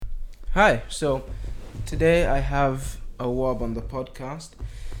Hi, so today I have Awab on the podcast.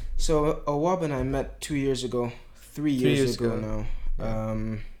 So Awab and I met 2 years ago, three Three years years ago ago. now,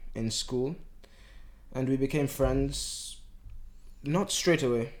 Yeah. in school, and we became friends. Not straight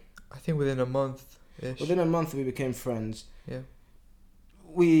away. I think within a month ish. Within a month, we became friends. Yeah.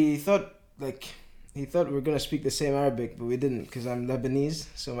 We thought he thought we were gonna speak the same Arabic, but we didn't because I'm Lebanese,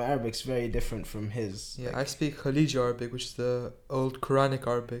 so my Arabic's very different from his. Yeah, I speak Khaliji Arabic, which is the old Quranic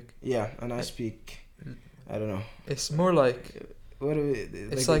Arabic. Yeah, and I I- speak. I don't know. It's more like What do we?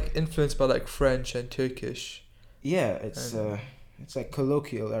 it's like influenced by like French and Turkish. Yeah, And it's like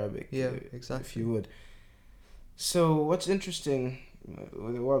colloquial Arabic. yeah, If exactly. you would. So what's interesting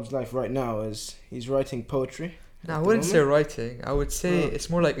with Wab's life right now is he's writing poetry. Now I at the wouldn't say moment. writing. I would say Oh. it's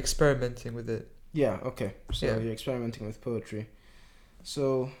more like experimenting with it. Yeah. Okay. So Yeah. you're experimenting with poetry.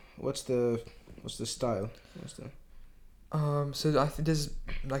 So what's the style? What's the So I think there's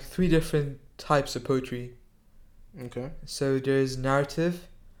like three different types of poetry. Okay. So there's narrative,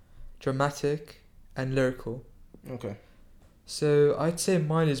 dramatic, and lyrical. Okay. So I'd say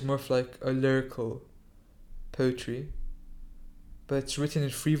mine is more of like a lyrical poetry, but it's written in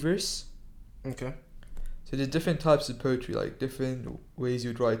free verse. Okay. So there's different types of poetry, like different ways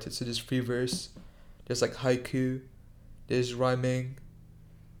you'd write it. So there's free verse, there's like haiku, there's rhyming,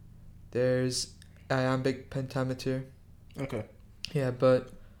 there's iambic pentameter. Okay. Yeah, but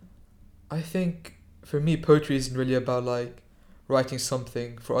I think for me poetry isn't really about like writing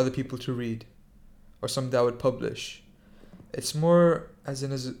something for other people to read or something that I would publish. It's more as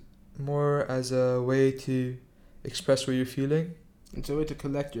a way to express what you're feeling. It's a way to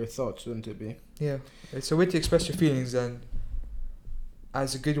collect your thoughts, wouldn't it be? Yeah, it's a way to express your feelings and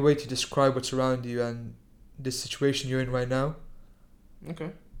as a good way to describe what's around you and the situation you're in right now.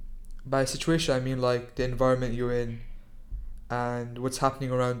 Okay. By situation, I mean like the environment you're in and what's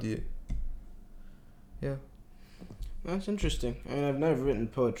happening around you. Yeah. That's interesting. I mean, I've never written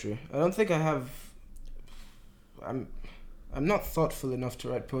poetry. I don't think I have. I'm I'm not thoughtful enough to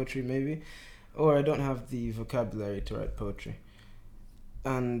write poetry, maybe, or I don't have the vocabulary to write poetry.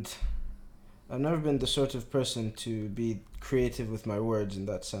 And I've never been the sort of person to be creative with my words in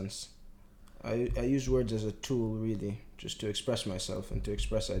that sense. I use words as a tool, really, just to express myself and to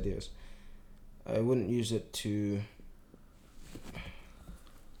express ideas. I wouldn't use it to.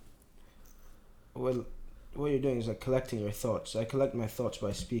 Well, what you're doing is like collecting your thoughts. I collect my thoughts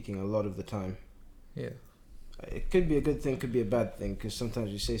by speaking a lot of the time. Yeah. It could be a good thing, could be a bad thing, because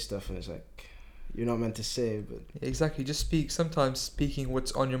sometimes you say stuff and it's like you're not meant to say, but Exactly. Just sometimes speaking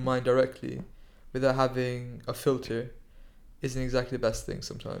what's on your mind directly without having a filter isn't exactly the best thing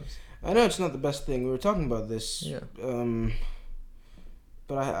sometimes. I know it's not the best thing. We were talking about this, Yeah.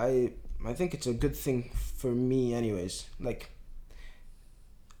 but I think it's a good thing for me, anyways. Like,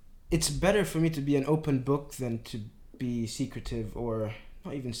 it's better for me to be an open book than to be secretive, or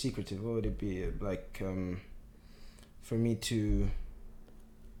not even secretive. What would it be like? For me to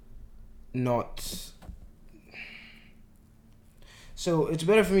not. So it's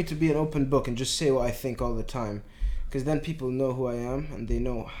better for me to be an open book and just say what I think all the time, because then people know who I am and they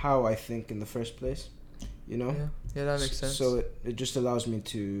know how I think in the first place. You know. Yeah. Yeah, that makes sense. So it just allows me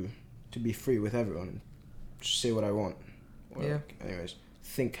to be free with everyone, just say what I want. Or Yeah. anyways,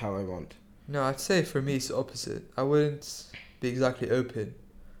 think how I want. No, I'd say for me it's the opposite. I wouldn't be exactly open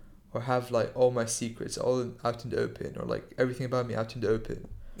or have like all my secrets all out in the open or like everything about me out in the open.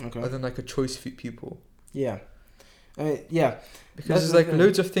 Okay. Other than like a choice few people. Yeah. I mean, yeah. Because That's there's the like thing.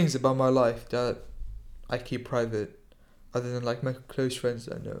 loads of things about my life that I keep private other than like my close friends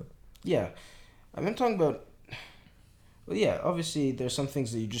that I know. Yeah. I've been talking about. Well, yeah. Obviously, there's some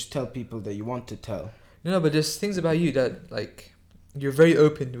things that you just tell people that you want to tell. No, but there's things about you that like you're very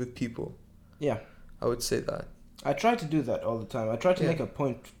open with people. Yeah. I would say that. I try to do that all the time. I try to Yeah. make a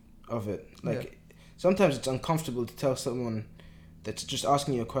point of it. Like, sometimes it's uncomfortable to tell someone that's just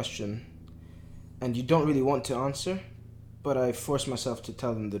asking you a question and you don't really want to answer, but I force myself to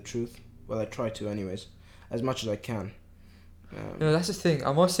tell them the truth. Well, I try to, anyways, as much as I can. No, that's the thing.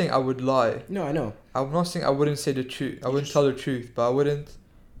 I'm not saying I would lie. No, I know. I'm not saying I wouldn't say the truth. I You wouldn't just- tell the truth, but I wouldn't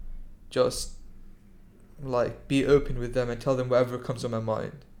just like be open with them and tell them whatever comes on my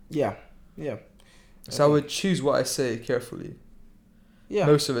mind. Yeah. Yeah. So I Okay. would choose what I say carefully Yeah.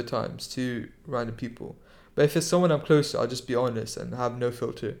 most of the times to random people. But if it's someone I'm close to, I'll just be honest and have no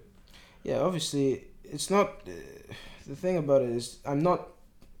filter. Yeah, obviously, it's not. The thing about it is, I'm not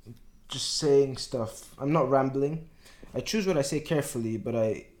just saying stuff. I'm not rambling. I choose what I say carefully, but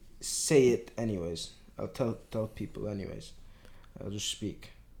I say it anyways. I'll tell people anyways. I'll just speak.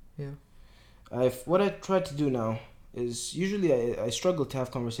 Yeah. What I try to do now, is usually I struggle to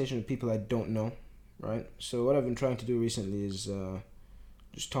have conversation with people I don't know, right? So what I've been trying to do recently is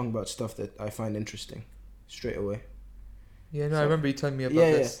just talking about stuff that I find interesting, straight away. Yeah, no, I So, remember you telling me about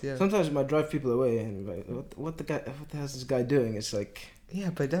yeah, this. yeah. Yeah. Sometimes it might drive people away, and like, what the hell is this guy doing? It's like, Yeah,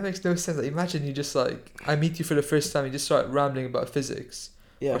 but that makes no sense. Like, imagine you just like I meet you for the first time, you just start rambling about physics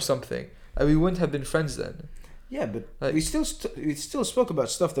yeah, or something. Like, we wouldn't have been friends then. yeah. But Like, we still spoke about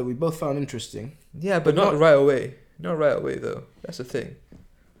stuff that we both found interesting. yeah, But but not right away. Not right away though. That's the thing.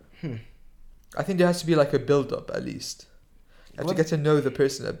 Hmm. I think there has to be like a build up at least. You have What- to get to know the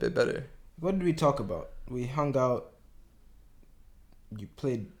person a bit better. What did we talk about? We hung out. You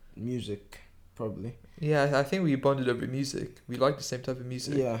played music, probably. Yeah, I think we bonded over music. We like the same type of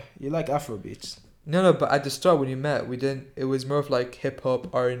music. Yeah, you like Afro beats. No, but at the start when you met, we didn't. It was more of like hip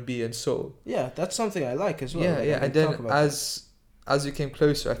hop, R&B, and soul. Yeah, that's something I like as well. Yeah, Like, yeah, I can and then talk about as we came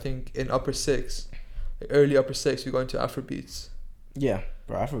closer, I think in upper six, like early upper six, we got into Afrobeats. that. Yeah,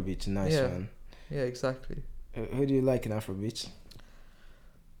 bro, Afro beats are nice, Yeah. man. Yeah, exactly. Who do you like in Afro beats?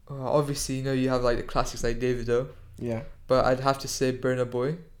 Obviously, you have like the classics like Davido, Yeah, but I'd have to say Burna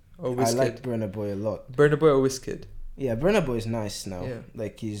Boy or I Wizkid. like Burna Boy a lot. Burna Boy or Wizkid. Yeah, Burna Boy is nice now. Yeah.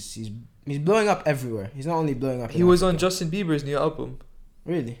 Like he's blowing up everywhere. He's not only blowing up. He in was on Africa. Justin Bieber's new album.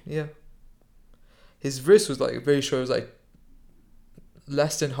 Really? Yeah. His verse was like very short. It was like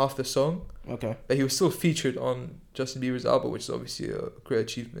less than half the song, Okay. but he was still featured on Justin Bieber's album, which is obviously a great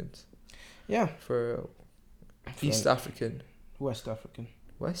achievement Yeah. for East From African. West African.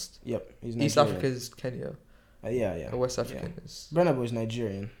 West? Yep, he's East Nigerian. Africa is Kenya. Yeah, yeah. And West African is... Burna Boy's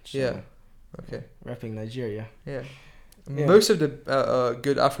Nigerian. So Yeah. Okay. Repping Nigeria. Yeah. Yeah. Most of the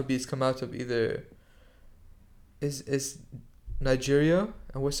good Afrobeats come out of either... Is Nigeria,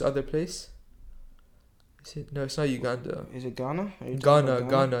 and what's the other place? Is it? No, it's not Uganda. Is it Ghana? Are you talking about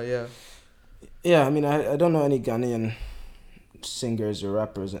Ghana, yeah. Yeah, I mean, I don't know any Ghanaian singers or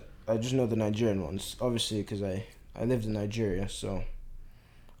rappers. I just know the Nigerian ones, obviously, because I lived in Nigeria, so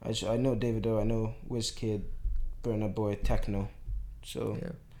I know Davido, I know Wizkid, Burna Boy, Techno. So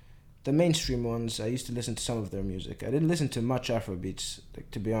Yeah. the mainstream ones, I used to listen to some of their music. I didn't listen to much Afrobeats,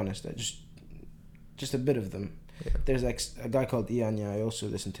 like, to be honest. I just a bit of them. Yeah. There's like a guy called Ianya. I also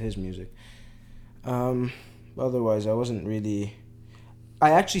listened to his music. Otherwise, I wasn't really.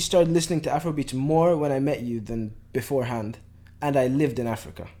 I actually started listening to Afrobeats more when I met you than beforehand, and I lived in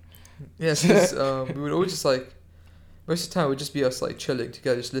Africa. Yeah, since we would always just like... Most of the time it would just be us like chilling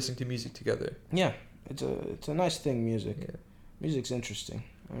together, just listening to music together. Yeah, it's a nice thing. Music, Yeah. music's interesting.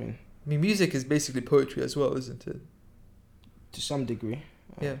 I mean, Music is basically poetry as well, isn't it? to some degree,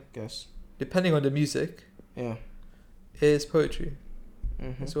 I Yeah. guess. Depending on the music, Yeah. it is poetry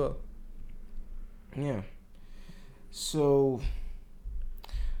Hmm. as well. Yeah. So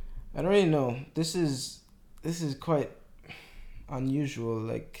I don't really know. This is quite unusual,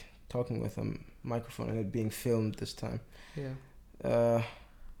 like talking with a microphone and it being filmed this time. Yeah.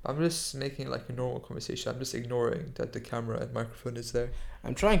 I'm just making like a normal conversation. I'm just ignoring that the camera and microphone is there.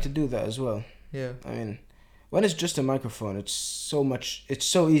 I'm trying to do that as well. Yeah. I mean, when it's just a microphone, it's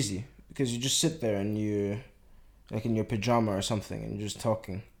so easy because you just sit there and you, like in your pajama or something, and you're just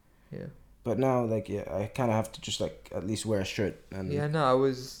talking. Yeah. But now, like, yeah, I kind of have to just like at least wear a shirt and. Yeah, no, I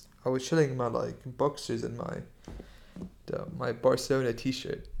was chilling in my like boxers and my Barcelona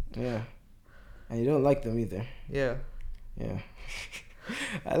t-shirt. Yeah. And you don't like them either. Yeah. Yeah.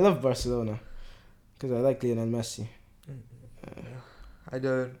 I love Barcelona because I like Lionel Messi. I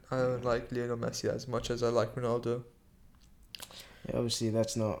don't like Lionel Messi as much as I like Ronaldo. Yeah, obviously,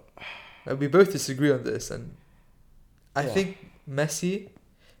 that's not. We both disagree on this, and I Yeah. think Messi,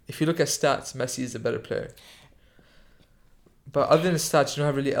 if you look at stats, Messi is a better player. But other than stats, you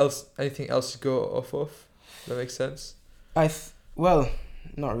don't have really anything else to go off of. Does that make sense? Well,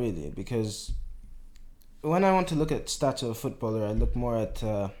 not really, because when I want to look at stats of a footballer, I look more at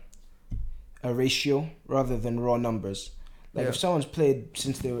a ratio rather than raw numbers. Like, Yeah. if someone's played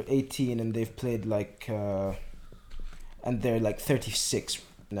since they were 18 and they've played like, and they're like 36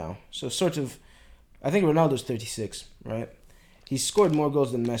 now. So sort of, I think Ronaldo's 36, right? He's scored more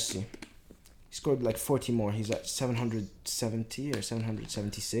goals than Messi. He scored like 40 more. He's at 770 or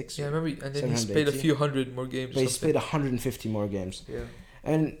 776. Yeah, I remember, and then he's played a 780. few hundred more games. But he's played 150 more games. Yeah.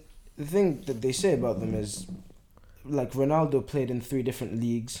 And the thing that they say about them is, like, Ronaldo played in 3 different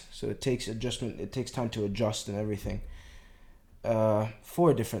leagues, so it takes adjustment. It takes time to adjust and everything.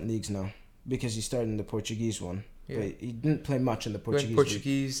 4 different leagues now, because he started in the Portuguese one. Yeah. But he didn't play much in the Portuguese league.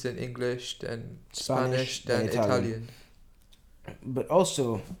 Portuguese, then English, then Spanish, then Italian. But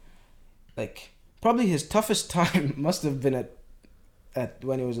also, like, probably his toughest time must have been at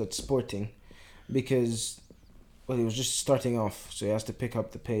when he was at Sporting, because well, he was just starting off, so he has to pick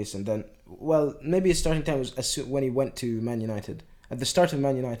up the pace, and then, well, maybe his starting time was when he went to Man United, at the start of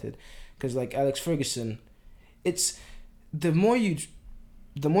Man United, because like Alex Ferguson, it's the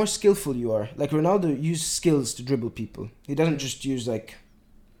more skillful you are. Like Ronaldo uses skills to dribble people. He doesn't just use like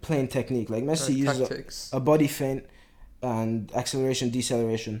plain technique. Like Messi uses a body feint and acceleration,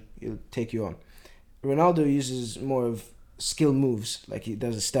 deceleration. He'll take you on. Ronaldo uses more of skill moves. Like he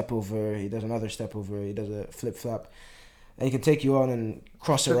does a step over, he does another step over, he does a flip flap, and he can take you on and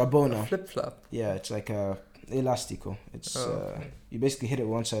cross a rabona. A flip flap. Yeah, it's like a elastico. It's you basically hit it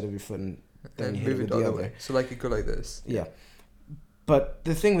one side of your foot and then you hit it with the other way. So like you go like this. Yeah. But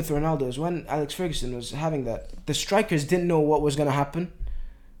the thing with Ronaldo is when Alex Ferguson was having that, the strikers didn't know what was going to happen.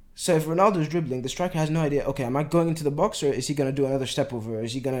 So if Ronaldo's dribbling, the striker has no idea, okay, am I going into the box or is he going to do another step over? Or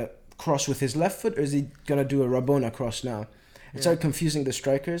is he going to cross with his left foot or is he going to do a Rabona cross now? It started confusing the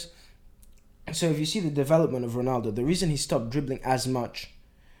strikers. So if you see the development of Ronaldo, the reason he stopped dribbling as much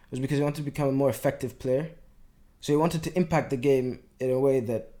was because he wanted to become a more effective player. So he wanted to impact the game in a way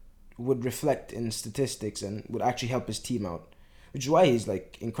that would reflect in statistics and would actually help his team out. Which is why he's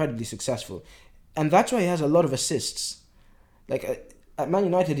like incredibly successful. And that's why he has a lot of assists. Like at Man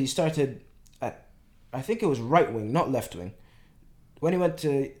United, he started at, I think it was right wing, not left wing. When he went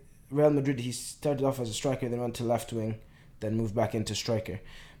to Real Madrid, he started off as a striker, then went to left wing, then moved back into striker.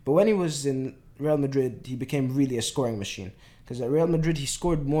 But when he was in Real Madrid, he became really a scoring machine. Because at Real Madrid, he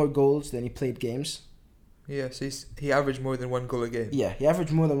scored more goals than he played games. Yeah, so he averaged more than 1 goal a game. Yeah, he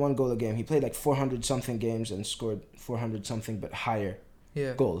averaged more than 1 goal a game. He played like 400-something games and scored 400-something but higher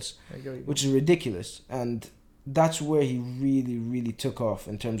goals, which is ridiculous. And that's where he really, really took off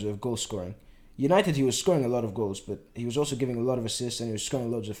in terms of goal scoring. United, he was scoring a lot of goals, but he was also giving a lot of assists and he was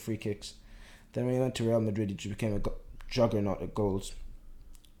scoring loads of free kicks. Then when he went to Real Madrid, he just became a juggernaut at goals.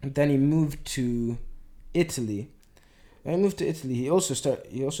 And then he moved to Italy. When he moved to Italy, he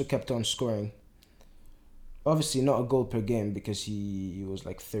also kept on scoring. Obviously not a goal per game because he was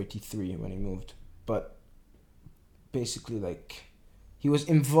like 33 when he moved. But basically like he was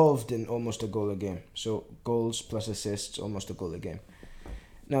involved in almost a goal a game. So goals plus assists, almost a goal a game.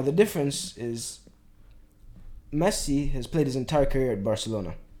 Now the difference is Messi has played his entire career at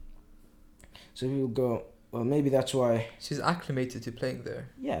Barcelona. So people go, well, maybe that's why. So he's acclimated to playing there.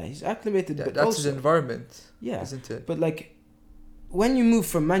 Yeah, he's acclimated. Yeah, but that's also, his environment, yeah, isn't it? But like, when you move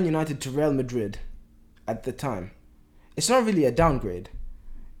from Man United to Real Madrid, at the time, it's not really a downgrade.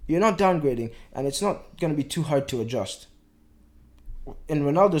 You're not downgrading, and it's not going to be too hard to adjust. In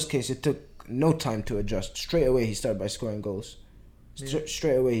Ronaldo's case, it took no time to adjust. Straight away, he started by scoring goals.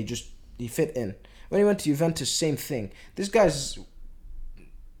 Straight away, he fit in. When he went to Juventus, same thing. This guy's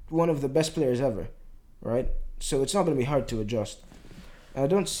one of the best players ever, right? So it's not going to be hard to adjust. And I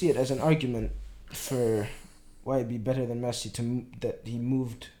don't see it as an argument for why it'd be better than Messi that he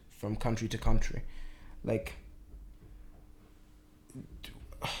moved from country to country. Like,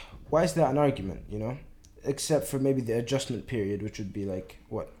 why is that an argument, you know? Except for maybe the adjustment period, which would be like,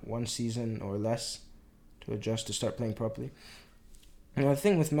 1 season or less to adjust to start playing properly. And the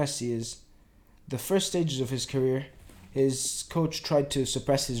thing with Messi is, the first stages of his career, his coach tried to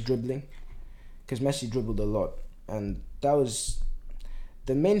suppress his dribbling, because Messi dribbled a lot. And that was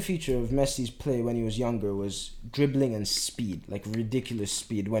the main feature of Messi's play when he was younger was dribbling and speed, like ridiculous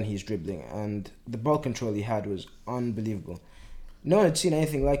speed when he's dribbling. And the ball control he had was unbelievable. No one had seen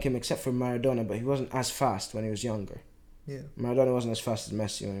anything like him except for Maradona, but he wasn't as fast when he was younger. Yeah. Maradona wasn't as fast as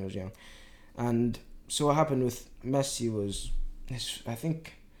Messi when he was young. And so what happened with Messi was, I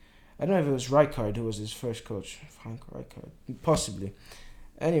don't know if it was Rijkaard who was his first coach. Frank Rijkaard. Possibly.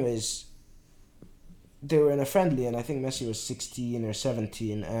 Anyways, they were in a friendly, and I think Messi was 16 or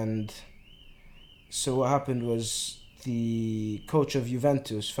 17, and so what happened was the coach of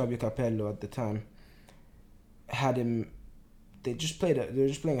Juventus, Fabio Capello at the time, had him. They were just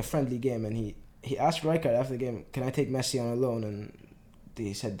playing a friendly game, and he asked Rijkaard after the game, "Can I take Messi on a loan?" And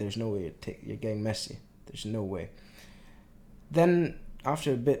they said, "There's no way you're getting Messi. There's no way." Then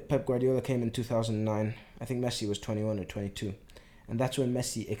after a bit, Pep Guardiola came in 2009. I think Messi was 21 or 22. And that's when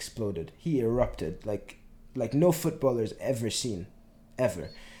Messi exploded. He erupted like no footballer's ever seen, ever.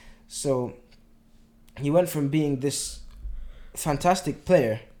 So he went from being this fantastic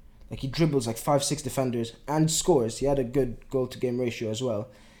player, like he dribbles like 5-6 defenders and scores. He had a good goal-to-game ratio as well.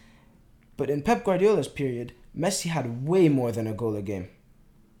 But in Pep Guardiola's period, Messi had way more than a goal a game.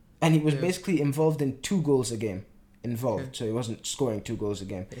 And he was basically involved in 2 goals a game. So he wasn't scoring 2 goals a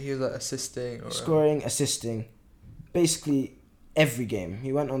game. He was like assisting. Scoring, assisting. Basically every game.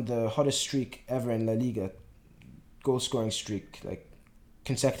 He went on the hottest streak ever in La Liga, goal scoring streak, like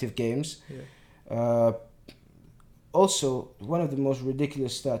consecutive games. also, one of the most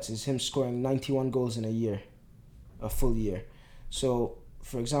ridiculous stats is him scoring 91 goals in a year, a full year. So,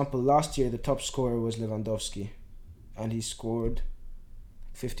 for example, last year the top scorer was Lewandowski, and he scored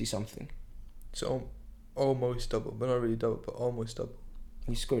 50 something. So almost double, but not really double, but almost double.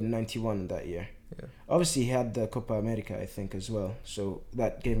 He scored 91 that year. Yeah. Obviously, he had the Copa America, I think, as well, so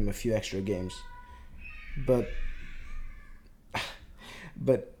that gave him a few extra games. But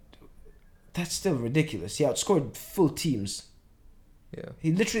that's still ridiculous. He outscored full teams. Yeah.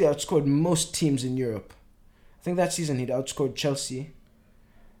 He literally outscored most teams in Europe. I think that season he'd outscored Chelsea.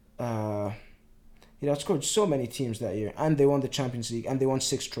 He'd outscored so many teams that year, and they won the Champions League, and they won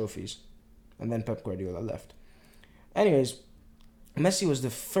 6 trophies. And then Pep Guardiola left. Anyways, Messi was the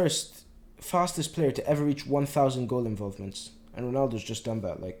fastest player to ever reach 1,000 goal involvements, and Ronaldo's just done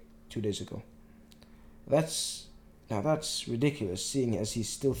that like 2 days ago. That's ridiculous, seeing as he's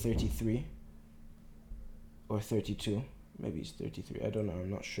still 33 or 32. Maybe he's 33. I don't know.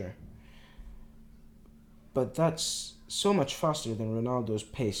 I'm not sure. But that's so much faster than Ronaldo's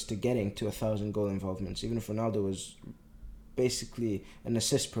pace to getting to 1,000 goal involvements. Even if Ronaldo was basically an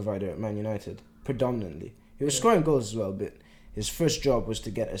assist provider at Man United, predominantly. He was scoring goals as well, but his first job was to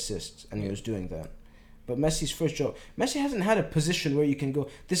get assists, and he was doing that. But Messi's first job... Messi hasn't had a position where you can go,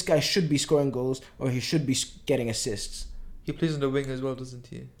 this guy should be scoring goals, or he should be getting assists. He plays on the wing as well, doesn't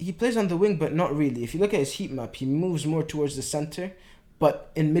he? He plays on the wing, but not really. If you look at his heat map, he moves more towards the center,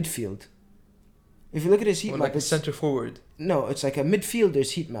 but in midfield. If you look at his heat map... like a center forward. No, it's like a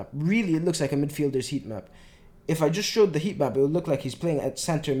midfielder's heat map. Really, it looks like a midfielder's heat map. If I just showed the heat map, it would look like he's playing at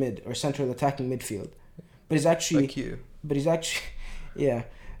center mid or central attacking midfield. But he's actually... Like you. But he's actually... Yeah.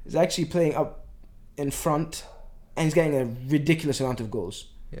 He's actually playing up in front, and he's getting a ridiculous amount of goals.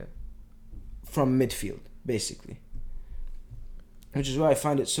 Yeah. From midfield, basically. Which is why I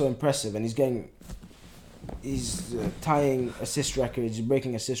find it so impressive. And he's tying assist records,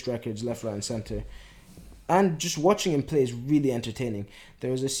 breaking assist records left, right, and center. And just watching him play is really entertaining.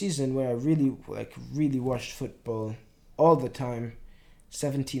 There was a season where I really watched football all the time.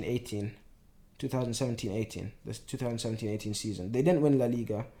 2017-18. The 2017-18 season. They didn't win La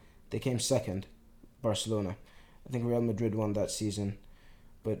Liga. They came second. Barcelona. I think Real Madrid won that season.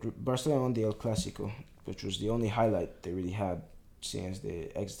 But Barcelona won the El Clásico, which was the only highlight they really had, seeing as they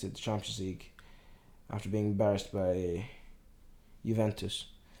exited the Champions League after being embarrassed by Juventus.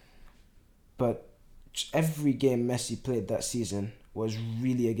 But every game Messi played that season was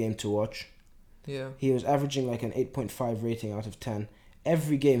really a game to watch. Yeah. He was averaging like an 8.5 rating out of 10.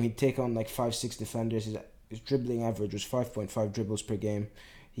 Every game he'd take on like 5-6 defenders. His dribbling average was 5.5 dribbles per game.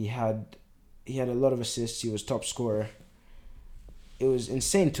 He had a lot of assists. He was top scorer. It was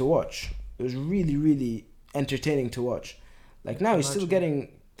insane to watch. It was really, really entertaining to watch. Like now he's still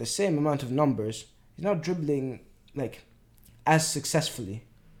getting the same amount of numbers. He's not dribbling like as successfully.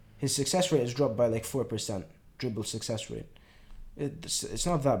 His success rate has dropped by like 4%. Dribble success rate. It's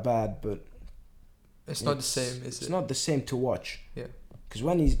not that bad, but it's not the same, is it? It's not the same to watch. Yeah. Because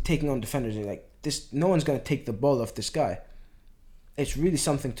when he's taking on defenders, you're like, no one's gonna take the ball off this guy. It's really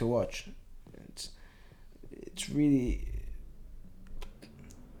something to watch. It's really.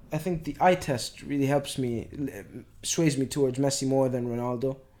 I think the eye test really sways me towards Messi more than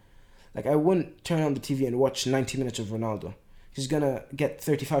Ronaldo. Like I wouldn't turn on the TV and watch 90 minutes of Ronaldo. He's gonna get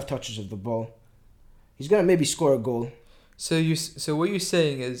 35 touches of the ball. He's gonna maybe score a goal. So what you're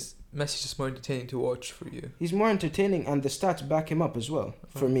saying is Messi's just more entertaining to watch for you. He's more entertaining, and the stats back him up as well,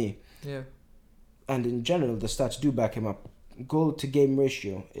 for me. Yeah. And in general, the stats do back him up. Goal to game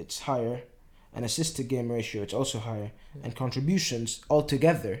ratio, it's higher. And assist to game ratio, it's also higher. Yeah. And contributions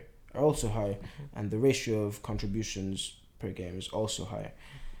altogether are also higher. Mm-hmm. And the ratio of contributions per game is also higher.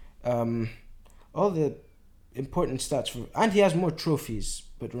 All the important stats and he has more trophies,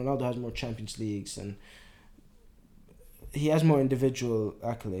 but Ronaldo has more Champions Leagues, and he has more individual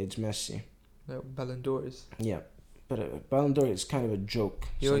accolades, Messi. Ballon d'Ors. Yeah, but Ballon d'Or is kind of a joke.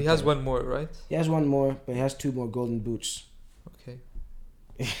 He has one more, right? He has one more, but he has 2 more golden boots. Okay.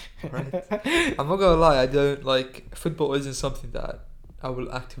 Right. I'm not gonna lie, I don't like football. Isn't something that I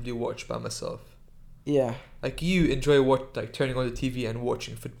will actively watch by myself. Yeah. Like you enjoy turning on the TV and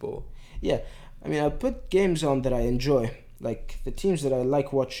watching football. Yeah, I mean, I'll put games on that I enjoy. Like the teams that I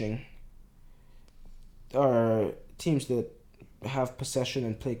like watching are teams that have possession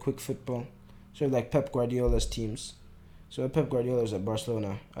and play quick football. Sort of like Pep Guardiola's teams. So Pep Guardiola's at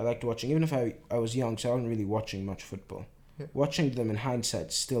Barcelona, I liked watching, even if I was young, so I wasn't really watching much football. Yeah. Watching them in hindsight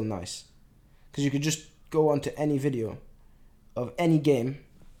is still nice. Because you could just go onto any video of any game,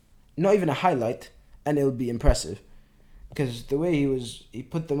 not even a highlight, and it'll be impressive. Because the way he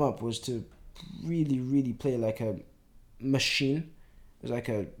put them up was to really, really play like a machine. It was like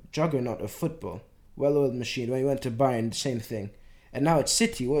a juggernaut of football, well-oiled machine. When he went to Bayern, same thing. And now at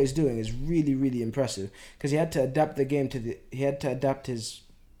City, what he's doing is really, really impressive because he had to adapt the game he had to adapt his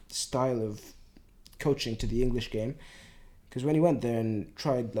style of coaching to the English game. Because when he went there and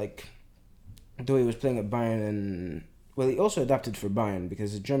tried, like, though he was playing at Bayern and, well, he also adapted for Bayern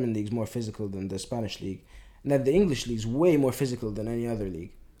because the German league's more physical than the Spanish league. And then the English league's way more physical than any other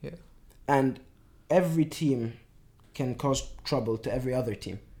league. Yeah. And every team can cause trouble to every other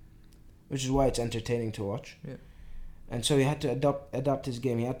team, which is why it's entertaining to watch. Yeah. And so he had to adapt his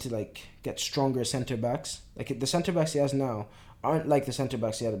game. He had to, like, get stronger centre backs. Like, the centre backs he has now aren't like the centre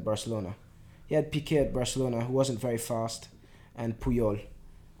backs he had at Barcelona. He had Piqué at Barcelona, who wasn't very fast, and Puyol.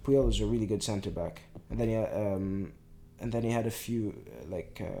 Puyol was a really good centre back. And then he had a few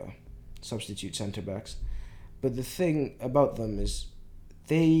substitute centre backs. But the thing about them is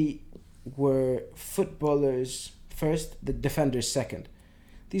they were footballers first, the defenders second.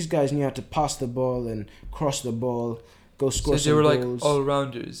 These guys knew how to pass the ball and cross the ball, go score some goals. So they were like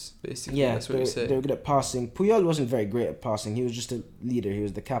all-rounders, basically. Yeah, that's what you say. They were good at passing. Puyol wasn't very great at passing. He was just a leader. He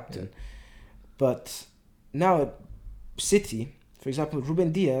was the captain. Yeah. But now at City, for example,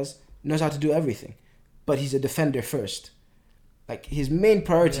 Ruben Diaz knows how to do everything. But he's a defender first. Like, his main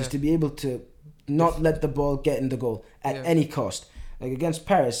priority is to be able to not let the ball get in the goal at any cost. Like, against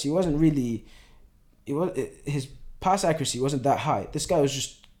Paris, his pass accuracy wasn't that high. This guy was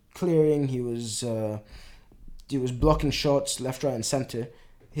just clearing. He was blocking shots left, right, and center.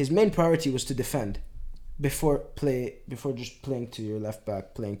 His main priority was to defend before just playing to your left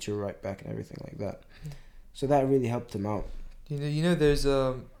back, playing to your right back, and everything like that. So that really helped him out. You know, there's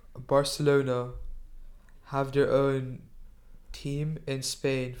Barcelona have their own team in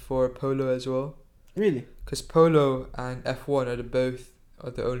Spain for polo as well. Really? Because polo and F1 are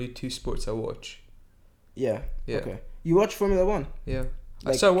the only two sports I watch. Yeah. Okay. You watch Formula 1? Yeah.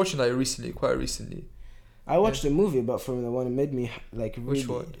 I started watching quite recently. I watched a movie about Formula 1. It made me Which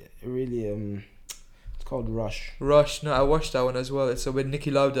one? Really it's called Rush. Rush. No, I watched that one as well. It's with Niki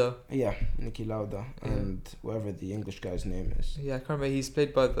Lauda. Yeah, Niki Lauda and whatever the English guy's name is. Yeah, I can't remember. He's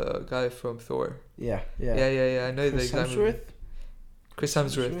played by the guy from Thor. Yeah. I know Chris the exact movie. Chris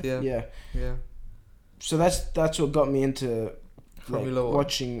Hemsworth. Yeah. So that's what got me into Formula 1.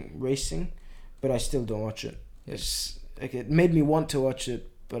 Watching racing, but I still don't watch it. Yes. It made me want to watch it,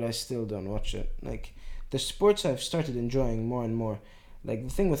 but I still don't watch it. Like, the sports I've started enjoying more and more. Like, the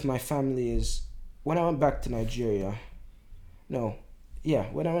thing with my family is when I went back to Nigeria,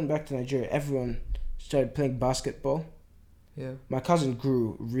 everyone started playing basketball. Yeah. My cousin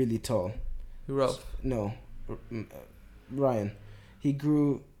grew really tall. Ralph? No, Ryan.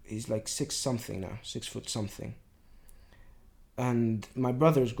 He's like 6 foot something. And my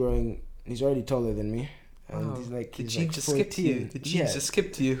brother's growing, he's already taller than me. And he's like 14. Just skipped you. The genes just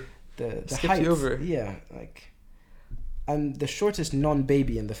skipped you. The skipped height, you over. Yeah, like, I'm the shortest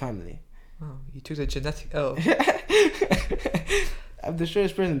non-baby in the family. Oh, you took the genetic L. I'm the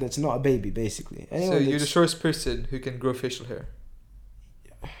shortest person that's not a baby, basically. So you're the shortest person who can grow facial hair?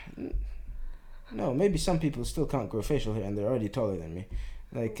 No, maybe some people still can't grow facial hair and they're already taller than me.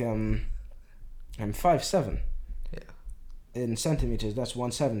 Like, I'm 5'7". Yeah. In centimeters, that's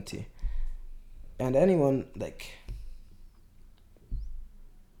 170. And anyone, like,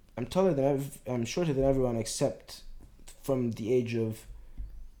 I'm shorter than everyone except from the age of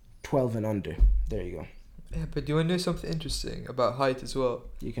 12 and under. There you go. Yeah, but do you want to know something interesting about height as well?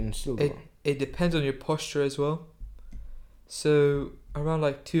 You can still go. It depends on your posture as well. So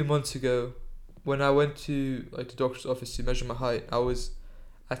around 2 months ago, when I went to the doctor's office to measure my height, I was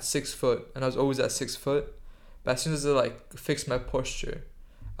at 6 foot, and I was always at 6 foot. But as soon as I fixed my posture,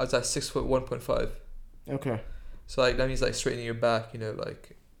 I was at 6 foot 1.5. Okay. So that means straightening your back,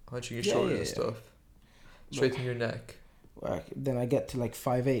 hunching your shoulders and stuff, straightening your neck. Well, then I get to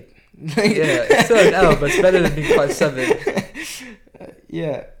 5'8". Yeah, it's still an L, but it's better than being 5'7".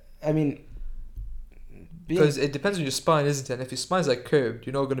 Yeah, I mean, because it depends on your spine, isn't it? And if your spine's curved,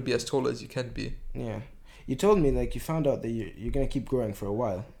 you're not going to be as tall as you can be. Yeah, you told me you found out that you're going to keep growing for a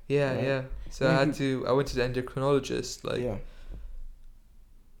while. Yeah, right? yeah. So I went to the endocrinologist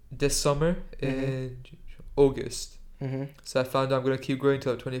this summer in August. Mm-hmm. So I found out I'm going to keep growing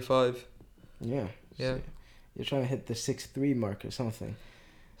till I'm 25. Yeah. Yeah. So you're trying to hit the 6'3" mark or something.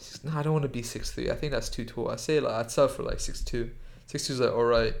 No, I don't want to be 6'3". I think that's too tall. I say I'd sell for 6'2". 6'2" is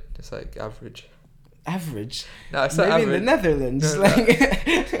alright. It's average. Average? No, it's not average. Maybe in the Netherlands. No.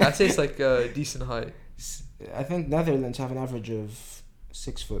 I'd say it's a decent height. I think Netherlands have an average of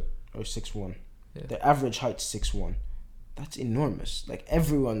 6 foot or 6'1". Yeah. Their average height's 6'1". That's enormous. Like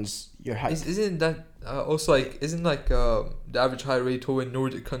everyone's your height. Isn't that also like isn't like the average height rate tall in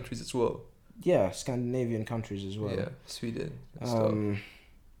Nordic countries as well? Yeah, Scandinavian countries as well. Yeah, Sweden and stuff.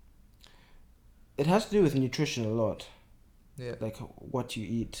 It has to do with nutrition a lot. Yeah, Like what you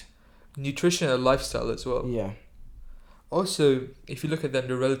eat. nutrition and lifestyle as well. Yeah. Also, if you look at them,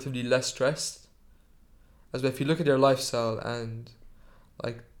 they're relatively less stressed. As well, if you look at their lifestyle and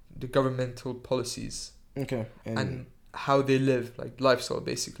like the governmental policies Okay. and how they live, like lifestyle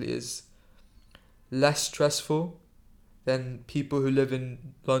basically is less stressful than people who live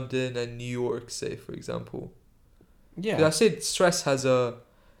in London and New York, say for example. yeah. 'Cause I say stress has a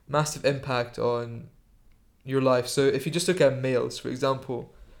massive impact on your life. So if you just look at males, for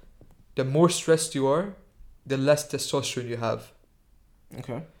example, the more stressed you are, the less testosterone you have.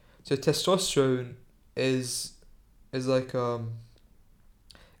 Okay. So testosterone is like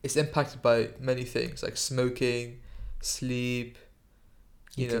it's impacted by many things like smoking, sleep,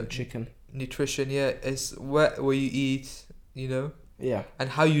 you Eating know, chicken. nutrition. Yeah, it's where you eat, Yeah. and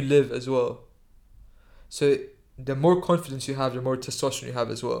how you live as well. So the more confidence you have, the more testosterone you have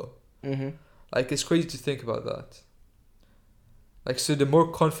as well. Mhm. Like it's crazy to think about that. Like so, the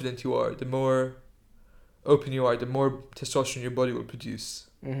more confident you are, the more open you are, the more testosterone your body will produce.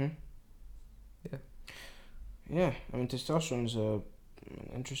 Mhm. Yeah. Yeah. I mean, testosterone's an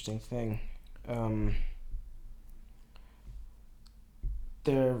interesting thing.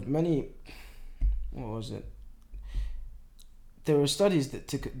 There are many. What was it? There were studies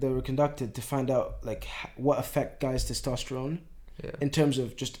that were conducted to find out like what affect guys' testosterone Yeah. in terms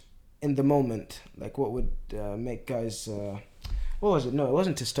of just in the moment, like what would make guys. What was it? No, it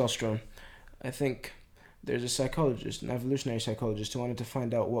wasn't testosterone. I think there's a psychologist, an evolutionary psychologist, who wanted to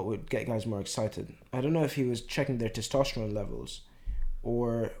find out what would get guys more excited. I don't know if he was checking their testosterone levels,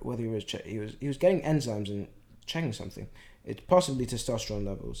 or whether he was he was getting enzymes and checking something. It's possibly testosterone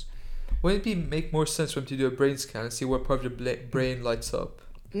levels. Wouldn't it make more sense for him to do a brain scan and see what part of the brain lights up?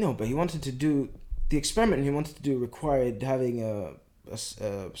 No, but he wanted to do the experiment he wanted to do required having a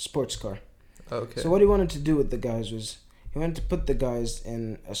sports car. Okay. So what he wanted to do with the guys was he wanted to put the guys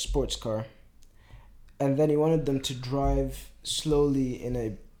in a sports car, and then he wanted them to drive slowly in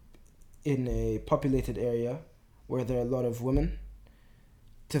a populated area where there are a lot of women,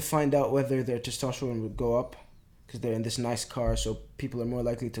 to find out whether their testosterone would go up because they're in this nice car, so people are more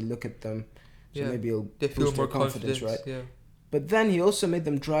likely to look at them. So Yeah. maybe it'll They feel boost more their confidence, confident, right? yeah. But then he also made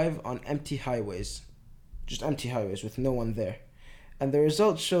them drive on empty highways, just empty highways with no one there. And the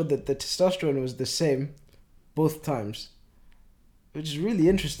results showed that the testosterone was the same both times, which is really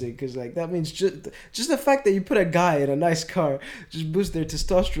interesting because like that means just the fact that you put a guy in a nice car just boosts their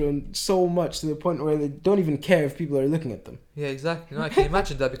testosterone so much to the point where they don't even care if people are looking at them. Yeah, exactly. No, I can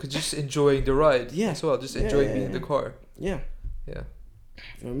imagine that because just enjoying the ride Yeah. as well, just Yeah, enjoying yeah, being in yeah. the car. Yeah. Yeah.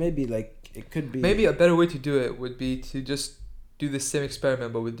 Or maybe like it could be Maybe a better way to do it would be to just do the same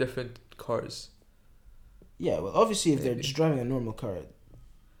experiment but with different cars. Yeah, well obviously if they're Maybe. just driving a normal car,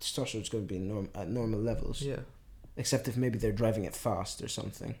 testosterone's going to be at normal levels. Yeah. Except if maybe they're driving it fast or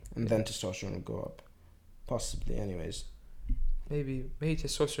something, and then testosterone will go up. Possibly, anyways. Maybe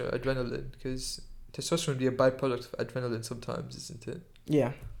testosterone, adrenaline, because testosterone would be a byproduct of adrenaline sometimes, isn't it?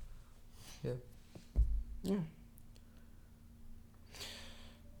 Yeah. Yeah. Yeah.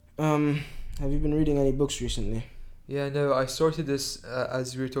 Have you been reading any books recently? Yeah, no, I started this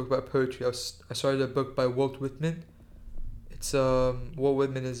as we were talking about poetry. I started a book by Walt Whitman. It's Walt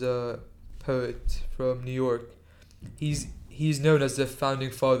Whitman is a poet from New York. He's known as the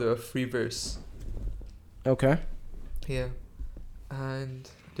founding father of free verse. Okay. Yeah, and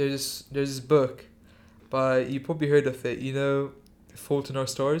there's this book by, you probably heard of it. You know, Fault in Our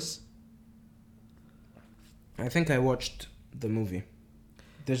Stars. I think I watched the movie.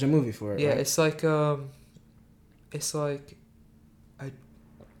 There's a movie for it, Yeah, right? it's like a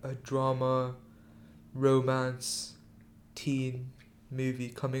drama, romance, teen movie,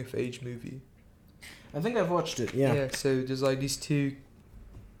 coming of age movie. I think I've watched it, yeah. So there's like these two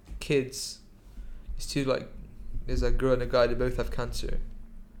kids. There's a girl and a guy. They both have cancer.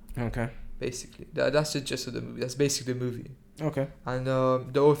 Okay. Basically, that's the gist of the movie. That's basically the movie. Okay. And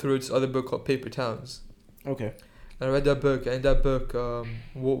the author wrote this other book called Paper Towns. Okay. And I read that book, and in that book,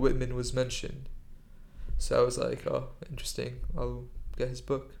 Walt Whitman was mentioned. So I was like, oh, interesting. I'll get his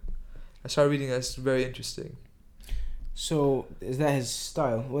book. I started reading it. It's very interesting. So, is that his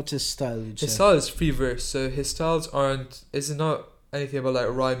style? What's his style, you'd say? His style is free verse, so his styles is not anything about like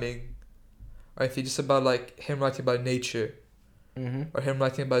rhyming or anything, just about like him writing about nature Mm-hmm. or him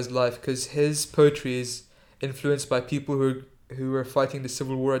writing about his life, because his poetry is influenced by people who were fighting the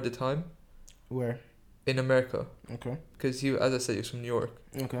Civil War at the time. Where? in America. Okay. Because he, as I said, he was from New York.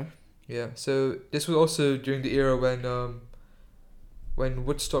 Okay. Yeah. So this was also during the era when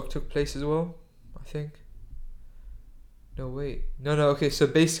Woodstock took place as well, I think. No, wait. No. Okay. So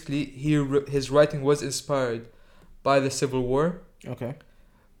basically, his writing was inspired by the Civil War, Okay.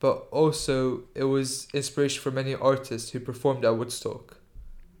 but also it was inspiration for many artists who performed at Woodstock.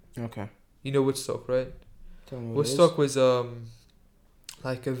 Okay. You know Woodstock, right? Tell me what Woodstock was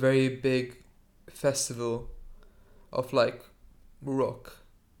like a very big festival of like rock.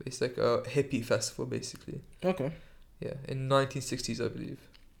 It's like a hippie festival basically. it is. Okay. Yeah, in 1960s I believe.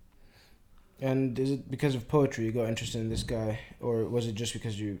 And is it because of poetry you got interested in this guy, or was it just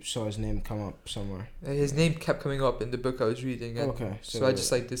because you saw his name come up somewhere? His name kept coming up in the book I was reading, and Okay. so I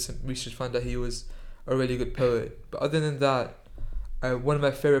just like did some research, found that he was a really good poet. But other than that, one of my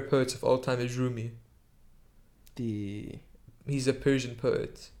favorite poets of all time is Rumi. He's a Persian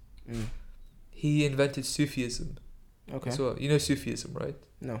poet. Mm. He invented Sufism. Okay. So you know Sufism, right?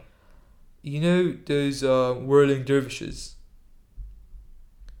 No. You know those whirling dervishes.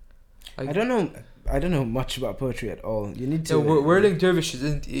 I don't know. I don't know much about poetry at all. You need to. No, whirling dervishes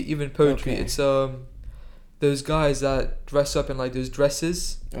isn't even poetry. Okay. It's those guys that dress up in like those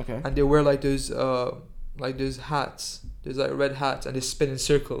dresses, Okay. and they wear like those hats. There's like red hats, and they spin in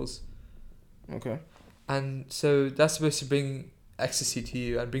circles. Okay. And so that's supposed to bring ecstasy to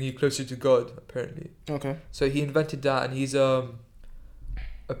you and bring you closer to God, apparently. Okay. So he invented that, and he's a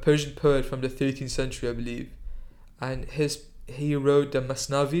Persian poet from the 13th century, I believe, and he wrote the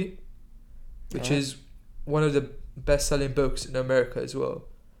Masnavi, which Alright. is one of the best-selling books in America as well,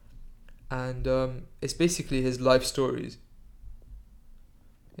 and it's basically his life stories.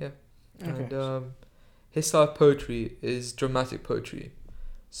 Yeah, Okay. and his style of poetry is dramatic poetry,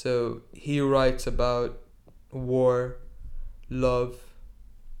 so he writes about war, love,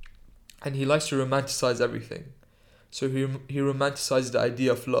 and he likes to romanticize everything. So he romanticized the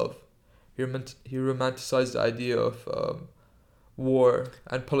idea of love. He romanticized the idea of war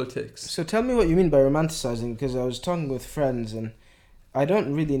and politics. So tell me what you mean by romanticizing, because I was talking with friends and I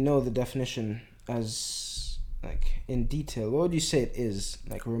don't really know the definition as like in detail. What would you say it is,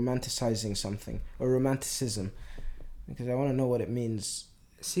 like romanticizing something or romanticism? Because I want to know what it means.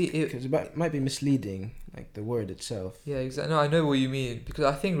 See, Because it might be misleading, like the word itself. yeah, exactly. No, I know what you mean, because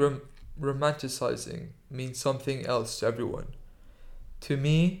I think romanticizing means something else to everyone. To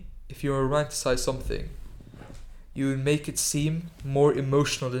me, if you romanticize something, you would make it seem more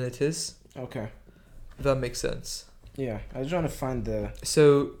emotional than it is. Okay. If that makes sense. Yeah, I was trying to find the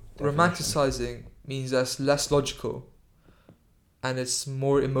So definition. romanticizing means that's less logical, and it's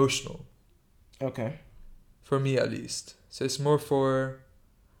more emotional. Okay. For me, at least. So it's more for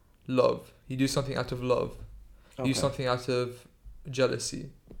love. You do something out of love. You Okay. do something out of jealousy.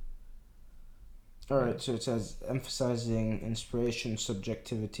 All right. So it says emphasizing inspiration,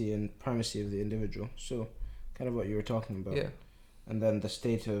 subjectivity, and primacy of the individual. So, kind of what you were talking about. Yeah. And then the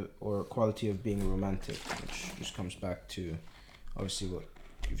state of, or quality of being romantic, which just comes back to obviously what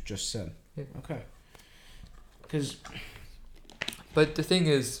you've just said. Yeah. Okay. Because But the thing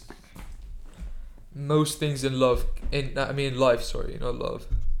is, most things in life, sorry, not love.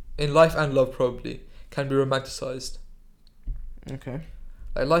 In life and love probably can be romanticized. okay.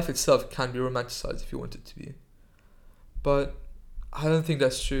 Like life itself can be romanticized if you want it to be. But I don't think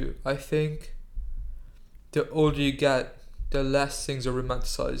that's true. I think the older you get, the less things are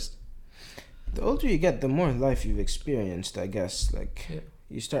romanticized. The older you get, the more life you've experienced, I guess. Like Yeah.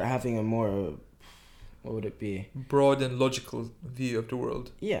 you start having a more, what would it be? Broad and logical view of the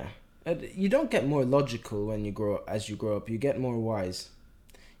world. Yeah. You don't get more logical when you grow up. You get more wise.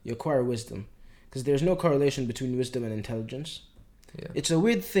 You acquire wisdom, because there's no correlation between wisdom and intelligence. Yeah. It's a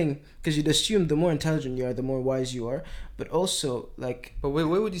weird thing, because you'd assume the more intelligent you are, the more wise you are. But also, like, But what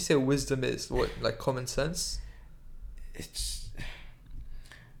would you say wisdom is? What, like common sense? it's,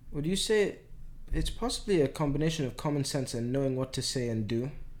 would you say it's possibly a combination of common sense and knowing what to say and do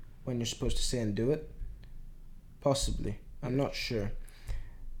when you're supposed to say and do it? Possibly. I'm not sure.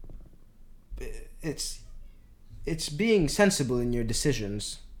 It's being sensible in your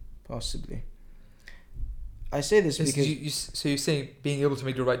decisions, possibly. I say this because So you're saying being able to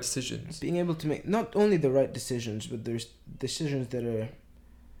make the right decisions. being able to make not only the right decisions, but there's decisions that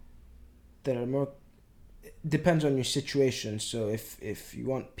are more, depends on your situation. So if you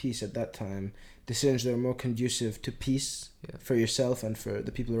want peace at that time, decisions that are more conducive to peace, Yeah. for yourself and for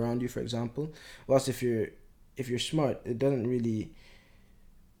the people around you, for example. Whilst if you're smart, it doesn't really.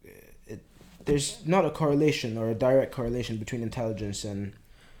 There's not a correlation or a direct correlation between intelligence and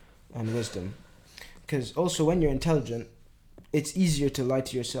wisdom. Because also when you're intelligent, it's easier to lie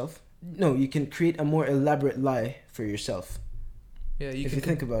to yourself No, you can create a more elaborate lie for yourself. Yeah, If you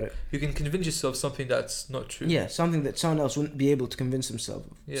think about it. you can convince yourself something that's not true. Yeah, something that someone else wouldn't be able to convince themselves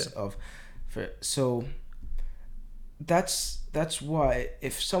Yeah. of. So that's why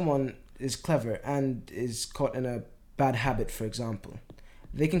if someone is clever and is caught in a bad habit, for example,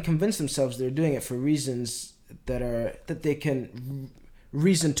 they can convince themselves they're doing it for reasons that they can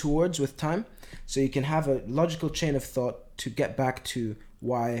reason towards with time. So you can have a logical chain of thought to get back to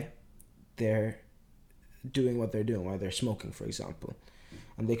why they're doing what they're doing, why they're smoking, for example,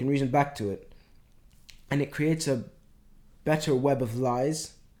 and they can reason back to it, and it creates a better web of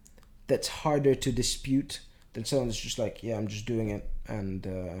lies that's harder to dispute than someone that's just like, yeah, I'm just doing it and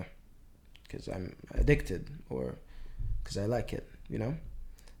because I'm addicted or because I like it, you know.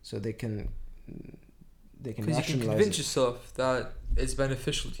 So they can Because you can rationalize convince it. yourself that it's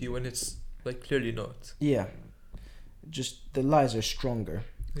beneficial to you when it's like clearly not. Yeah, just the lies are stronger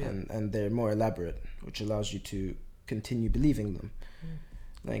Yeah. and they're more elaborate, which allows you to continue believing them.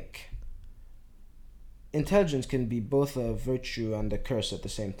 Like, intelligence can be both a virtue and a curse at the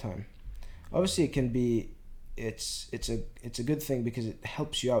same time. Obviously, it can be, it's a good thing because it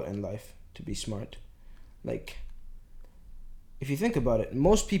helps you out in life to be smart. Like, if you think about it,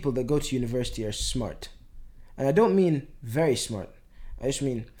 most people that go to university are smart, and I don't mean very smart. I just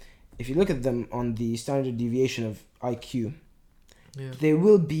mean, if you look at them on the standard deviation of IQ, Yeah. they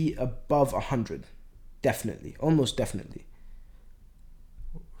will be above 100, definitely, almost definitely.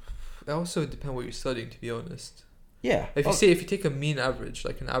 It also depends what you're studying, to be honest. Yeah. If you take a mean average,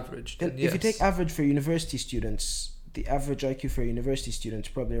 like an average, then yes. If you take average for university students, the average IQ for a university student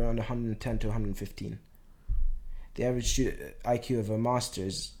is probably around 110 to 115. The average IQ of a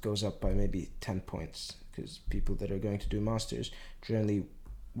master's goes up by maybe 10 points because people that are going to do masters generally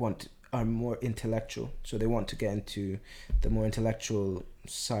are more intellectual, so they want to get into the more intellectual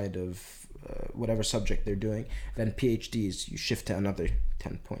side of whatever subject they're doing. Then PhDs, you shift to another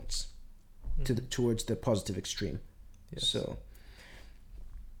 10 points towards the positive extreme. Yes.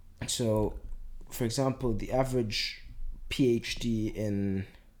 So, for example, the average PhD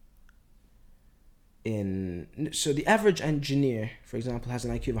so the average engineer, for example, has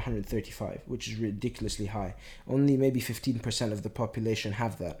an IQ of 135, which is ridiculously high. Only maybe 15% of the population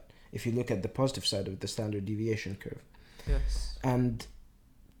have that, if you look at the positive side of the standard deviation curve. Yes. And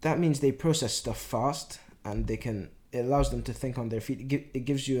that means they process stuff fast, and it allows them to think on their feet. It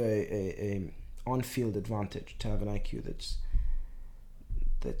gives you a on-field advantage to have an IQ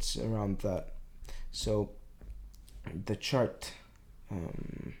that's around that. So the chart,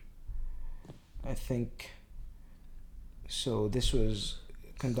 I think, so this was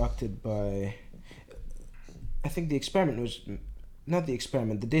conducted by, I think the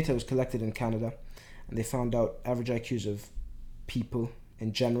data was collected in Canada, and they found out average IQs of people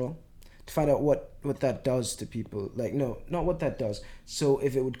in general, to find out what that does to people. Like, no, not what that does. So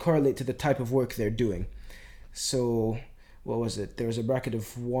if it would correlate to the type of work they're doing. So, what was it? There was a bracket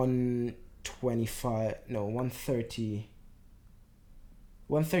of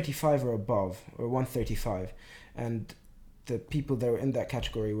 135 or above, or 135. And the people that were in that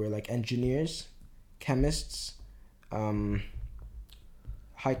category were like engineers, chemists,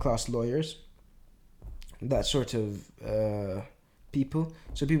 high-class lawyers, that sort of people.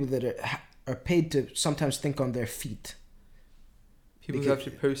 So people that are paid to sometimes think on their feet. People who have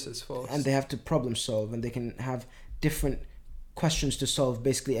to process fast. And they have to problem solve, and they can have different questions to solve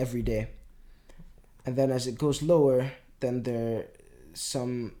basically every day. And then as it goes lower, then there are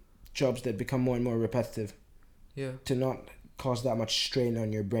some jobs that become more and more repetitive. Yeah. To not cause that much strain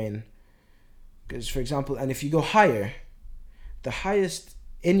on your brain. Because, for example, and if you go higher, the highest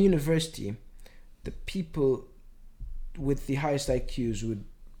in university, the people with the highest IQs would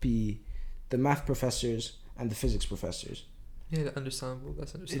be the math professors and the physics professors. Yeah, that's understandable.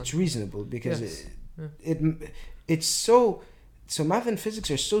 It's reasonable because yes. it's so math and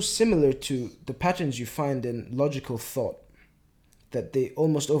physics are so similar to the patterns you find in logical thought that they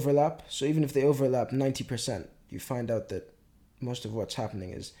almost overlap. So even if they overlap 90%, you find out that most of what's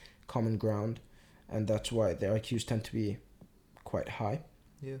happening is common ground, and that's why their IQs tend to be quite high.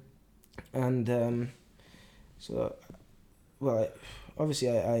 Yeah. And obviously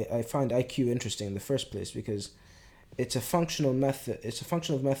I find IQ interesting in the first place because it's a functional method. It's a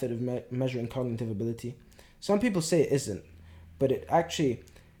functional method of measuring cognitive ability. Some people say it isn't, but it actually.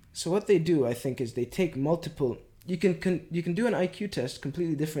 So what they do, I think, is they take multiple. You can do an IQ test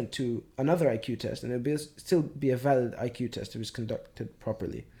completely different to another IQ test, and it'll still be a valid IQ test if it's conducted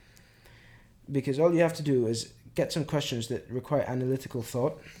properly. Because all you have to do is get some questions that require analytical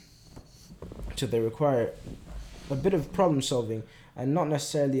thought. So they require a bit of problem solving, and not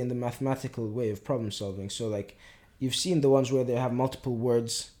necessarily in the mathematical way of problem solving. So like, you've seen the ones where they have multiple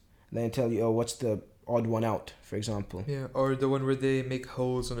words, and they tell you, oh, what's the odd one out, for example. Yeah, or the one where they make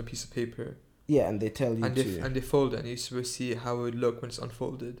holes on a piece of paper. Yeah, and they tell you And they fold it, and you're supposed to see how it would look when it's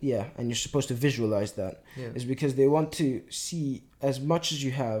unfolded. Yeah, and you're supposed to visualize that. Yeah. Is because they want to see as much as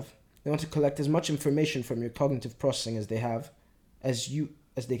you have. They want to collect as much information from your cognitive processing as they have, as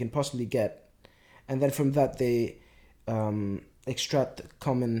they can possibly get, and then from that they extract the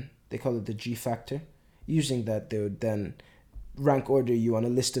common. They call it the G factor. Using that, they would then rank order you on a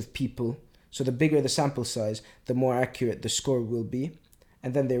list of people. So the bigger the sample size, the more accurate the score will be,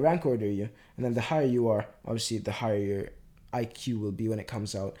 and then they rank order you. And then the higher you are, obviously, the higher your IQ will be when it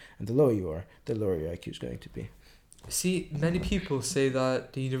comes out, and the lower you are, the lower your IQ is going to be. See, many people say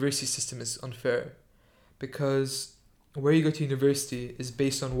that the university system is unfair because where you go to university is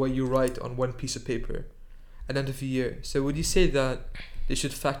based on what you write on one piece of paper at the end of the year. So would you say that they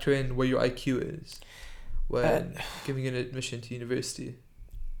should factor in where your IQ is when giving an admission to university?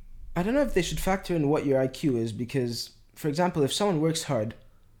 I don't know if they should factor in what your IQ is because, for example, if someone works hard,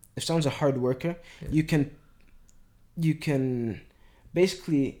 if someone's a hard worker, Yeah. you can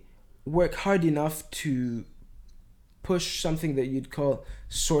basically work hard enough to push something that you'd call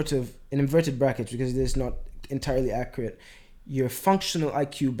sort of, in inverted brackets because it is not entirely accurate, your functional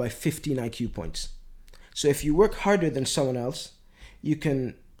IQ by 15 IQ points. So if you work harder than someone else, you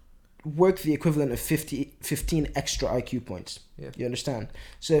can work the equivalent of 15 extra IQ points. Yeah. You understand?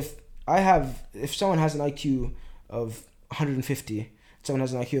 So if someone has an IQ of 150, someone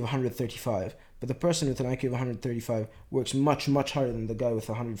has an IQ of 135, but the person with an IQ of 135 works much, much harder than the guy with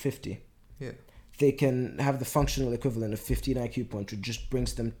 150. Yeah. They can have the functional equivalent of 15 IQ points, which just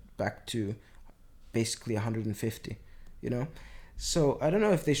brings them back to basically 150, you know? So I don't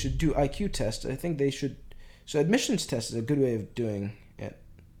know if they should do IQ tests. I think they should. So admissions test is a good way of doing it.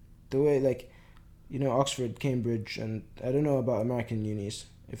 The way, like, you know, Oxford, Cambridge, and I don't know about American unis,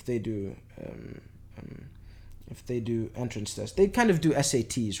 if they do entrance tests. They kind of do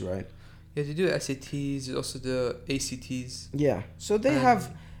SATs, right? Yeah, they do SATs, there's also the ACTs. Yeah, so they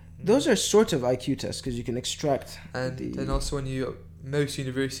have. Those are sort of IQ tests because you can extract. And then also most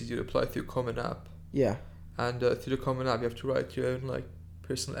universities you apply through Common App. Yeah. And through the Common App you have to write your own like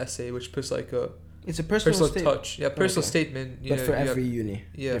personal essay, which puts like a it's a personal touch. Yeah, personal statement. But for every uni,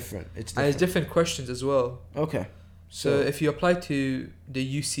 different. It's different. And it's different questions as well. Okay. So if you apply to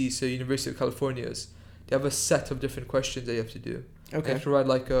the UC, so University of California's, they have a set of different questions that you have to do. Okay. You have to write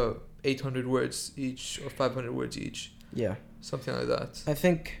like 800 words each or 500 words each. Yeah. Something like that. I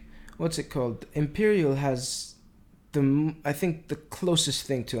think. What's it called? Imperial has I think the closest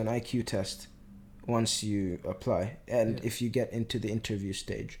thing to an IQ test once you apply and if you get into the interview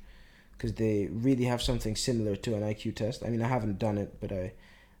stage, because they really have something similar to an IQ test. I mean, I haven't done it, but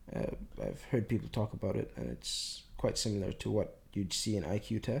I've heard people talk about it, and it's quite similar to what you'd see in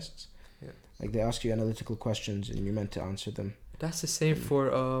IQ tests. Yeah. Like they ask you analytical questions and you're meant to answer them. That's the same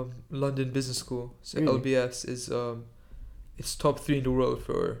for London Business School. So Really? LBS is it's top 3 in the world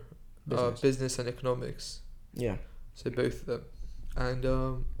for business and economics. Yeah. So both of them, and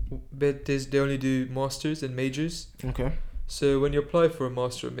but they only do masters and majors. Okay. So when you apply for a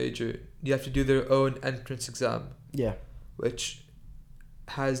master or major, you have to do their own entrance exam. Yeah. Which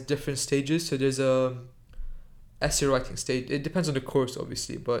has different stages. So there's essay writing stage. It depends on the course,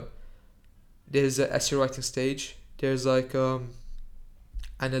 obviously, but there's a essay writing stage. There's like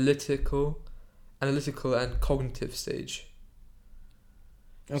analytical and cognitive stage.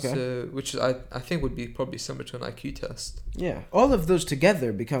 Okay. So, which I think would be probably similar to an IQ test. Yeah, all of those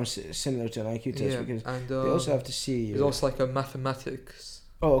together becomes similar to an IQ test because and they also have to see. There's also like a mathematics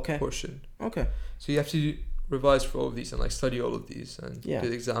portion. Okay. So you have to revise for all of these and like study all of these and do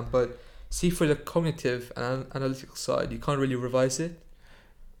the exam. But see, for the cognitive and analytical side, you can't really revise it.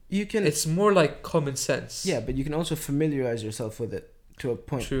 You can. It's more like common sense. Yeah, but you can also familiarize yourself with it to a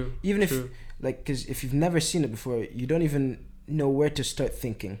point. True. Even if, because if you've never seen it before, you don't even know where to start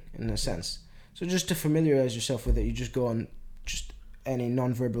thinking in a sense. So just to familiarize yourself with it, you just go on just any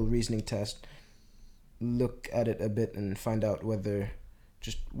non-verbal reasoning test, look at it a bit and find out whether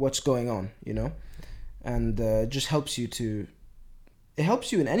just what's going on, you know, and it just helps you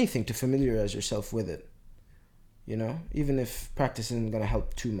in anything to familiarize yourself with it, you know, even if practice isn't going to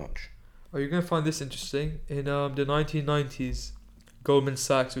help too much. Oh, you're going to find this interesting. In the 1990s, Goldman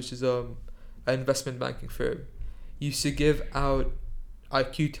Sachs, which is an investment banking firm, used to give out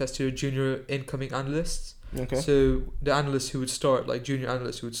IQ tests to junior incoming analysts. Okay. So the analysts who would start, like junior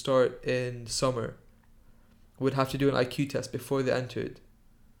analysts who would start in summer, would have to do an IQ test before they entered.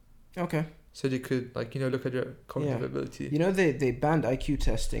 Okay. so they could like look at your cognitive ability. You know, they banned IQ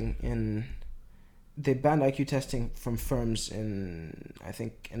testing in. They banned IQ testing from firms in, I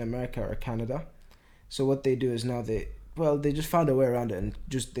think, in America or Canada. So what they do is now they just found a way around it, and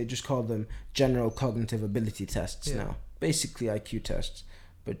they just call them general cognitive ability tests now. Basically IQ tests,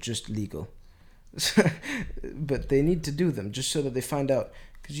 but just legal. But they need to do them just so that they find out,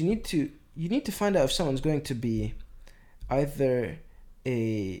 because you need to find out if someone's going to be either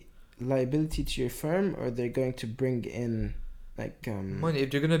a liability to your firm, or they're going to bring in money, if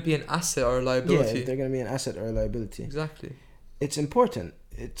they're going to be an asset or a liability. Yeah, if they're going to be an asset or a liability. Exactly. It's important.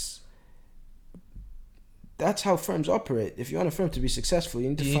 That's how firms operate. If you want a firm to be successful, you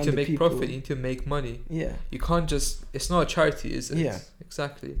need to make profit, you need to make money. Yeah. You can't just, it's not a charity, is it? Yeah.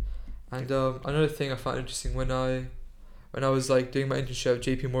 Exactly. And another thing I found interesting when I was like doing my internship at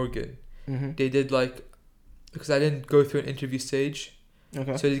JP Morgan, they did because I didn't go through an interview stage.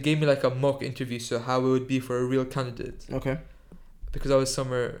 Okay. So they gave me like a mock interview, so how it would be for a real candidate. Okay. Because I was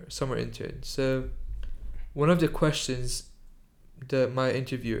summer intern. So one of the questions that my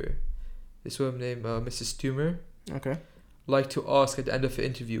interviewer, this woman named Mrs. Stumer, liked to ask at the end of the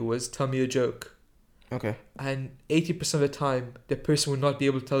interview was, tell me a joke. Okay. And 80% of the time, the person would not be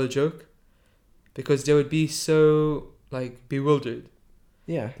able to tell a joke because they would be so bewildered.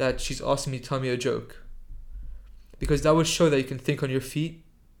 Yeah. That she's asking me to tell me a joke. Because that would show that you can think on your feet.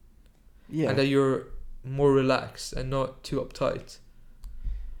 Yeah. And that you're more relaxed and not too uptight.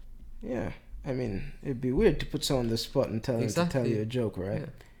 Yeah. I mean, it'd be weird to put someone on the spot and tell them to tell you a joke, right?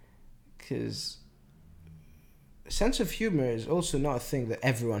 Because sense of humor is also not a thing that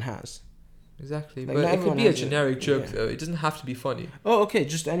everyone has. Exactly. But it could be a generic joke, though. It doesn't have to be funny. Oh, okay.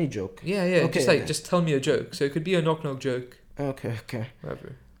 Just any joke. Yeah, yeah. Okay, just tell me a joke. So it could be a knock-knock joke. Okay.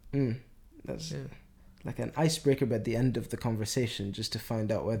 Whatever. That's like an icebreaker at the end of the conversation, just to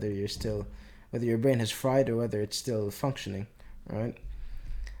find out whether your brain has fried or whether it's still functioning, right?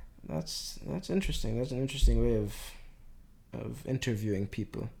 That's interesting. That's an interesting way of interviewing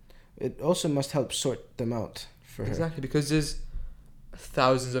people. It also must help sort them out for her. Exactly, because there's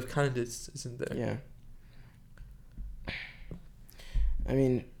thousands of candidates, isn't there? Yeah. I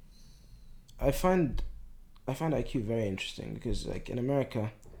mean, I find IQ very interesting because, in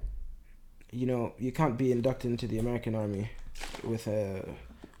America, you can't be inducted into the American Army with an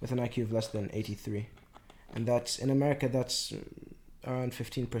IQ of less than 83, and that's in America. That's around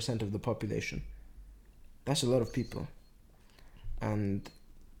 15% of the population. That's a lot of people. And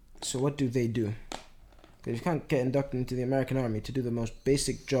so what do they do? Because you can't get inducted into the American Army to do the most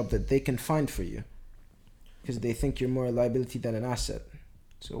basic job that they can find for you, because they think you're more a liability than an asset.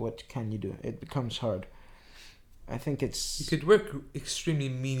 So what can you do? It becomes hard. I think it's... You could work extremely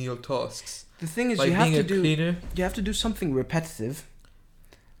menial tasks. The thing is, you have to do something repetitive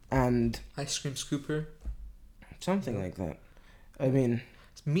and... Ice cream scooper? Something like that. I mean...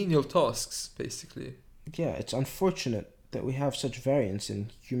 It's menial tasks, basically. Yeah, it's unfortunate that we have such variance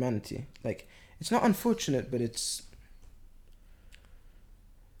in humanity. It's not unfortunate, but it's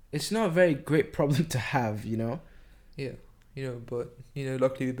not a very great problem to have, Yeah, but,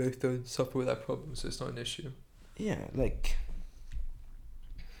 luckily we both don't suffer with that problem, so it's not an issue. Yeah,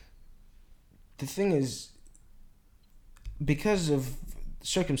 the thing is, because of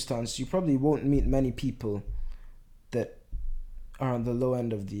circumstance, you probably won't meet many people that are on the low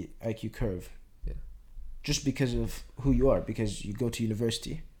end of the IQ curve. Yeah. Just because of who you are, because you go to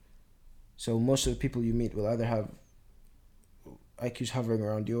university. So most of the people you meet will either have IQs hovering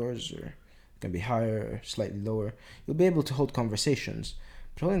around yours, or can be higher or slightly lower. You'll be able to hold conversations.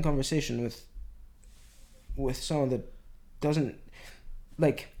 But holding conversation with someone that doesn't...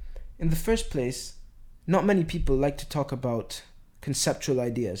 in the first place, not many people like to talk about conceptual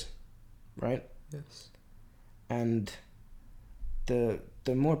ideas, right? Yes. And the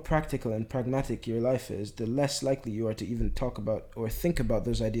more practical and pragmatic your life is, the less likely you are to even talk about or think about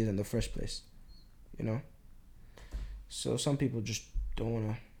those ideas in the first place, So some people just don't want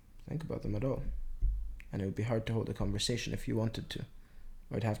to think about them at all. And it would be hard to hold a conversation if you wanted to.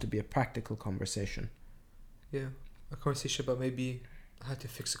 Or it'd have to be a practical conversation. Yeah, a conversation about maybe how to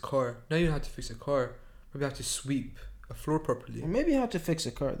fix a car. Not even how to fix a car, maybe how to sweep a floor properly. Or maybe how to fix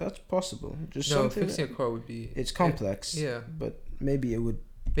a car. That's possible. Fixing a car would be... It's complex. Yeah. But maybe it would...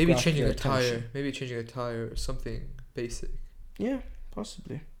 Maybe changing a tire. Maybe changing a tire or something basic. Yeah,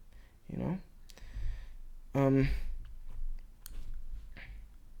 possibly. I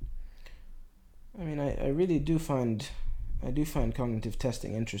mean, I really do find cognitive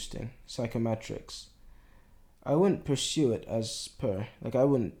testing interesting. Psychometrics. I wouldn't pursue it as per... I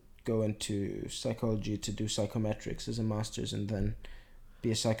wouldn't go into psychology to do psychometrics as a master's and then be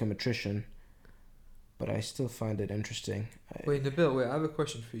a psychometrician. but I still find it interesting. Wait, Nabil, I have a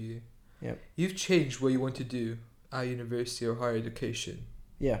question for you. Yep. You've changed what you want to do at university or higher education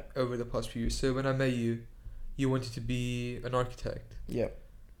Yeah. over the past few years. So when I met you, you wanted to be an architect. Yep.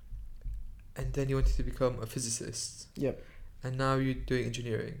 And then you wanted to become a physicist. Yep. And now you're doing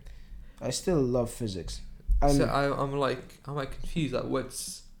engineering. I still love physics. So I'm like confused. Like,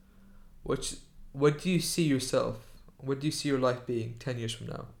 what do you see yourself? What do you see your life being 10 years from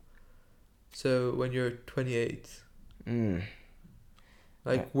now? So when you're 28,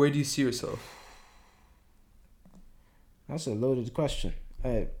 where do you see yourself? That's a loaded question.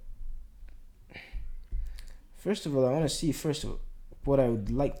 First of all, I want to see what I would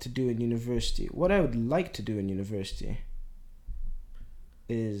like to do in university. What I would like to do in university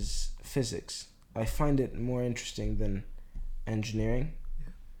is physics. I find it more interesting than engineering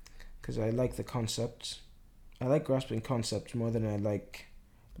because I like the concepts. I like grasping concepts more than I like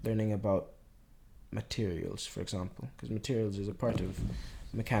learning about materials, for example, because materials is a part of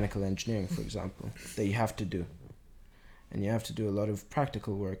mechanical engineering, for example, that you have to do. And you have to do a lot of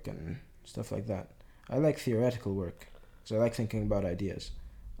practical work and stuff like that. I like theoretical work, so I like thinking about ideas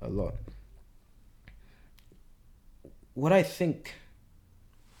a lot. What I think,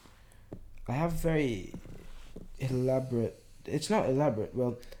 I have very elaborate, it's not elaborate,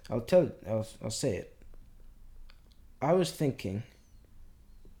 well, I'll say it. I was thinking,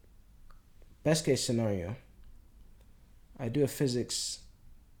 best case scenario, I do a physics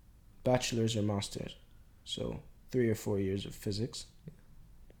bachelor's or master's, so 3 or 4 years of physics.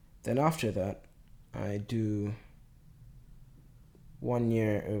 Then after that, I do 1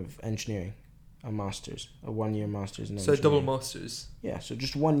 year of engineering, a 1 year master's in engineering. So double masters. Yeah, so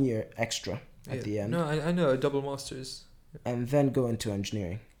just 1 year extra at the end. No, I know, a double masters. And then go into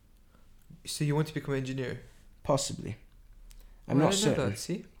engineering. So you want to become an engineer? Possibly. I'm not certain. That,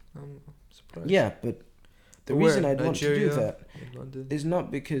 see? I'm surprised. Yeah, but the reason I'd want to do that is not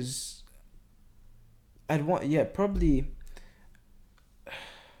because probably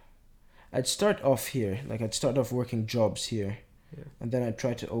I'd start off here, like I'd start off working jobs here, and then I'd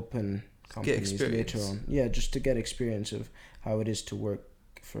try to open companies later on. Yeah, just to get experience of how it is to work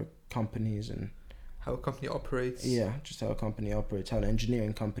for companies and how a company operates. Yeah, just how a company operates, how an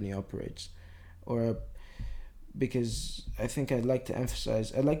engineering company operates, because I think I'd like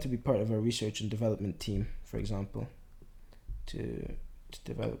to be part of a research and development team, for example, to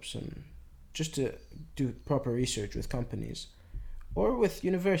develop just to do proper research with companies or with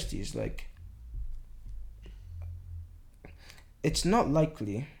universities. Like, it's not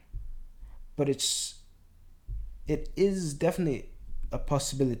likely, but it is definitely a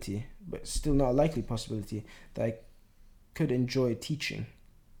possibility, but still not a likely possibility, that I could enjoy teaching.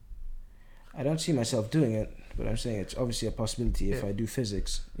 I don't see myself doing it, but I'm saying it's obviously a possibility if I do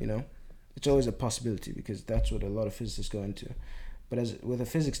physics, you know? It's always a possibility because that's what a lot of physicists go into. But with a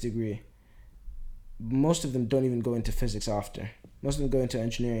physics degree, most of them don't even go into physics after. Most of them go into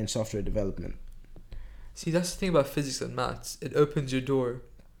engineering and software development. See, that's the thing about physics and maths. It opens your door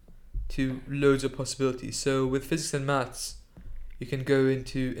to loads of possibilities. So with physics and maths, you can go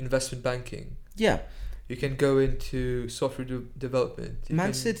into investment banking. Yeah. You can go into software development.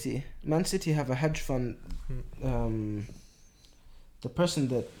 Man City have a hedge fund. The person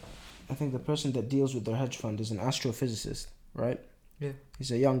that deals with their hedge fund is an astrophysicist, right? Yeah. He's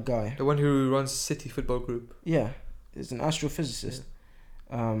a young guy. The one who runs City Football Group. Yeah, he's an astrophysicist.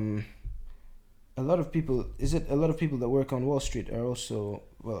 Yeah. A lot of people that work on Wall Street are also,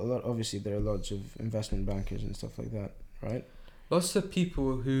 obviously there are lots of investment bankers and stuff like that, right? Lots of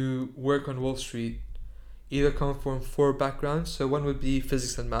people who work on Wall Street either come from 4 backgrounds. So one would be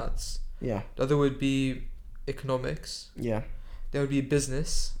physics and maths. Yeah. The other would be economics. Yeah. There would be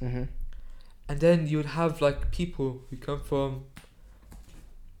business. Mm-hmm. And then you would have like people who come from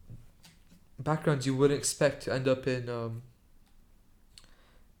backgrounds you wouldn't expect to end up in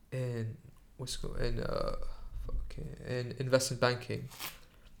investment banking.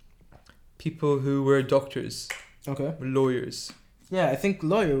 People who were doctors. Okay. Lawyers. Yeah, I think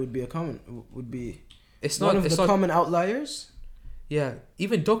lawyer would be It's one not of the common outliers. Yeah,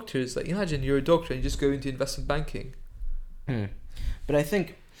 even doctors. Like, imagine you're a doctor and you just go into investment banking. But I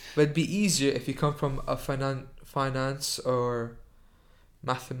think... But it'd be easier if you come from a finance or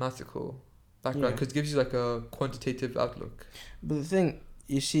mathematical background, because it gives you like a quantitative outlook. But the thing,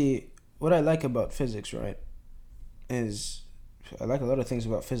 you see, what I like about physics, right, is... I like a lot of things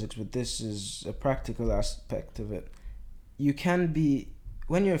about physics, but this is a practical aspect of it. You can be...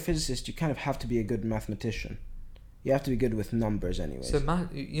 When you're a physicist, you kind of have to be a good mathematician. You have to be good with numbers anyways. So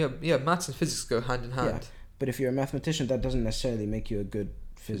maths and physics go hand in hand. Yeah, but if you're a mathematician, that doesn't necessarily make you a good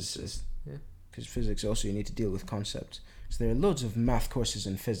physicist. Yeah. because physics also you need to deal with concepts. So there are loads of math courses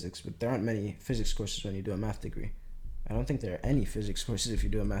in physics, but there aren't many physics courses when you do a math degree. I don't think there are any physics courses if you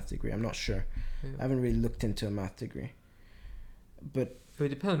do a math degree. I'm not sure. Yeah. I haven't really looked into a math degree. But it would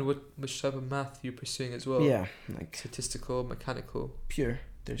depend on which type of math you're pursuing as well. yeah, like Statistical, mechanical. pure.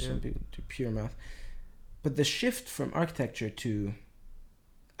 There's some people do pure math. But the shift from architecture to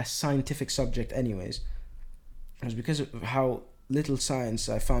a scientific subject anyways was because of how little science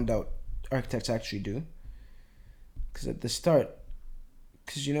I found out architects actually do. Because at the start,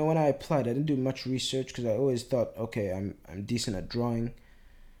 because you know when I applied, I didn't do much research because I always thought, okay, I'm decent at drawing,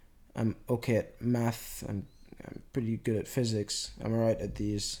 I'm okay at math, I'm pretty good at physics, I'm alright at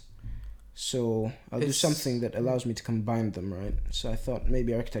these, so I'll do something that allows me to combine them, right? So I thought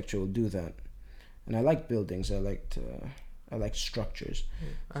maybe architecture will do that, and I liked buildings, I liked structures.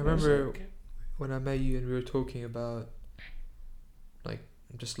 I remember when I met you and we were talking about like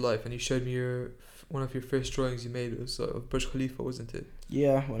just life, and you showed me one of your first drawings you made was of Burj Khalifa, wasn't it?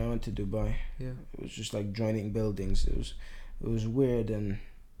 Yeah, when I went to Dubai. Yeah. It was just like joining buildings. It was weird and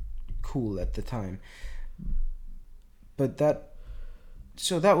cool at the time. But that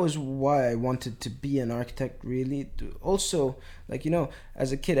was why I wanted to be an architect, really. Also, like, you know,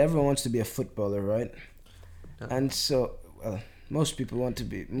 as a kid, everyone wants to be a footballer, right? No. And so, most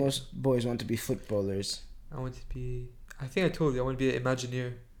boys want to be footballers. I think I told you I want to be an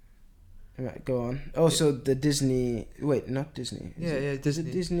Imagineer. Right, go on. Oh, yeah. So the Disney... Wait, not Disney. Disney. Is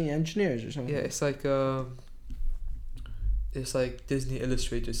it Disney Engineers or something? Yeah, it's like Disney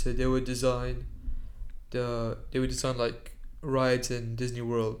illustrators. So they would design like rides in Disney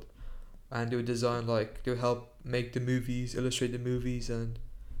World, and they would help make the movies, illustrate the movies, and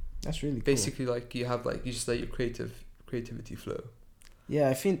that's really cool. Basically like you just let your creativity flow. Yeah,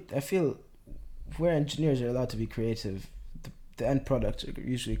 I feel where engineers are allowed to be creative, the end products are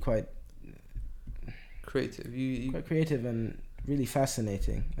usually quite creative. Quite creative and really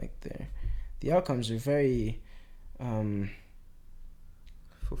fascinating. Like the outcomes are very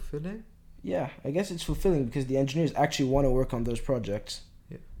fulfilling. Yeah, I guess it's fulfilling because the engineers actually want to work on those projects.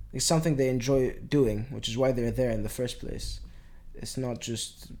 Yeah, it's something they enjoy doing, which is why they're there in the first place. It's not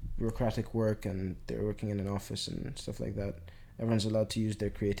just bureaucratic work and they're working in an office and stuff like that. Everyone's allowed to use their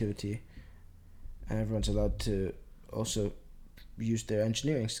creativity, and everyone's allowed to also use their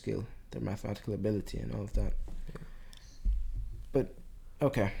engineering skill, their mathematical ability, and all of that. Yeah. But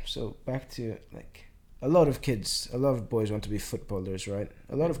okay, so back to like a lot of boys want to be footballers, right?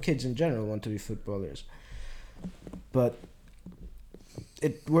 A lot of kids in general want to be footballers, but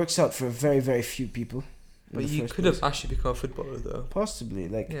it works out for very, very few people. But you could have actually become a footballer, though. Possibly,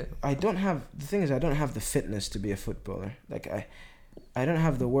 like yeah. I don't have the fitness to be a footballer. Like I don't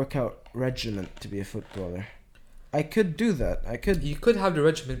have the workout regimen to be a footballer. I could do that. You could have the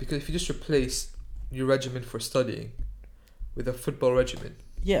regimen, because if you just replace your regimen for studying with a football regimen.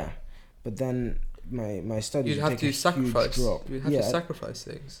 Yeah, but then my studies you'd have to sacrifice. You'd have to sacrifice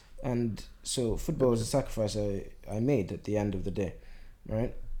things. And so football was a sacrifice I made at the end of the day,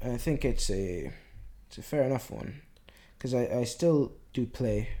 right? And I think it's a fair enough one, because I still do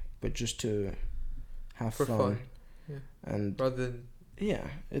play, but just to have fun. Yeah. And rather than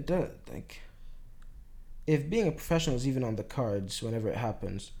it does, like, if being a professional is even on the cards whenever it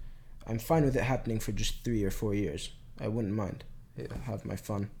happens, I'm fine with it happening for just 3 or 4 years. I wouldn't mind. Yeah. I'll have my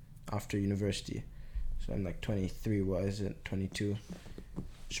fun after university. So I'm like 23, 22.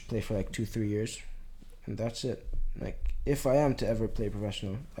 Just play for like 2-3 years, and that's it. Like, if I am to ever play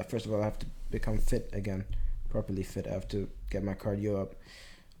professional, first of all I have to become fit again, properly fit. I have to get my cardio up,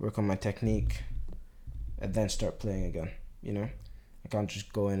 work on my technique, and then start playing again. You know, I can't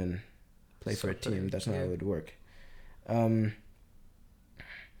just go in and play for a team. That's not how it would work.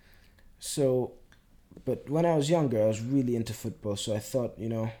 So, but when I was younger, I was really into football. So I thought, you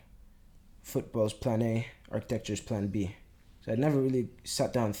know, football's plan A, architecture's plan B. So I'd never really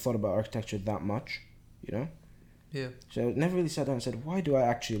sat down and thought about architecture that much, you know? Yeah. So I never really sat down and said, why do I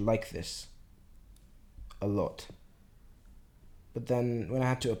actually like this a lot? But then when I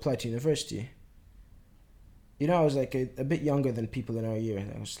had to apply to university, you know, I was like a bit younger than people in our year.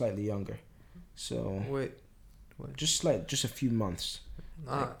 I was slightly younger. So Wait. Just a few months.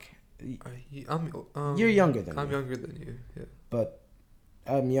 You're younger than me. I'm younger than you, yeah. But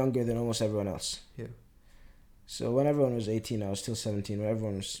I'm younger than almost everyone else. Yeah. So when everyone was 18, I was still 17. When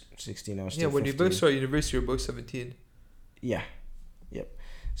everyone was 16, I was still 15. Yeah, when you both started university, you were both 17. Yeah. Yep.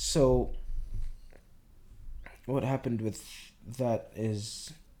 So what happened with that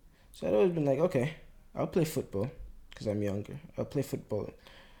is... So I'd always been like, okay, I'll play football because I'm younger. I'll play football,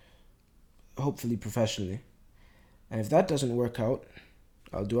 hopefully professionally. And if that doesn't work out,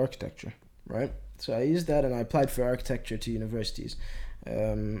 I'll do architecture, right? So I used that and I applied for architecture to universities.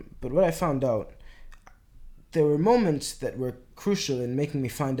 But what I found out, there were moments that were crucial in making me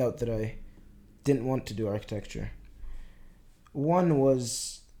find out that I didn't want to do architecture. One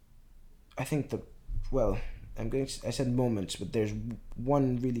was, I think I said moments, but there's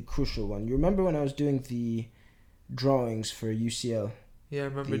one really crucial one. You remember when I was doing the drawings for UCL? Yeah, I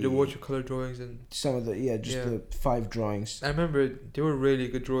remember the watercolor drawings and some of the the 5 drawings. I remember they were really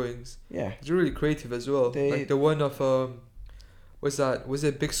good drawings. Yeah, they're really creative as well. Like the one of was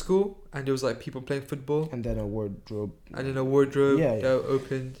it big school and there was like people playing football and then a wardrobe that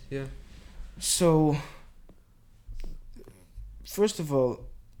opened. Yeah. So first of all,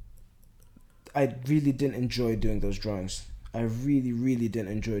 I really didn't enjoy doing those drawings. I really, really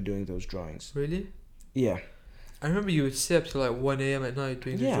didn't enjoy doing those drawings. Really? Yeah. I remember you would stay up till like 1 a.m. at night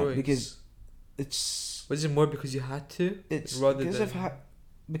doing the drawings. Yeah, because it's... Was it more because you had to? It's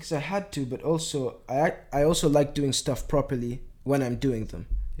because I had to, but also I also like doing stuff properly when I'm doing them.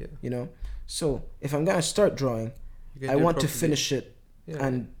 Yeah. You know? So if I'm going to start drawing, I want to finish it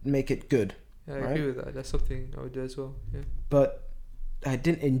and make it good. Yeah, I agree with that. That's something I would do as well. Yeah. But I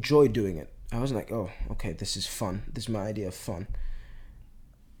didn't enjoy doing it. I wasn't like, oh, okay, this is fun. This is my idea of fun.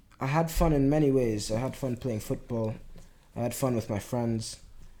 I had fun in many ways. I had fun playing football. I had fun with my friends.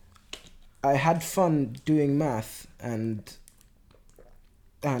 I had fun doing math and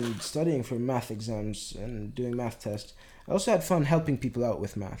studying for math exams and doing math tests. I also had fun helping people out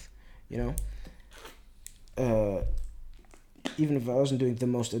with math, you know. Even if I wasn't doing the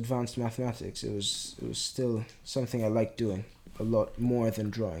most advanced mathematics, it was still something I liked doing a lot more than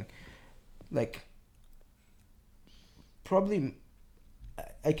drawing. Like,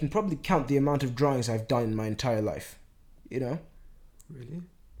 I can probably count the amount of drawings I've done in my entire life, you know? Really?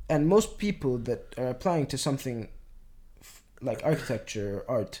 And most people that are applying to something like architecture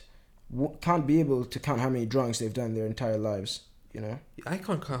or art can't be able to count how many drawings they've done their entire lives, you know? I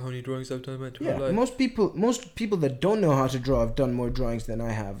can't count how many drawings I've done in my entire life. Most people that don't know how to draw have done more drawings than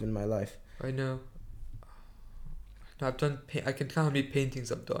I have in my life. I know. I can count how many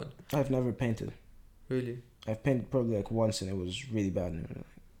paintings I've done. I've never painted. Really? I've painted probably like once and it was really bad.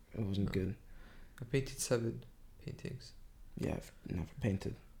 It wasn't good. I painted 7 paintings. Yeah, I've never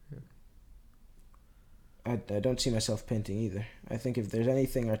painted. Yeah. I don't see myself painting either. I think if there's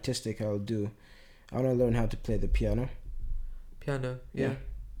anything artistic I'll do, I want to learn how to play the piano. Piano, yeah.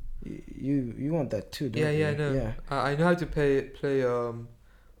 You want that too, don't you? Yeah, I know. Yeah. I know how to play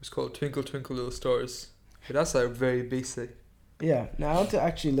what's called Twinkle Twinkle Little Stars. But that's like very basic. Yeah, now I want to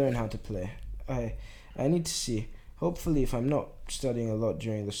actually learn how to play. I need to see. Hopefully, if I'm not studying a lot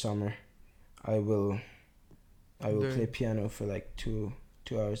during the summer, I will play piano for like 2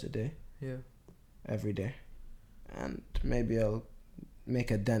 hours a day. Yeah. Every day. And maybe I'll make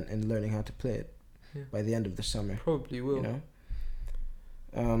a dent in learning how to play it by the end of the summer. Probably will. You know?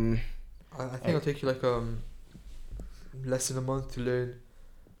 I think I'll take you like less than a month to learn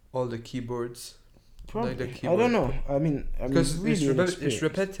all the keyboards. Probably. Like I don't know. I mean because really it's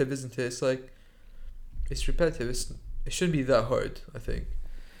repetitive, isn't it? It's like it's repetitive. It shouldn't be that hard, I think,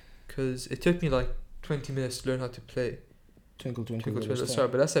 because it took me like 20 minutes to learn how to play Twinkle Twinkle Little Star,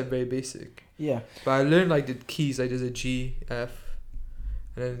 but that's like very basic. Yeah. But I learned like the keys. Like there's a G, F,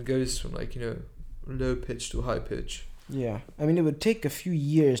 and then it goes from like low pitch to high pitch. Yeah, I mean it would take a few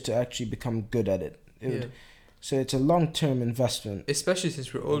years to actually become good at it. So it's a long-term investment. Especially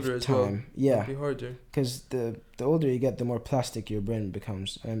since we're older as well. Yeah. It'll be harder. Because the older you get, the more plastic your brain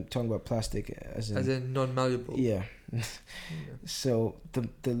becomes. I'm talking about plastic as in non-malleable. Yeah. So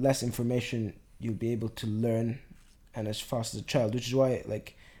the less information you'll be able to learn, and as fast as a child, which is why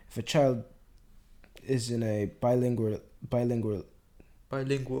like if a child is in a bilingual or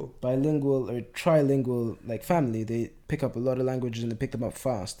trilingual like family, they pick up a lot of languages and they pick them up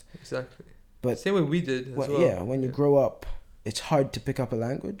fast. Exactly. But same way we did as well. Yeah, when you grow up, it's hard to pick up a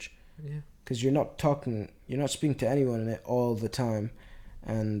language. Yeah. Because you're not speaking to anyone in it all the time,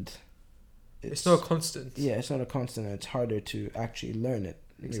 and it's not a constant. Yeah, it's not a constant, and it's harder to actually learn it.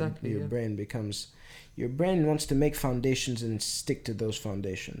 Exactly. Your brain wants to make foundations and stick to those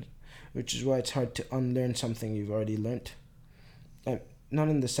foundations, which is why it's hard to unlearn something you've already learnt. Not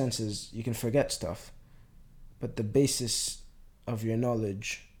in the senses you can forget stuff, but the basis of your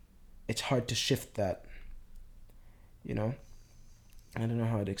knowledge, it's hard to shift that, you know? I don't know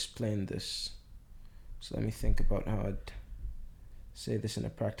how I'd explain this, so let me think about how I'd say this in a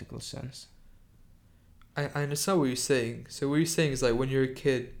practical sense. I understand what you're saying. So what you're saying is like when you're a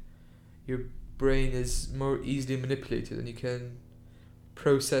kid, your brain is more easily manipulated and you can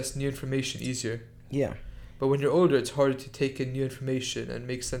process new information easier. Yeah. But when you're older, it's harder to take in new information and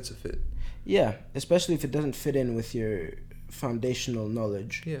make sense of it. Yeah, especially if it doesn't fit in with your foundational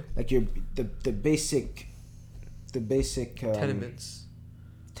knowledge. Yeah. Like the basic Tenements.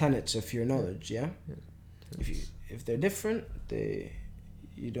 tenets of your knowledge. Yeah. Yeah. If they're different,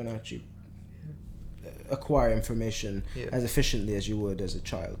 you don't actually acquire information Yeah. as efficiently as you would as a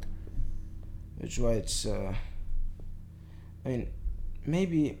child. Which is why it's. I mean,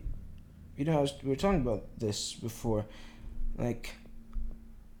 maybe, we were talking about this before, like,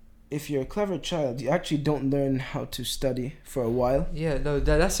 if you're a clever child, you actually don't learn how to study for a while. Yeah, no,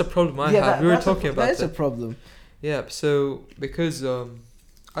 that's a problem I have. We were talking about that. That is a problem. Yeah, so because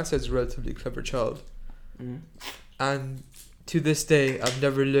I said a relatively clever child, and to this day I've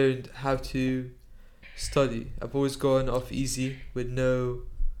never learned how to study. I've always gone off easy with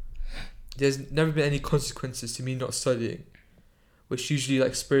there's never been any consequences to me not studying, which usually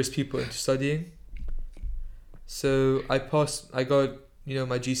like spurs people into studying. So I got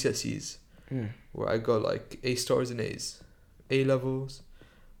my GCSEs, where I got like A stars and A's. A levels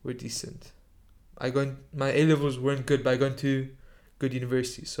were decent. My A levels weren't good, but I got into good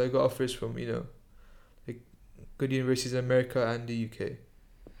universities. So I got offers from like good universities in America and the UK.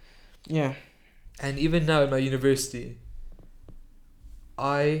 Yeah. And even now in my university,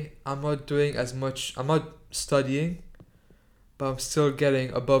 I'm not doing as much. I'm not studying, but I'm still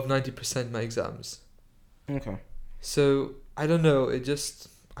getting above 90% in my exams. Okay. So I don't know.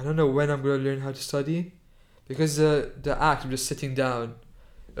 I don't know when I'm gonna learn how to study, because the act of just sitting down,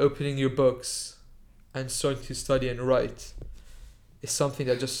 opening your books, and starting to study and write, is something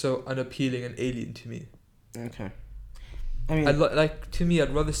that's just so unappealing and alien to me. Okay. I mean, To me,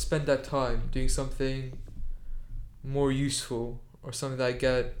 I'd rather spend that time doing something more useful or something that I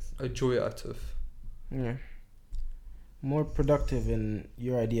get a joy out of. Yeah. More productive in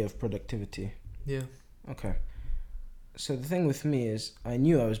your idea of productivity. Yeah. Okay. So the thing with me is, I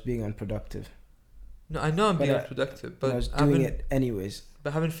knew I was being unproductive. No, I know I'm being unproductive, but I was doing it anyways.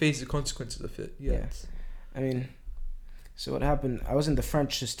 But I haven't faced the consequences of it yet. Yeah. I mean, so what happened, I was in the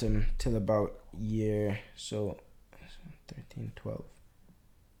French system till about year 13, 12.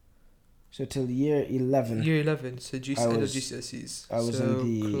 So till year 11. Year 11, so GCSEs. I was in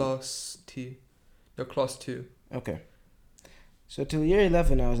the... class T. No, class 2. Okay. So till year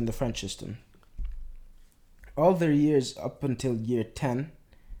 11 I was in the French system. All the years up until year 10,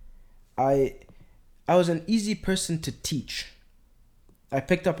 I was an easy person to teach. I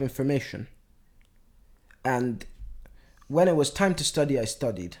picked up information. And when it was time to study, I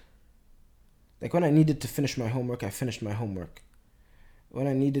studied. Like when I needed to finish my homework, I finished my homework. When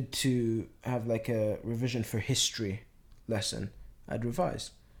I needed to have like a revision for history lesson, I'd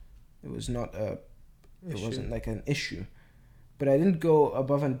revise. It was not it wasn't like an issue. But I didn't go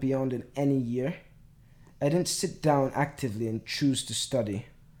above and beyond in any year. I didn't sit down actively and choose to study.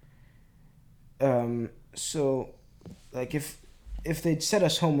 So, like if they'd set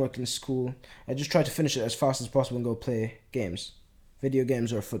us homework in school, I just tried to finish it as fast as possible and go play games, video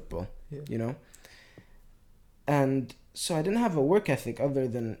games or football, And so I didn't have a work ethic other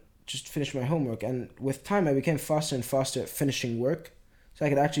than just finish my homework. And with time, I became faster and faster at finishing work, so I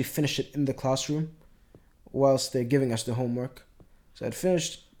could actually finish it in the classroom whilst they're giving us the homework. So I'd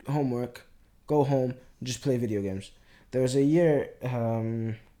finish homework, go home, and just play video games. There was a year,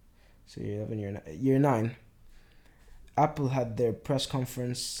 year 9. Apple had their press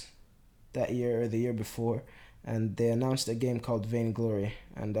conference that year or the year before, and they announced a game called Vainglory,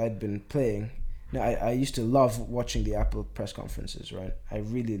 and I'd been playing. Now, I used to love watching the Apple press conferences, right? I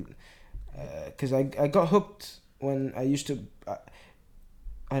really, because I got hooked when I used to, I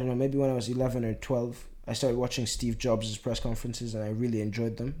don't know, maybe when I was 11 or 12, I started watching Steve Jobs' press conferences, and I really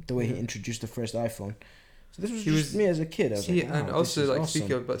enjoyed them, the way he introduced the first iPhone. So this was me as a kid. I was like, and also, like, awesome.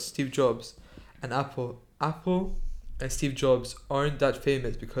 Speaking about Steve Jobs and Apple and Steve Jobs aren't that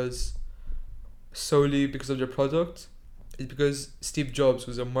famous solely because of their product. It's because Steve Jobs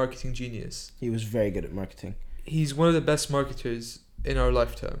was a marketing genius. He was very good at marketing. He's one of the best marketers in our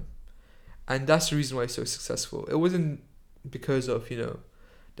lifetime. And that's the reason why he's so successful. It wasn't because of, the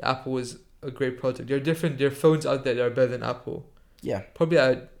Apple was a great product. There are phones out there that are better than Apple. Yeah. Probably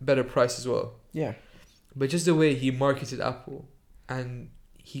at a better price as well. Yeah. But just the way he marketed Apple and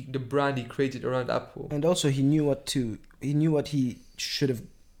the brand he created around Apple. And also he knew what to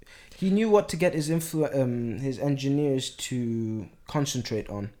get his his engineers to concentrate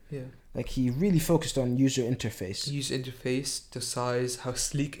on. Yeah. Like he really focused on user interface. The size, how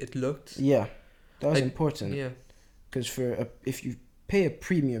sleek it looked. Yeah. That was important. Yeah. Because if you pay a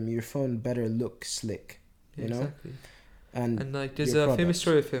premium, your phone better look slick. You know? Exactly. And like there's a famous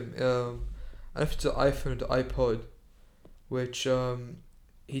story of him. And after the iPhone, the iPod, which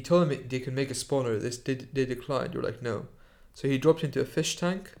he told them they can make it smaller. They declined. They were like, no. So he dropped into a fish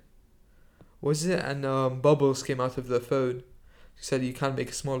tank. Was it? And bubbles came out of the phone. He said you can't make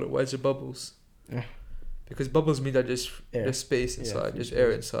it smaller. Why is there bubbles? Yeah. Because bubbles mean that Air. there's space inside. There's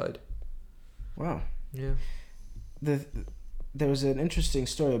air inside. Wow. Yeah. There was an interesting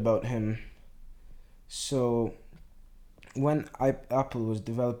story about him. So, when Apple was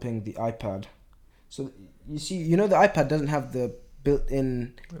developing the iPad, so you know the iPad doesn't have the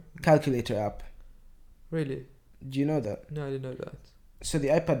built-in calculator app. Really? Do you know that? No, I didn't know that. So the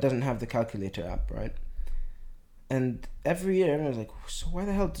iPad doesn't have the calculator app, right? And every year everyone's like, so why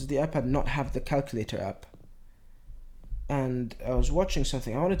the hell does the iPad not have the calculator app? And I was watching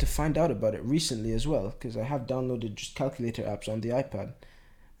something. I wanted to find out about it recently as well, because I have downloaded just calculator apps on the iPad.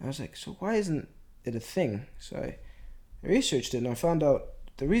 And I was like, so why isn't it a thing? So I researched it and I found out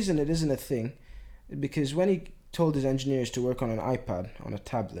the reason it isn't a thing is because when he told his engineers to work on an iPad, on a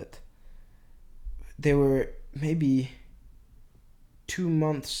tablet, they were maybe 2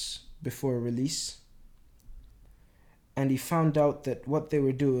 months before release. And he found out that what they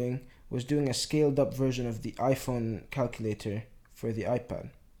were doing was doing a scaled up version of the iPhone calculator for the iPad.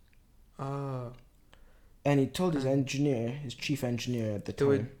 Ah. And he told his engineer, his chief engineer at the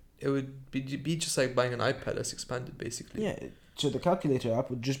time. It would be just like buying an iPad that's expanded, basically. Yeah, so the calculator app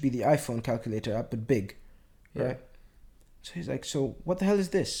would just be the iPhone calculator app, but big, right? So he's like, so what the hell is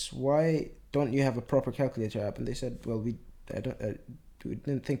this? Why don't you have a proper calculator app? And they said, well, we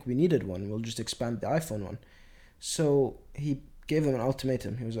didn't think we needed one. We'll just expand the iPhone one. So he gave them an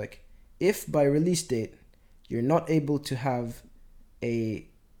ultimatum. He was like, if by release date you're not able to have a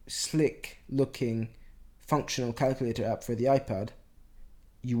slick looking functional calculator app for the iPad,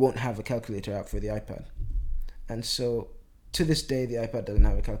 you won't have a calculator app for the iPad. And so to this day the iPad doesn't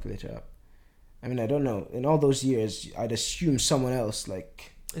have a calculator app. I mean, I don't know, in all those years I'd assume someone else,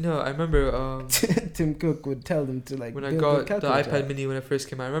 like No, I remember Tim Cook would tell them to like when I build got a the calculator iPad app. Mini when it first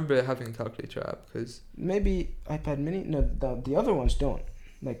came out. I remember having a calculator app because Maybe iPad Mini. No, the other ones don't.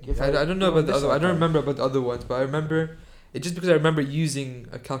 Like if I don't know about the other. I don't iPad- remember about the other ones, but I remember it just because I remember using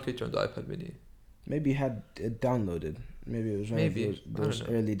a calculator on the iPad Mini. Maybe you had it downloaded. Maybe it was one Maybe. of those I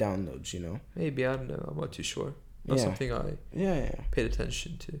don't know. early downloads. You know. Maybe, I don't know. I'm not too sure. Not Yeah. something I Yeah. paid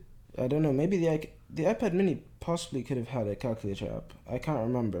attention to. I don't know. Maybe the iPad Mini possibly could have had a calculator app. I can't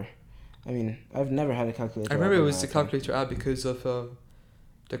remember. I mean, I've never had a calculator. I remember app it on was my the iPad. calculator app because of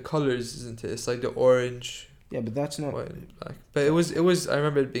the colors, isn't it? It's like the orange, Yeah, but that's not white, and black. But it was. I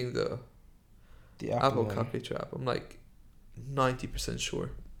remember it being the the Apple one. calculator app. I'm like 90% sure.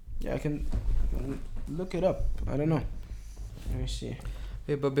 Yeah, I can look it up. I don't know. Let me see.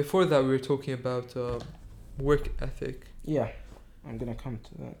 Yeah, but before that, we were talking about work ethic. Yeah, I'm gonna come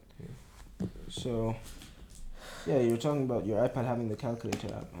to that. So, yeah, you were talking about your iPad having the calculator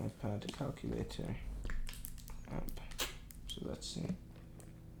app. iPad calculator app. So let's see.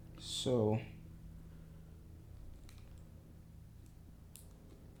 So,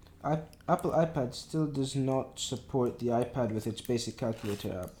 Apple iPad still does not support the iPad with its basic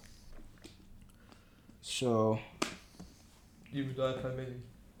calculator app. So, Even the iPad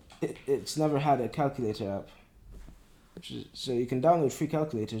Mini. it's never had a calculator app. So you can download free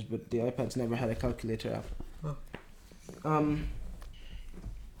calculators, but the iPad's never had a calculator app. Oh.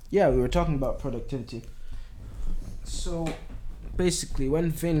 Yeah, we were talking about productivity. So basically, when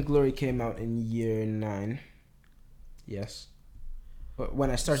Vainglory came out in year 9, yes, but when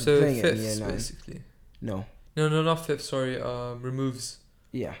I started So playing it in fifths, year 9, basically. no, No, not fifth. Sorry. Removes.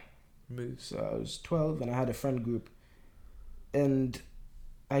 yeah. Removes. So I was 12 and I had a friend group, and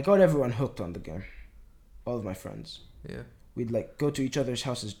I got everyone hooked on the game. All of my friends. Yeah. We'd like go to each other's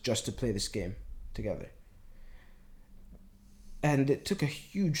houses just to play this game together. And it took a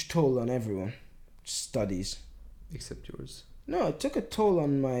huge toll on everyone. Studies. Except yours. No, it took a toll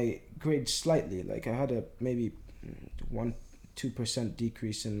on my grades slightly. Like I had a maybe 1-2%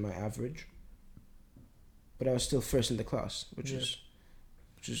 decrease in my average. But I was still first in the class, which is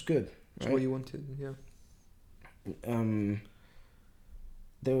good. That's Right? what you wanted. Yeah.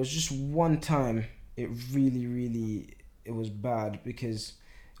 There was just one time it really was bad because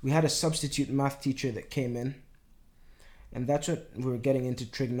we had a substitute math teacher that came in, and that's what we were getting into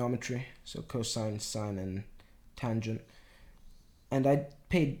trigonometry, so cosine, sine, and tangent. And I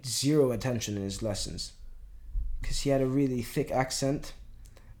paid zero attention in his lessons because he had a really thick accent,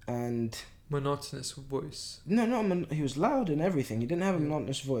 and Monotonous voice. he was loud and everything. He didn't have a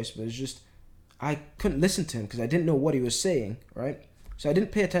monotonous voice, but it's just I couldn't listen to him because I didn't know what he was saying, right? So I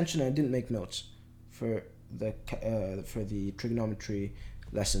didn't pay attention. I didn't make notes for the trigonometry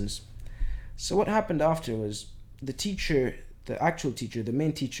lessons. So what happened after was the teacher, the actual teacher, the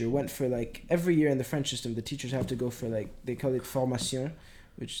main teacher, went for like every year in the French system. The teachers have to go for like they call it formation,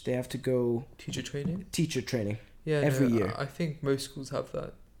 which they have to go Teacher training. teacher training. Yeah. Every no, year. I think most schools have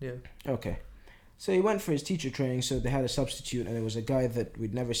that. Yeah. Okay. So he went for his teacher training, so they had a substitute, and it was a guy that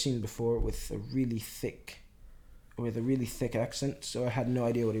we'd never seen before with a really thick accent, so I had no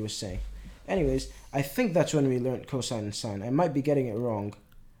idea what he was saying. Anyways, I think that's when we learned cosine and sine. I might be getting it wrong,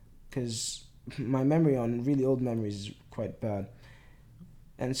 because my memory on really old memories is quite bad.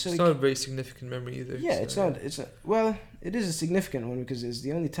 And so It's not a very significant memory either. yeah, so, well, it is a significant one because it's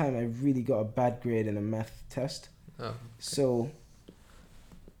the only time I really got a bad grade in a math test. Oh, okay. So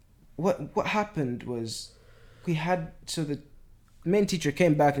what happened was the main teacher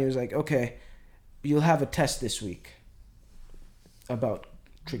came back and he was like, okay, you'll have a test this week about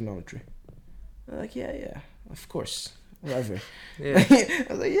trigonometry. I'm like, yeah, of course, whatever. Yeah. I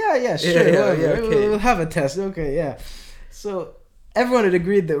was like, yeah, sure, Yeah, whatever. okay. We'll have a test. Okay, yeah. So everyone had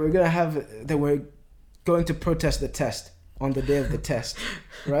agreed that we're going to protest the test on the day of the test,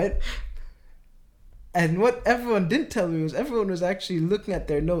 right? And what everyone didn't tell me was everyone was actually looking at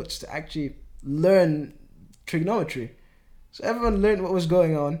their notes to actually learn trigonometry. So everyone learned what was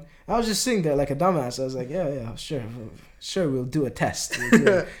going on. I was just sitting there like a dumbass. I was like, yeah, sure, we'll do a test.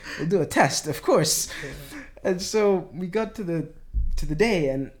 We'll do a test, of course. Yeah. And so we got to the day,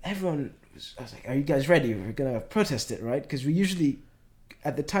 and I was like, are you guys ready? We're going to protest it, right? Because we usually,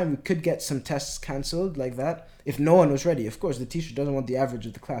 at the time, we could get some tests cancelled like that if no one was ready. Of course, the teacher doesn't want the average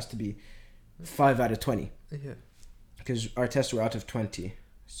of the class to be 5 out of 20. Yeah. Because our tests were out of 20.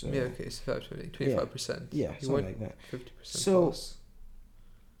 So Yeah. Okay. So 25%. yeah, You something want like that. 50%. So- plus.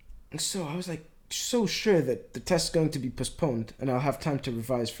 So I was like so sure that the test's going to be postponed and I'll have time to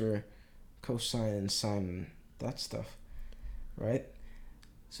revise for cosine and sine and that stuff, right?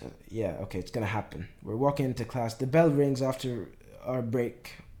 So yeah, okay, it's gonna happen. We're walking into class. The bell rings after our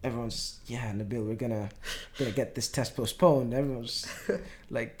break. Everyone's Nabil, we're gonna get this test postponed. Everyone's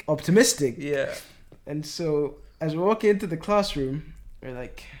like optimistic. Yeah. And so as we're walking into the classroom, we're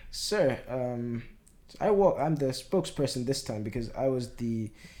like, sir, I'm the spokesperson this time because I was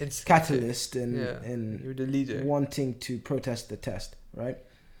the catalyst in You're the leader. wanting to protest the test, right?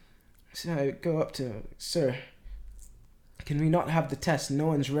 So I go up to, sir, can we not have the test? No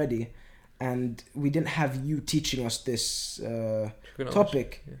one's ready. And we didn't have you teaching us this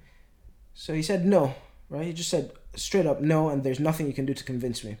topic. Yeah. So he said no, right? He just said straight up no, and there's nothing you can do to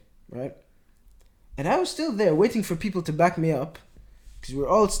convince me, right? And I was still there waiting for people to back me up because we were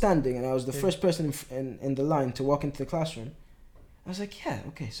all standing and I was the first person in the line to walk into the classroom. I was like, yeah,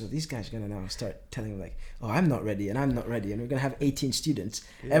 okay, so these guys are going to now start telling me like, oh, I'm not ready and I'm not ready and we're going to have 18 students.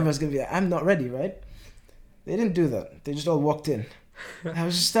 Yeah. Everyone's going to be like, I'm not ready, right? They didn't do that. They just all walked in. I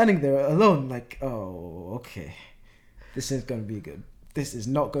was just standing there alone like, oh, okay, this isn't going to be good. This is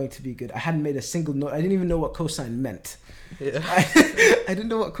not going to be good. I hadn't made a single note. I didn't even know what cosine meant. Yeah. I didn't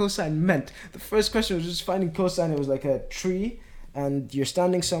know what cosine meant. The first question was just finding cosine. It was like a tree and you're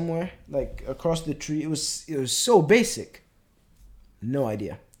standing somewhere like across the tree. It was so basic. No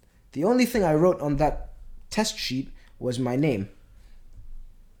idea. The only thing I wrote on that test sheet was my name.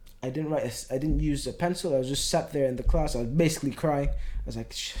 I didn't use a pencil. I was just sat there in the class. I was basically crying. I was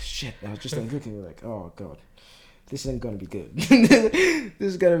like, shit. I was just like looking like, oh god, this isn't gonna be good. This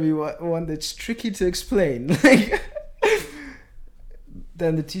is gonna be one that's tricky to explain. Like,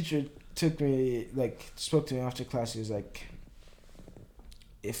 then the teacher spoke to me after class. He was like,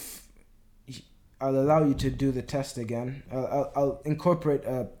 if I'll allow you to do the test again, I'll incorporate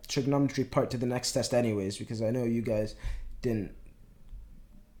a trigonometry part to the next test anyways, because I know you guys didn't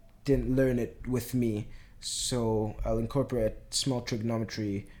learn it with me, so I'll incorporate a small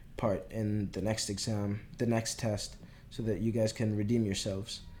trigonometry part in the next exam, the next test, so that you guys can redeem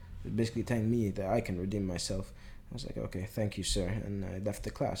yourselves. Basically telling me that I can redeem myself. I was like, okay, thank you, sir, and I left the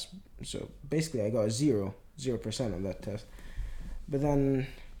class. So basically I got a 0% on that test. But then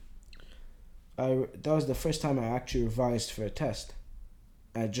that was the first time I actually revised for a test.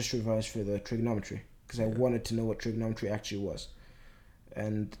 I just revised for the trigonometry because I wanted to know what trigonometry actually was.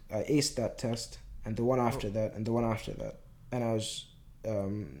 And I aced that test, and the one after that, and the one after that. And I was,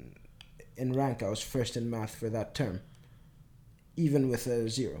 in rank, I was first in math for that term, even with a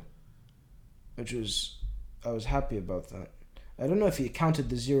 0, I was happy about that. I don't know if he counted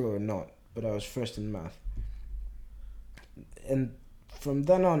the 0 or not, but I was first in math. And from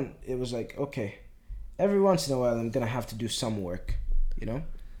then on, it was like, okay, every once in a while I'm going to have to do some work, you know?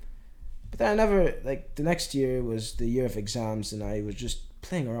 But then I never, the next year was the year of exams, and I was just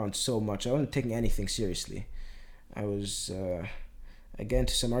playing around so much. I wasn't taking anything seriously. I I get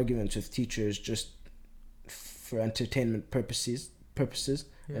into some arguments with teachers just for entertainment purposes.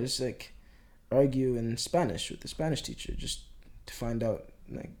 Yeah. I just like argue in Spanish with the Spanish teacher just to find out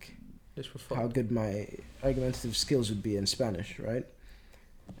like Just for fun. how good my argumentative skills would be in Spanish, right?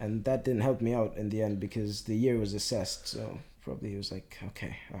 And that didn't help me out in the end because the year was assessed. So probably it was like,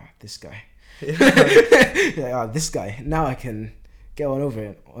 okay, this guy. Yeah. This guy. Now I can get one over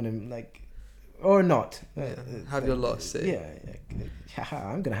it on him, like, or not. Have your last say.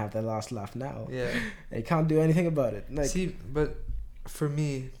 I'm gonna have that last laugh now. Yeah. I can't do anything about it. Like, See, but for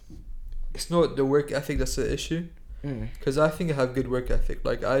me, it's not the work ethic that's the issue. Because I think I have good work ethic.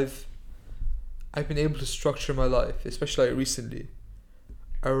 Like I've been able to structure my life, especially like recently,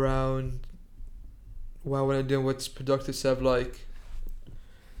 around when I'm doing what's productive. So I've like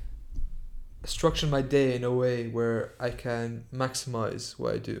structured my day in a way where I can maximize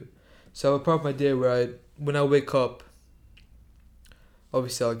what I do. So I have a part of my day where when I wake up,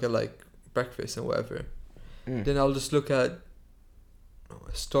 obviously I'll get like breakfast and whatever. Then I'll just look at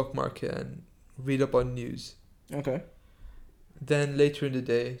stock market and read up on news. Okay. Then later in the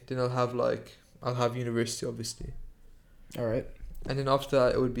day, then I'll have university obviously. All right. And then after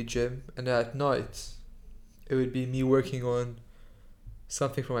that it would be gym, and then at night it would be me working on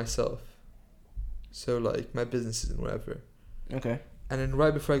something for myself. So like my businesses and whatever. Okay. And then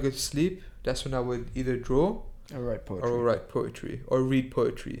right before I go to sleep, that's when I would either draw Or write poetry. or write poetry or read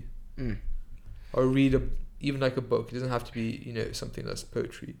poetry. Or read even like a book. It doesn't have to be, something that's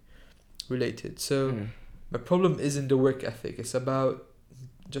poetry related. So my problem isn't the work ethic. It's about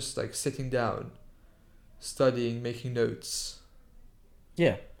just like sitting down, studying, making notes.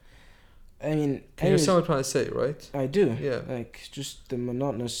 Yeah. I mean, Can you understand what I'm trying to say, right? I do. Yeah. Like just the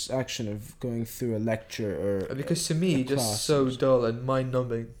monotonous action of going through a lecture or because to me, just so dull and mind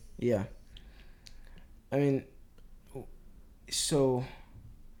numbing. Yeah. I mean, so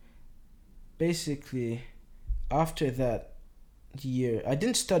basically, after that year, I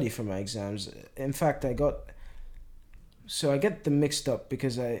didn't study for my exams. In fact, I get them mixed up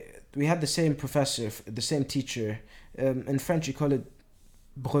because we had the same professor, the same teacher. In French, you call it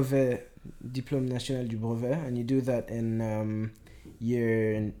brevet, diplôme national du brevet, and you do that in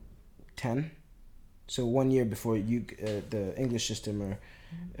year 10. So 1 year before the English system or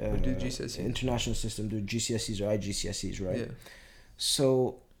do GCSEs. International system do GCSEs or IGCSEs, right? Yeah.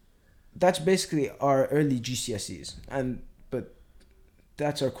 So that's basically our early GCSEs, but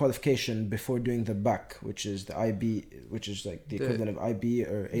that's our qualification before doing the bac, which is the IB, which is like the equivalent of IB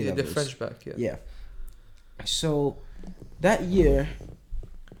or A levels. The French bac, yeah. Yeah. So that year,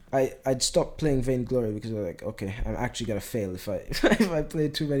 I'd stopped playing Vainglory because I was like, okay, I'm actually gonna fail if I play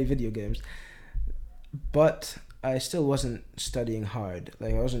too many video games. But I still wasn't studying hard.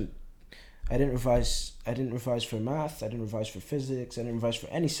 Like I didn't revise for math, I didn't revise for physics, I didn't revise for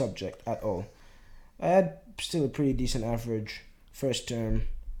any subject at all. I had still a pretty decent average first term,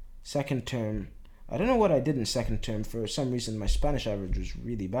 second term. I don't know what I did in second term. For some reason my Spanish average was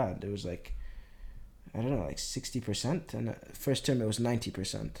really bad. It was like, I don't know, like 60%, and first term it was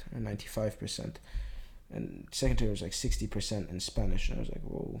 90% or 95%. And second term was like 60% in Spanish, and I was like,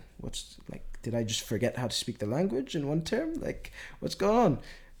 whoa, did I just forget how to speak the language in one term? Like, what's going on?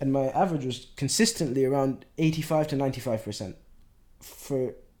 And my average was consistently around 85 to 95%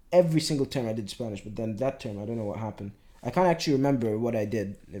 for every single term I did Spanish. But then that term, I don't know what happened. I can't actually remember what I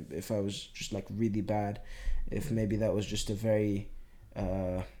did, if I was just like really bad, if maybe that was just a very,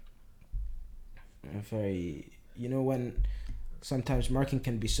 when sometimes marking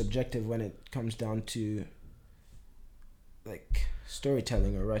can be subjective when it comes down to like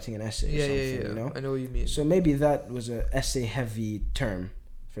storytelling or writing an essay or something, Yeah. I know what you mean. So maybe that was a essay heavy term,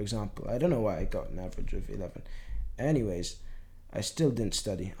 for example. I don't know why I got an average of 11. Anyways, I still didn't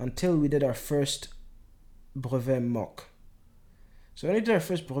study until we did our first brevet mock. So when we did our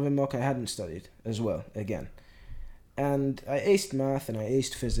first brevet mock, I hadn't studied as well again. And I aced math and I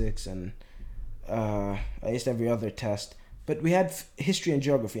aced physics and I aced every other test. But we had history and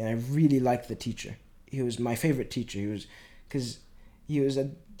geography, and I really liked the teacher. He was my favorite teacher. Because he was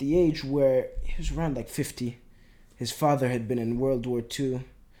at the age where he was around like 50. His father had been in World War II.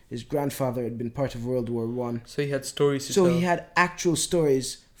 His grandfather had been part of World War I. So he had stories to tell. So he had actual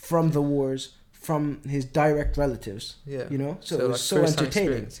stories from the wars, from his direct relatives. Yeah. So it was so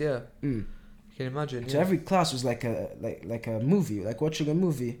entertaining. Yeah. You can imagine. So every class was like a movie, like watching a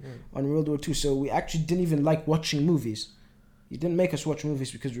movie on World War II. So we actually didn't even like watching movies. He didn't make us watch movies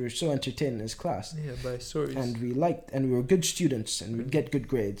because we were so entertained in his class. Yeah, by stories. And we were good students and we'd get good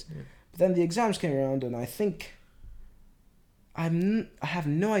grades. Yeah. But then the exams came around, and I think I have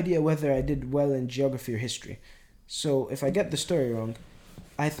no idea whether I did well in geography or history. So if I get the story wrong,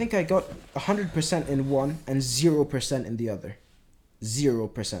 I think I got 100% in one and 0% in the other.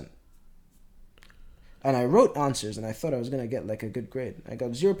 0%. And I wrote answers and I thought I was going to get like a good grade. I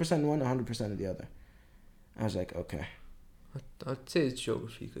got 0% in one, 100% in the other. I was like, okay. I'd say it's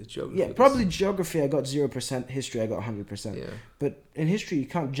geography, because geography. Yeah, probably geography I got 0%, history I got 100%. Yeah. But in history you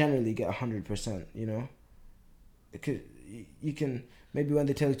can't generally get 100%, you know? Because you can, maybe when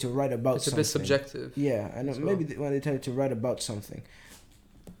they tell you to write about it's something. It's a bit subjective. Yeah, I know. As well. Maybe when they tell you to write about something.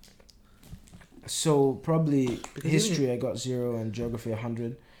 So probably Because history I got 0 and geography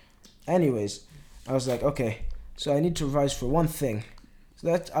 100. Anyways, I was like, okay, so I need to revise for one thing. So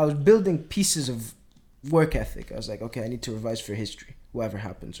that I was building pieces of work ethic. I was like, okay, I need to revise for history, whatever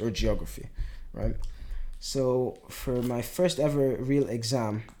happens, or geography, right? So for my first ever real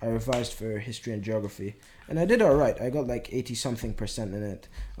exam, I revised for history and geography, and I did all right. I got like 80-something% in it.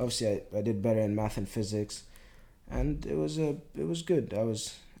 Obviously, I did better in math and physics, and it was good. I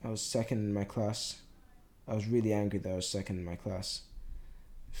was second in my class. I was really angry that I was second in my class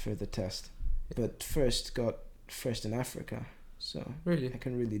for the test, but got first in Africa. So really, I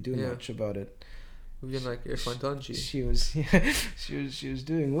couldn't really do much about it. We've been like Irfan Danji. She was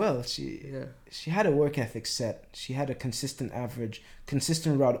doing well. She had a work ethic set. She had a consistent average,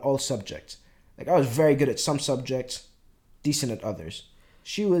 consistent around all subjects. Like I was very good at some subjects, decent at others.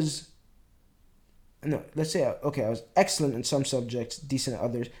 She was. No, let's say I was excellent in some subjects, decent at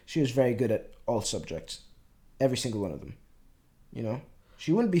others. She was very good at all subjects, every single one of them. You know,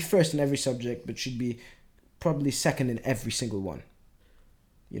 she wouldn't be first in every subject, but she'd be probably second in every single one.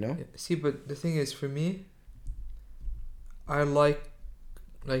 You know? Yeah. See, but the thing is, for me, I like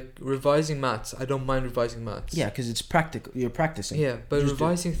revising maths. I don't mind revising maths. Yeah, because it's practical. You're practicing. Yeah, but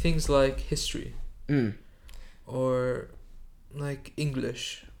revising things like history Mm. or like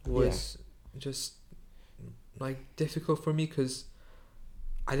English was just like difficult for me because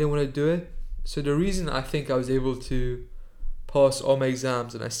I didn't want to do it. So the reason I think I was able to pass all my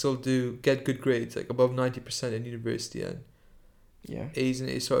exams and I still do get good grades, like above 90% in university and A's and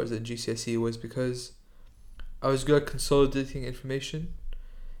A stars at GCSE, was because I was good at consolidating information.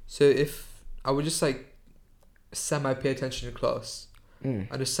 So if I would just like semi-pay attention in class,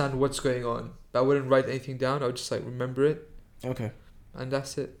 understand what's going on, but I wouldn't write anything down, I would just like remember it. Okay. And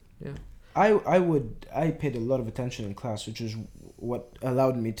that's it. Yeah. I paid a lot of attention in class, which is what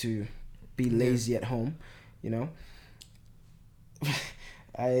allowed me to be lazy at home, you know.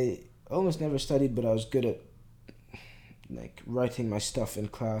 I almost never studied, but I was good at like writing my stuff in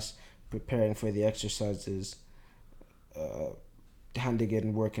class, preparing for the exercises, handing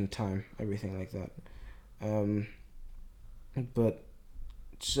in work in time, everything like that. But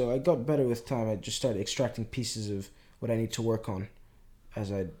so I got better with time. I just started extracting pieces of what I need to work on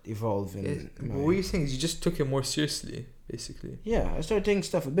as I evolve in what you're saying is you just took it more seriously, basically. Yeah, I started taking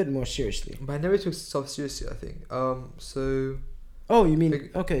stuff a bit more seriously. But I never took stuff seriously, I think. So... Oh, you mean...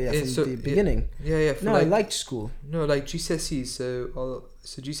 Okay, yeah, from the beginning. Yeah. No, I liked school. No, like GCSEs. So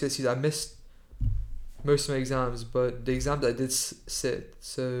GCSEs, I missed most of my exams, but the exam that I did sit,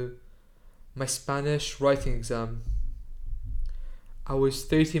 so my Spanish writing exam, I was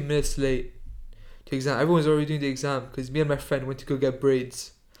 30 minutes late to exam. Everyone was already doing the exam because me and my friend went to go get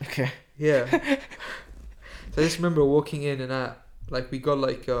braids. Okay. Yeah. So I just remember walking in and we got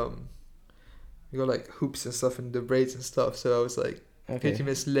hoops and stuff and the braids and stuff. So I was like 30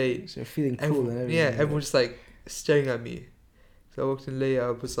 minutes late. So you're feeling cool and everything. Yeah, everyone was just like staring at me. So I walked in late.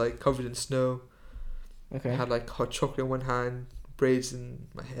 I was like covered in snow. Okay. I had like hot chocolate in one hand, braids in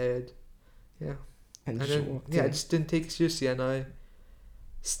my head. Yeah. And then I just didn't take it seriously, and I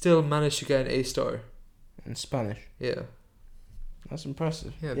still managed to get an A star in Spanish. Yeah. That's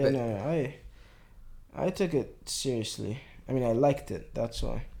impressive. Yeah. No, I took it seriously. I mean, I liked it. That's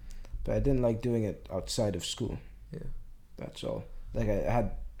why. But I didn't like doing it outside of school. Yeah. That's all. Like I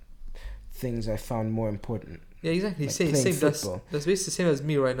had things I found more important. Yeah, exactly. Like same. That's basically the same as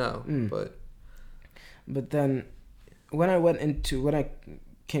me right now. But then, when I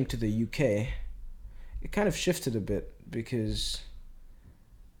came to the UK, it kind of shifted a bit because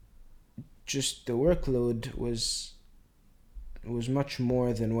just the workload was much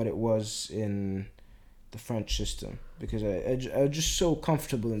more than what it was in the French system, because I was just so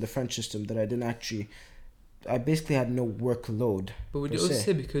comfortable in the French system that I basically had no workload. But would you also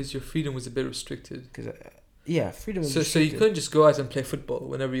say because your freedom was a bit restricted? Because freedom was restricted. So you couldn't just go out and play football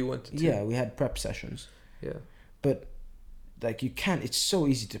whenever you wanted to? Yeah, we had prep sessions. Yeah. But like it's so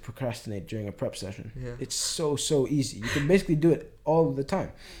easy to procrastinate during a prep session. Yeah. It's so easy. You can basically do it all the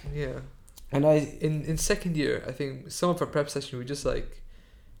time. Yeah. And in second year, I think some of our prep session we just like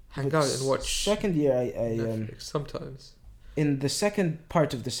hang out and watch. Second year, I Netflix sometimes. in the second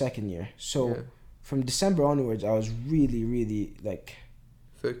part of the second year. So Yeah. from December onwards, I was really, really like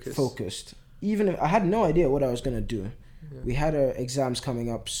focused. Even if I had no idea what I was gonna do. Yeah. We had our exams coming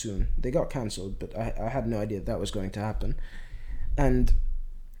up soon. They got cancelled, but I had no idea that was going to happen. And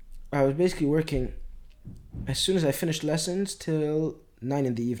I was basically working as soon as I finished lessons till 9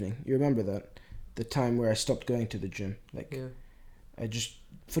 in the evening. You remember that? The time where I stopped going to the gym. Like, Yeah. I just,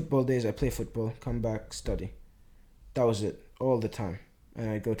 football days, I play football, come back, study. That was it, all the time. And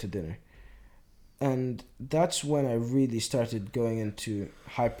I'd go to dinner. And that's when I really started going into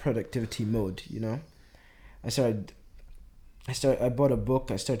high productivity mode, you know? I bought a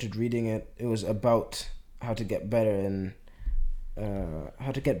book, I started reading it. It was about how to get better and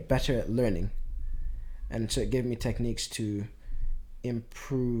how to get better at learning. And so it gave me techniques to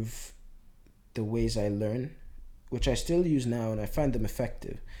improve the ways I learn, which I still use now and I find them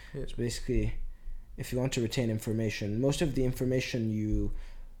effective. Yeah. So basically, if you want to retain information, most of the information you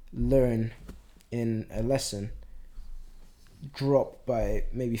learn in a lesson drop by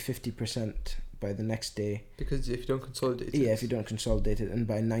maybe 50% by the next day. Because if you don't consolidate it. Yeah, if you don't consolidate it, and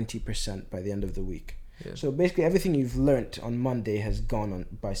by 90% by the end of the week. Yeah. So basically everything you've learnt on Monday has gone on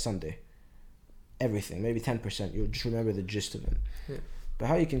by Sunday. Everything, maybe 10%, you'll just remember the gist of it. Yeah. But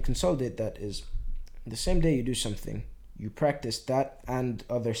how you can consolidate that is the same day you do something, you practice that and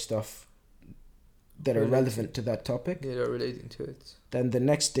other stuff that are relevant to that topic. Yeah, they're relating to it. Then the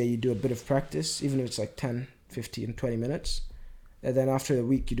next day you do a bit of practice, even if it's like 10, 15, 20 minutes. And then after a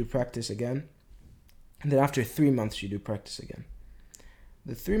week you do practice again. And then after 3 months you do practice again.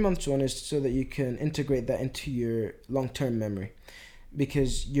 The 3 months one is so that you can integrate that into your long-term memory.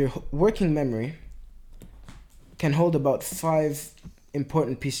 Because your working memory can hold about 5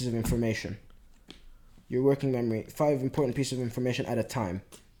 important pieces of information. Your working memory, 5 important pieces of information at a time,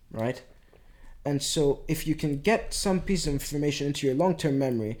 right? And so if you can get some piece of information into your long-term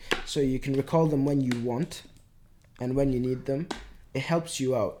memory so you can recall them when you want and when you need them, it helps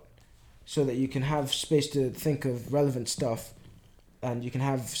you out so that you can have space to think of relevant stuff and you can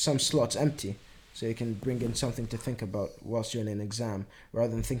have some slots empty so you can bring in something to think about whilst you're in an exam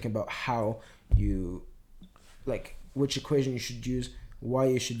rather than thinking about how you, like, which equation you should use, why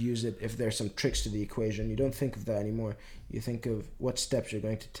you should use it, if there's some tricks to the equation. You don't think of that anymore. You think of what steps you're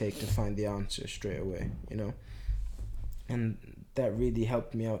going to take to find the answer straight away, you know? And that really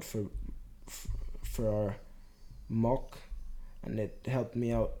helped me out for our mock, and it helped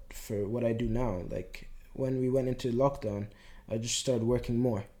me out for what I do now. Like, when we went into lockdown, I just started working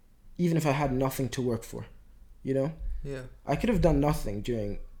more, even if I had nothing to work for, you know? Yeah. I could have done nothing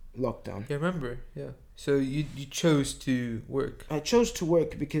during lockdown. Yeah, I remember, yeah. So you chose to work. I chose to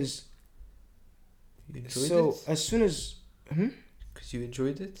work because You enjoyed so it? as soon as Because you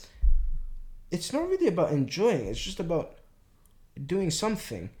enjoyed it? it's not really about enjoying, it's just about doing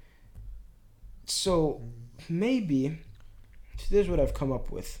something. So maybe this is what I've come up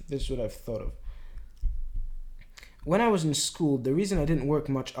with, this is what I've thought of. When I was in school, the reason I didn't work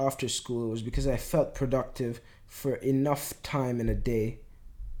much after school was because I felt productive for enough time in a day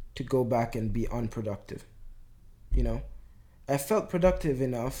to go back and be unproductive. You know? I felt productive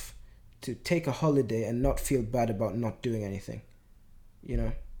enough to take a holiday and not feel bad about not doing anything. You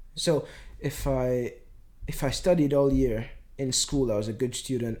know? So if I studied all year in school, I was a good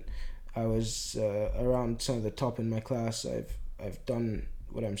student. I was around some of the top in my class. I've done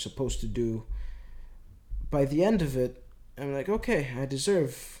what I'm supposed to do. By the end of it, I'm like, okay, I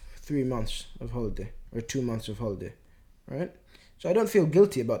deserve 3 months of holiday or 2 months of holiday, right? So I don't feel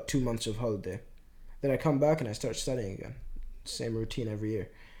guilty about 2 months of holiday. Then I come back and I start studying again. Same routine every year.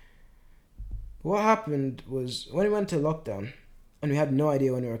 What happened was when we went to lockdown and we had no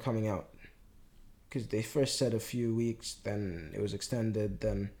idea when we were coming out, because they first said a few weeks, then it was extended,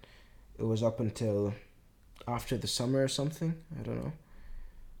 then it was up until after the summer or something. I don't know.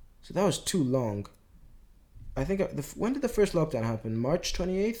 So that was too long. I think, when did the first lockdown happen? March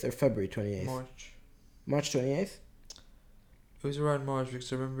 28th or February 28th? March. March 28th? It was around March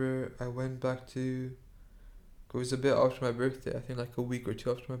because I remember I went back to... It was a bit after my birthday. I think like a week or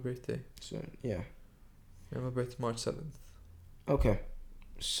two after my birthday. So, yeah. Yeah, my birthday March 7th. Okay.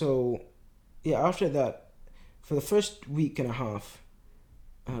 So, yeah, after that, for the first week and a half,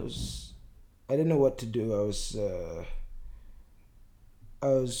 I didn't know what to do. I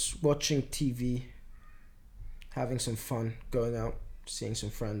was watching TV, having some fun, going out, seeing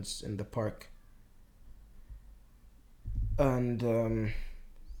some friends in the park. And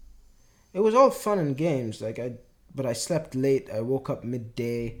it was all fun and games. But I slept late. I woke up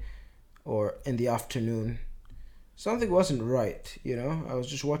midday or in the afternoon. Something wasn't right, you know. I was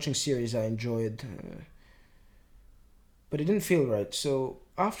just watching series I enjoyed. but it didn't feel right. So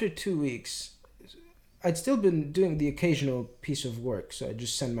after 2 weeks, I'd still been doing the occasional piece of work. So I'd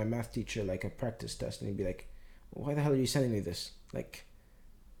just send my math teacher like a practice test, and he'd be like, "Why the hell are you sending me this? Like,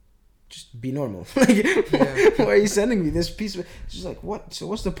 just be normal. Like, Yeah. why are you sending me this piece of?" It's just like, what? So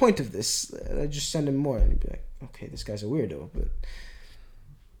what's the point of this? I just send him more, and he'd be like, "Okay, this guy's a weirdo." But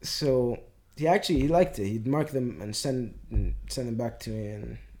so he liked it. He'd mark them and send them back to me,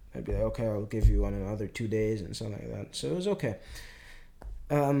 and I'd be like, "Okay, I'll give you one in another 2 days," and something like that. So it was okay.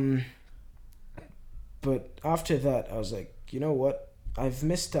 But after that, I was like, you know what? I've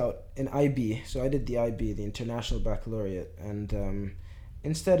missed out in IB. So I did the IB, the International Baccalaureate, and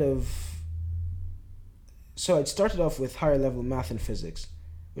instead of, so I'd started off with higher level math and physics,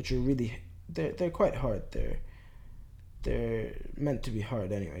 which are really, they're quite hard. They're meant to be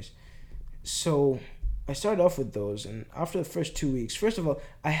hard, anyways. So I started off with those, and after the first 2 weeks, first of all,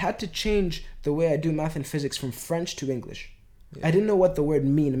 I had to change the way I do math and physics from French to English. Yeah. I didn't know what the word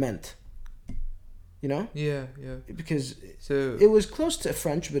mean meant. You know? Yeah. Because So it was close to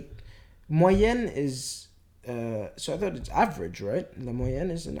French, but moyenne is. So I thought it's average, right? La moyenne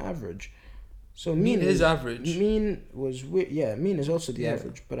is an average. So mean is average. Mean was weird. Yeah, mean is also the Yeah.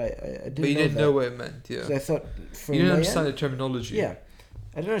 average, but I didn't. But you know didn't that. know what it meant. Yeah. So I thought for You didn't moyenne, understand the terminology. Yeah,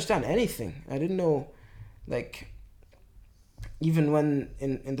 I didn't understand anything. I didn't know, like. Even when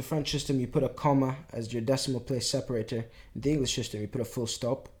in the French system you put a comma as your decimal place separator, in the English system you put a full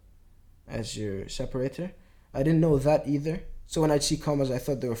stop as your separator. I didn't know that either. So when I'd see commas, I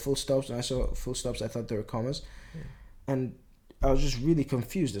thought they were full stops. When I saw full stops, I thought they were commas. Yeah. And I was just really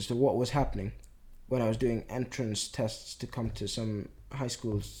confused as to what was happening when I was doing entrance tests to come to some high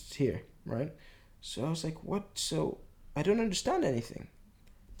schools here, right? So I was like, what? So I don't understand anything.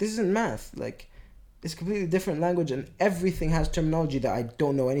 This isn't math. Like, it's a completely different language, and everything has terminology that I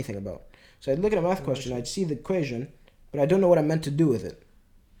don't know anything about. So I'd look at a math question, I'd see the equation, but I don't know what I'm meant to do with it,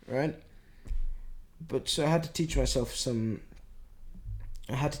 right? But so I had to teach myself the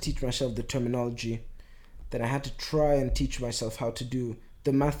terminology. Then I had to try and teach myself how to do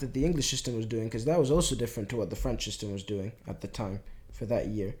the math that the English system was doing, because that was also different to what the French system was doing at the time for that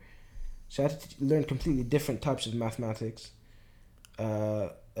year. So I had to learn completely different types of mathematics, a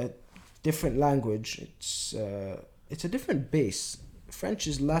different language. It's a different base. French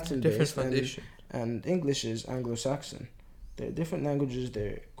is Latin Different based, foundation. and English is Anglo-Saxon. They're different languages.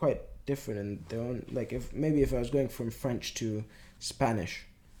 They're quite different in their own. Like if I was going from French to Spanish,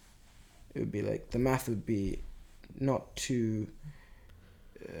 it would be like the math would be not too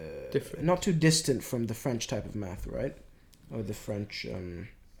Different. not too distant from the French type of math, right? Or the French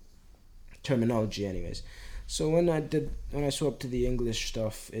terminology, anyways. So when I swapped to the English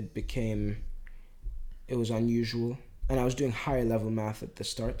stuff, it was unusual, and I was doing higher level math at the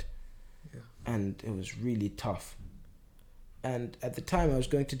start, and it was really tough. And at the time, I was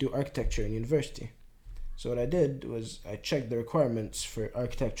going to do architecture in university. So what I did was I checked the requirements for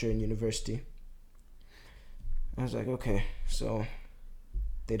architecture in university. I was like, okay, so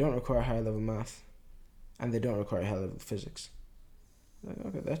they don't require higher level math, and they don't require higher level physics. Like,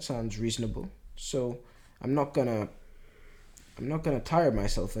 okay, that sounds reasonable. So I'm not gonna tire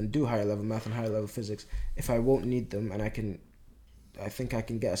myself and do higher level math and higher level physics if I won't need them, and I think I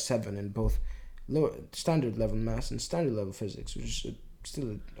can get a 7 in both lower standard level math and standard level physics, which is still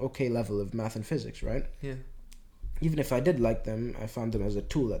an okay level of math and physics, right? Yeah. Even if I did like them, I found them as a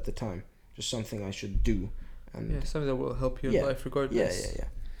tool at the time, just something I should do. And something that will help you in life regardless. Yeah.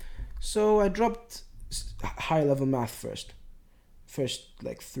 So I dropped high level math first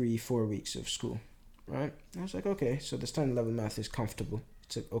like 3-4 weeks of school, right? I was like, okay, so the standard level math is comfortable.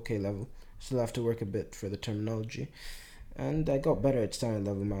 It's an okay level. Still have to work a bit for the terminology, and I got better at standard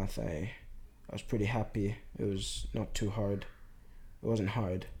level math. I was pretty happy. It was not too hard. It wasn't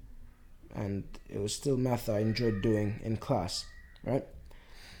hard, and it was still math that I enjoyed doing in class, right?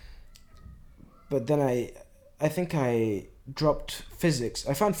 But then I think I dropped physics.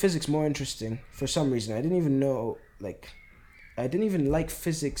 I found physics more interesting for some reason. I didn't even like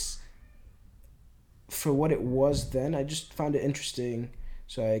physics for what it was then. I just found it interesting,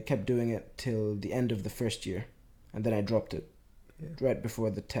 so I kept doing it till the end of the first year, and then I dropped it right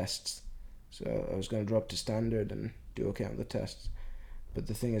before the tests. So I was going to drop to standard and do okay on the tests. But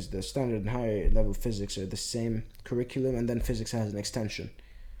the thing is, the standard and higher level physics are the same curriculum, and then physics has an extension.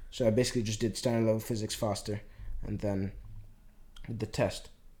 So I basically just did standard level physics faster, and then the test.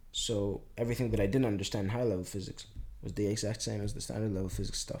 So everything that I didn't understand in high level physics was the exact same as the standard level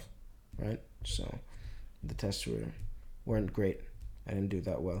physics stuff, right? So the tests weren't great. I didn't do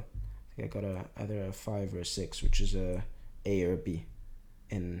that well. I think I got either a 5 or a 6, which is a A or a B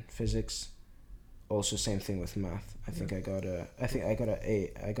in physics, also same thing with math. I think I got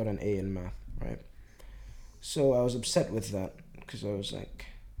an A in math, right? So I was upset with that because I was like,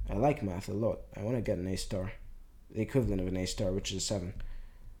 I like math a lot. I want to get an A star, the equivalent of an A star, which is a 7.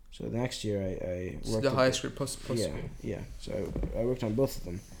 So the next year I It's worked the at highest grade possible. yeah. So I worked on both of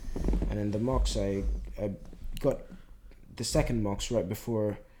them, and in the mocks I got the second mocks right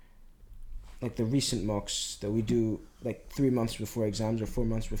before, like the recent mocks that we do like 3 months before exams or 4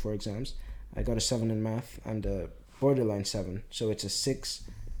 months before exams. I got a 7 in math and a borderline 7, so it's a 6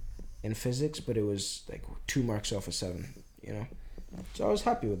 in physics, but it was like 2 marks off a 7, you know. So I was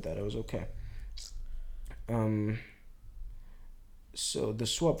happy with that. I was okay. So the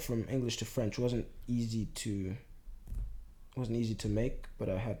swap from English to French wasn't easy to make, but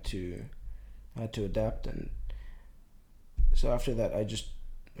I had to adapt. And so after that I just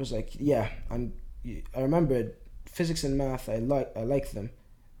was like, yeah, I remembered physics and math. I like them.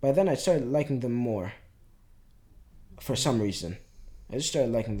 By then I started liking them more. For some reason, I just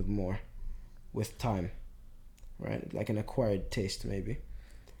started liking them more with time, right? Like an acquired taste maybe.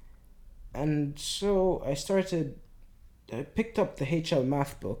 And so I picked up the HL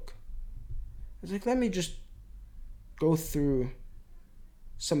math book. I was like, let me just go through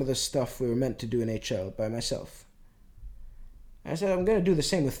some of the stuff we were meant to do in HL by myself. I said, I'm going to do the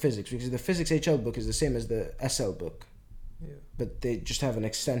same with physics, because the physics HL book is the same as the SL book. Yeah. But they just have an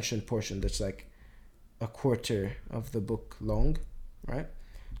extension portion that's like a quarter of the book long, right?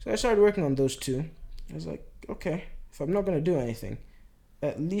 So I started working on those two. I was like, okay, if I'm not going to do anything,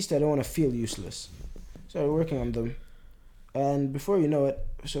 at least I don't want to feel useless. Started working on them. And before you know it,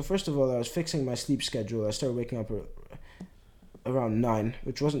 so first of all, I was fixing my sleep schedule. I started waking up around 9,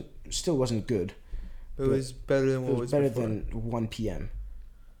 which still wasn't good. But it was better than what was better before. than 1 p.m.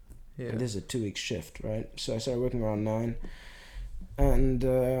 Yeah. And this is a 2-week shift, right? So I started working around 9. And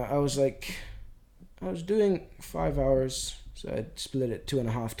I was doing 5 hours. So I'd split it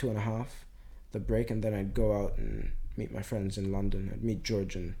 2.5, the break. And then I'd go out and meet my friends in London. I'd meet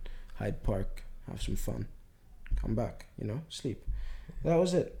George in Hyde Park, have some fun. Come back, sleep. That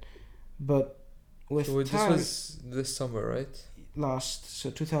was it. But with time, this was this summer, right?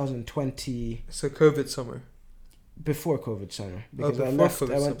 2020. So COVID summer. Before COVID summer, because before I left.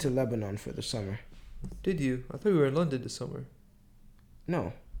 COVID I went summer. to Lebanon for the summer. Did you? I thought you were in London this summer.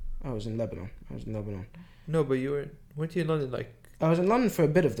 No, I was in Lebanon. No, but weren't you in London I was in London for a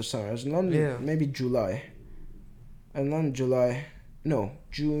bit of the summer. I was in London maybe July.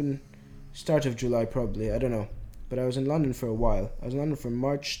 June, start of July probably. I don't know. But I was in London for a while. I was in London from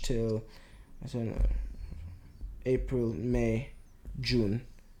March till, I don't know, April, May, June.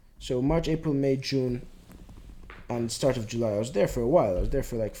 So March, April, May, June, and start of July. I was there for a while. I was there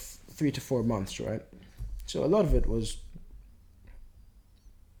for like 3 to 4 months, right? So a lot of it was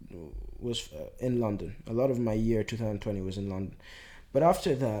in London. A lot of my year 2020 was in London. But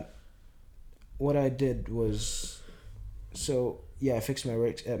after that, what I did was, I fixed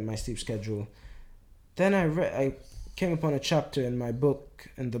my sleep schedule. Then I came upon a chapter in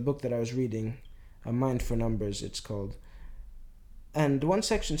the book that I was reading, A Mind for Numbers, it's called. And one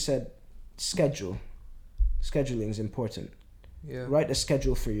section said, scheduling is important. Yeah. Write a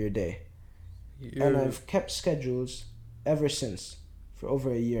schedule for your day. And I've kept schedules ever since, for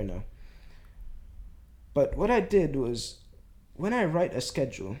over a year now. But what I did was, when I write a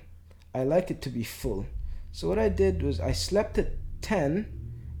schedule, I like it to be full. So what I did was, I slept at 10,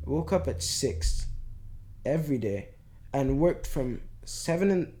 woke up at 6 every day, and worked from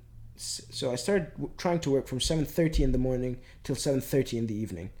 7 so I started trying to work from 7:30 in the morning till 7:30 in the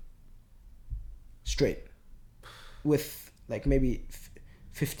evening. Straight. With like maybe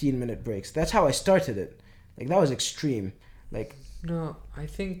 15-minute breaks. That's how I started it. Like, that was extreme. Like, no, I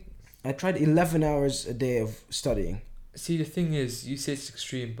think I tried 11 hours a day of studying. See, the thing is, you say it's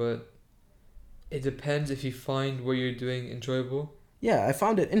extreme, but it depends if you find what you're doing enjoyable. Yeah, I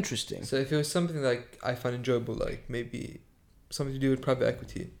found it interesting. So if it was something like I find enjoyable, like maybe something to do with private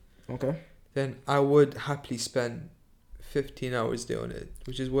equity, okay, then I would happily spend 15 hours a day on it,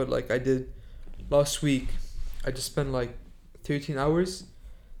 which is what I did last week. I just spent 13 hours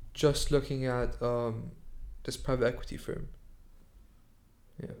just looking at this private equity firm.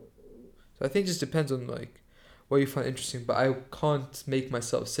 Yeah. So I think it just depends on what you find interesting, but I can't make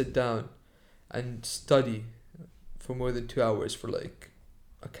myself sit down and study for more than 2 hours for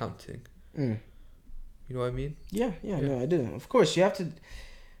accounting. You know what I mean? Yeah, no, I do. Of course, you have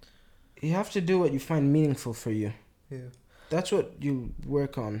to do what you find meaningful for you. Yeah. That's what you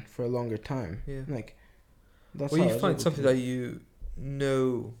work on for a longer time. Yeah. That's well, how you find something that you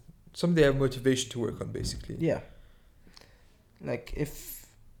know, something that you have motivation to work on, basically. Yeah. If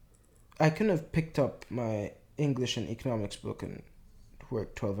I couldn't have picked up my English and economics book and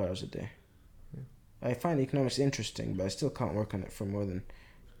worked 12 hours a day. Yeah. I find economics interesting, but I still can't work on it for more than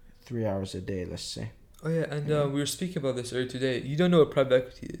 3 hours a day, let's say. Oh yeah, and Yeah. we were speaking about this earlier today. You don't know what private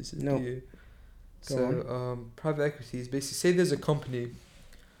equity is, No. do you? Go So private equity is basically, say there's a company,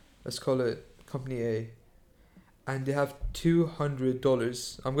 let's call it Company A, and they have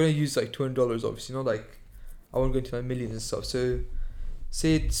 $200. I'm gonna use like $200, obviously, not like I won't go into my millions and stuff. So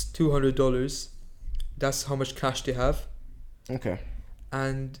say it's $200. That's how much cash they have, Okay.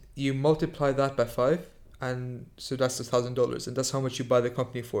 and you multiply that by 5, and so that's $1,000, and that's how much you buy the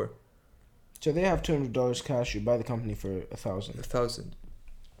company for. So they have $200 cash. You buy the company for 1,000. 1,000.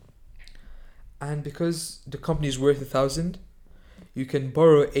 And because the company is worth 1,000, you can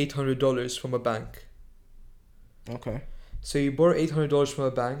borrow $800 from a bank. Okay. So you borrow $800 from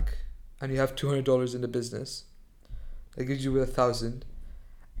a bank, and you have $200 in the business. That gives you 1,000,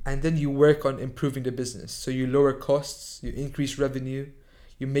 and then you work on improving the business. So you lower costs, you increase revenue,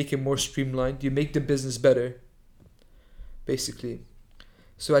 you make it more streamlined, you make the business better, basically.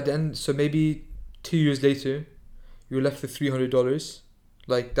 So at the end, so maybe 2 years later, you're left with $300.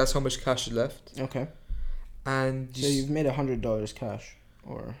 Like that's how much cash is left. Okay. And So you've made $100 cash,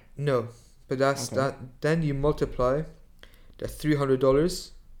 or no, but that's Okay. that. Then you multiply the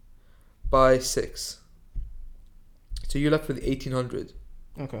 $300 by 6. So you're left with $1,800.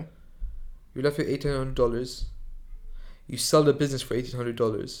 okay. You're left with $1,800. You sell the business for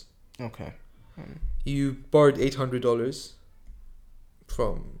 $1,800. Okay. You borrowed $800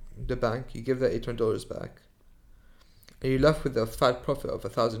 from the bank. You give that $800 back, and you're left with a fat profit of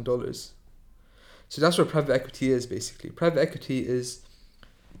 $1,000. So that's what private equity is, basically. Private equity is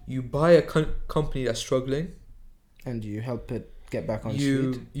you buy a company that's struggling. And you help it get back on its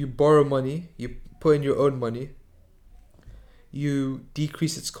feet. You borrow money. You put in your own money. You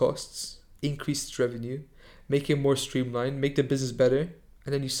decrease its costs, increase its revenue, make it more streamlined, make the business better,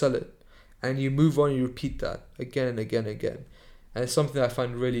 and then you sell it. And you move on, you repeat that again and again and again. And it's something I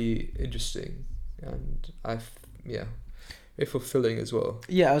find really interesting, and very fulfilling as well.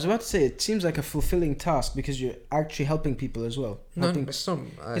 Yeah, I was about to say, it seems like a fulfilling task because you're actually helping people as well. Helping, It's not,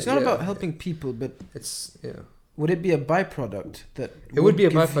 it's not about helping people, but It's, yeah. would it be a byproduct that It would be a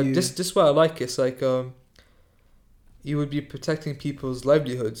give byproduct. you- This is why I like it. It's like you would be protecting people's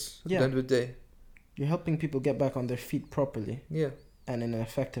livelihoods at Yeah. the end of the day. You're helping people get back on their feet properly Yeah, and in an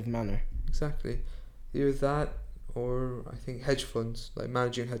effective manner. exactly. Either that or I think hedge funds, like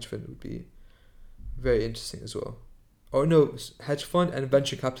managing hedge fund would be very interesting as well. Or no, hedge fund and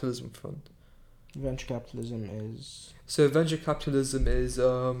venture capitalism fund. Venture capitalism is... So venture capitalism is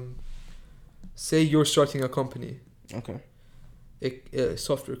say you're starting a company, Okay, a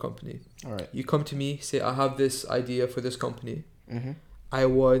software company. alright. You come to me, say I have this idea for this company. Mm-hmm. I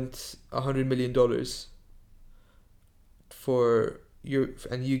want $100 million for you,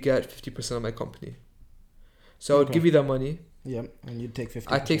 and you get 50% of my company. So I would Okay. give you that money. Yep, and you'd take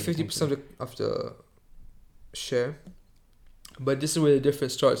 50%. I take 50% of the share, but this is where the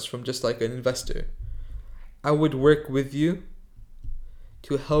difference starts from just like an investor. I would work with you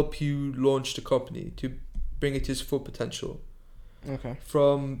to help you launch the company, to bring it to its full potential. Okay.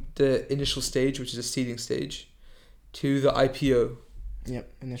 From the initial stage, which is a seeding stage, to the IPO,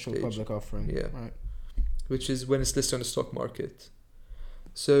 Yep, initial Stage. public offering. Yeah. Right. which is when it's listed on the stock market.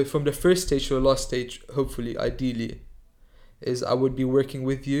 So from the first stage to the last stage, hopefully, ideally, is I would be working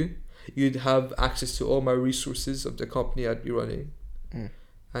with you. You'd have access to all my resources of the company I'd be running. Mm.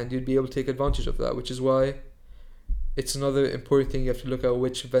 And you'd be able to take advantage of that, which is why it's another important thing you have to look at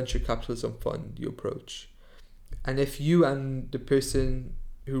which venture capitalism fund you approach. And if you and the person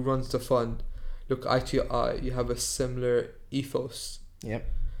who runs the fund look eye to eye, you have a similar ethos, Yep.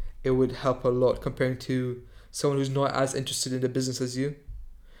 it would help a lot comparing to someone who's not as interested in the business as you,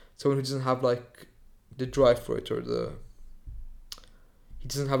 someone who doesn't have like the drive for it, or he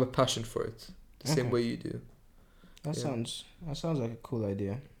doesn't have a passion for it the same Okay. way you do. That Yeah. sounds like a cool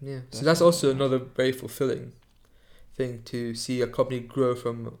idea. Yeah, so That's that's nice. also another very fulfilling thing, to see a company grow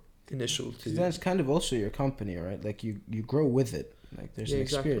from initial to. So that's kind of also your company, right? Like you grow with it. Like there's Yeah, an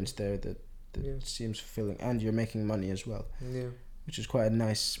exactly. experience there that Yeah. seems fulfilling, and you're making money as well, Yeah, which is quite a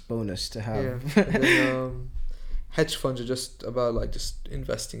nice bonus to have. yeah. And then, hedge funds are just about like just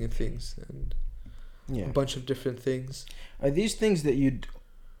investing in things and Yeah. a bunch of different things. Are these things that you'd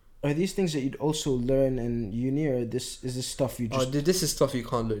also learn in uni, or is this stuff you just This is stuff you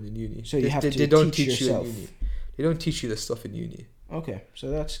can't learn in uni. So you have to they don't teach teach yourself. you in uni. They don't teach you this stuff in uni. Okay, so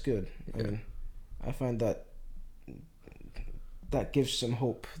that's good. I Yeah. mean, I find that that gives some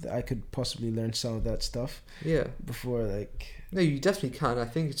hope that I could possibly learn some of that stuff Yeah. before, like. No, you definitely can. I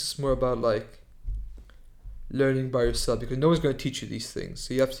think it's just more about like learning by yourself because no one's going to teach you these things.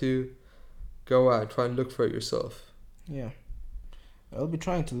 So you have to go out and try and look for it yourself. Yeah, I'll be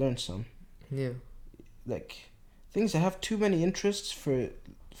trying to learn some. Yeah. Like things I have too many interests for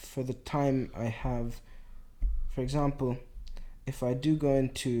the time I have. For example, if I do go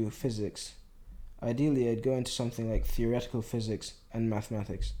into physics, ideally I'd go into something like theoretical physics and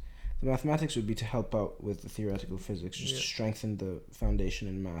mathematics. The mathematics would be to help out with the theoretical physics, just to strengthen the foundation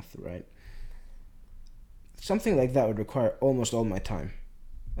in math, right? Something like that would require almost all my time.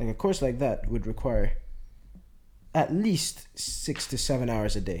 Like a course like that would require at least 6 to 7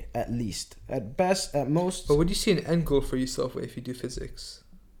 hours a day, at least. At best, at most. But would you see an end goal for yourself if you do physics?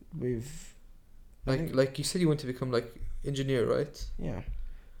 We've like you said, you want to become like engineer, right? Yeah,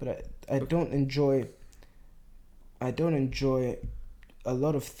 but I don't enjoy a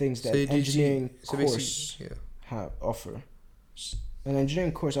lot of things that engineering course offer. An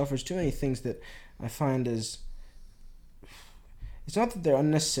engineering course offers too many things that I find as. It's not that they're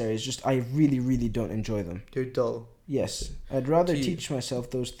unnecessary. It's just I really, really don't enjoy them. They're dull. Yes, I'd rather teach myself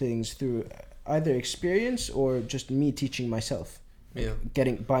those things through either experience or just me teaching myself. Yeah.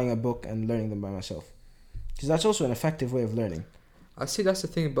 Buying a book and learning them by myself, because that's also an effective way of learning. I see that's the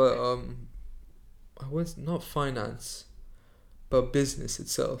thing about I was not finance, but business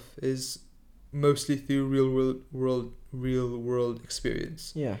itself is mostly through real world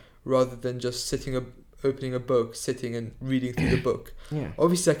experience. Yeah. Rather than just opening a book, sitting and reading through the book. Yeah.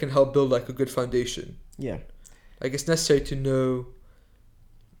 Obviously, that can help build like a good foundation. Yeah. Like it's necessary to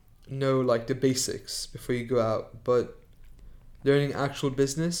know like the basics before you go out, but learning actual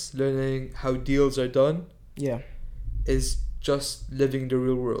business, learning how deals are done, is just living the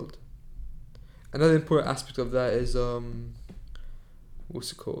real world. Another important aspect of that is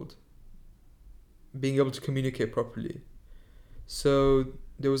what's it called? Being able to communicate properly. So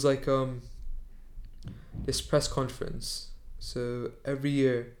there was like this press conference. So every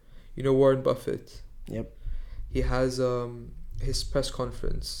year, Warren Buffett. Yep. He has his press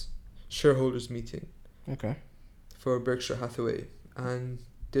conference, shareholders meeting. Okay. For Berkshire Hathaway, and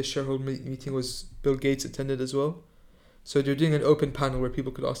this shareholder meeting was Bill Gates attended as well. So they're doing an open panel where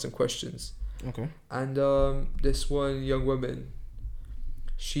people could ask them questions. Okay. And this one young woman,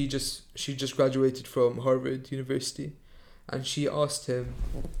 she just graduated from Harvard University, and she asked him,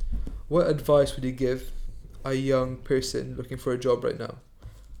 what advice would he give a young person looking for a job right now?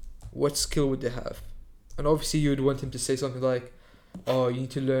 What skill would they have? And obviously you would want him to say something like, oh, you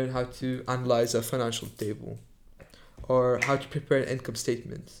need to learn how to analyze a financial table, or how to prepare an income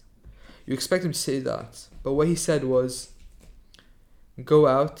statement. You expect him to say that, but what he said was, go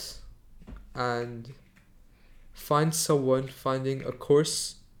out and finding a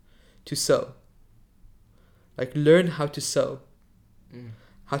course to sell. Like learn how to sell,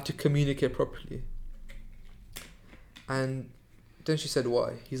 how to communicate properly. And then she said,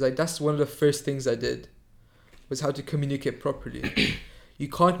 why? He's like, that's one of the first things I did, was how to communicate properly. You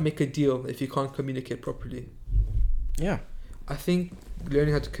can't make a deal if you can't communicate properly. Yeah. I think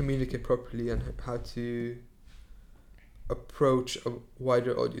learning how to communicate properly and how to approach a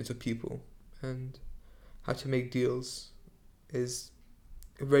wider audience of people and how to make deals is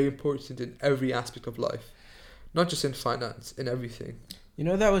very important in every aspect of life. Not just in finance, in everything.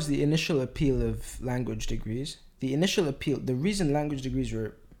 That was the initial appeal of language degrees. The reason language degrees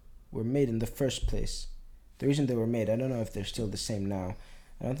were made in the first place, the reason they were made, I don't know if they're still the same now.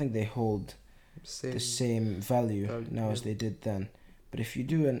 I don't think they hold the same value now as they did then. But if you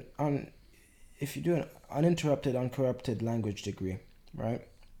do an uninterrupted, uncorrupted language degree, right?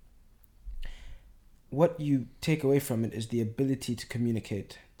 What you take away from it is the ability to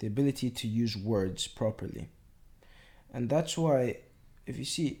communicate, the ability to use words properly. And that's why, if you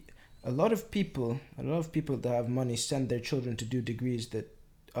see, a lot of people that have money send their children to do degrees that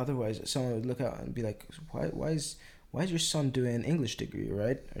otherwise someone would look at and be like, why is your son doing an English degree,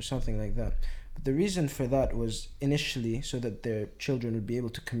 right? Or something like that. But the reason for that was initially so that their children would be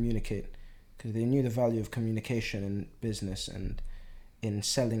able to communicate, because they knew the value of communication in business and in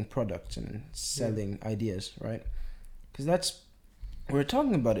selling products and selling ideas, right? Because we're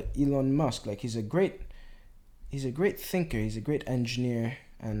talking about it. Elon Musk, like he's a great thinker, he's a great engineer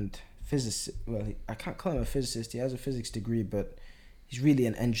and physicist. Well, I can't call him a physicist. He has a physics degree, but he's really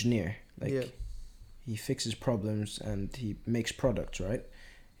an engineer. He fixes problems and he makes products, right?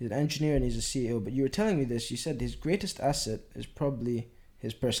 He's an engineer and he's a CEO. But you were telling me this. You said his greatest asset is probably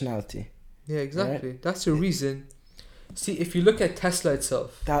his personality. Yeah, exactly. Right? That's the reason See, if you look at Tesla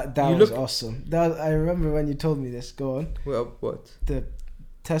itself, That You was look- awesome. I remember when you told me this. Go on. well, what? The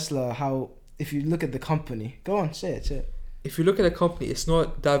Tesla, how if you look at the company, go on, say it. If you look at a company, it's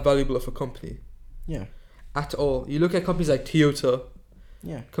not that valuable of a company Yeah, at all. You look at companies like Toyota,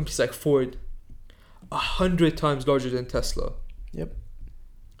 yeah, companies like Ford, 100 times larger than Tesla. Yep.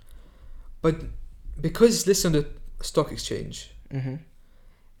 But because it's listed on the stock exchange, Mm-hmm.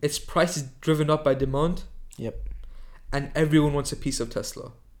 its price is driven up by demand. Yep. And everyone wants a piece of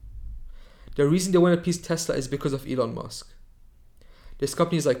Tesla. The reason they want a piece of Tesla is because of Elon Musk. There's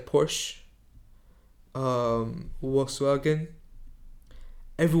companies like Porsche, Volkswagen.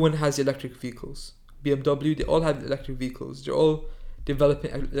 Everyone has electric vehicles. BMW, they all have electric vehicles. They're all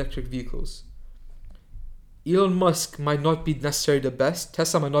developing electric vehicles. Elon Musk might not be necessarily the best.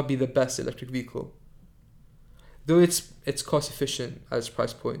 Tesla might not be the best electric vehicle. Though it's cost efficient at its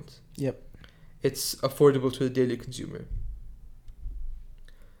price point. Yep. It's affordable to the daily consumer.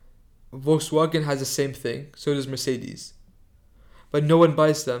 Volkswagen has the same thing, so does Mercedes. But no one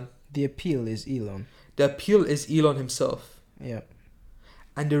buys them. The appeal is Elon. The appeal is Elon himself. Yeah.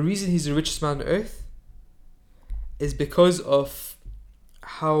 And the reason he's the richest man on earth is because of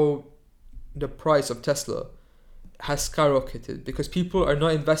how the price of Tesla has skyrocketed. Because people are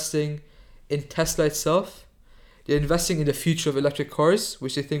not investing in Tesla itself. They're investing in the future of electric cars,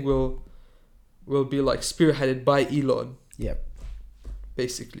 which they think will be like spearheaded by Elon. Yep.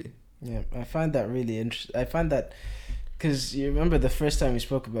 Basically. Yeah, I find that really interesting. I find that because you remember the first time we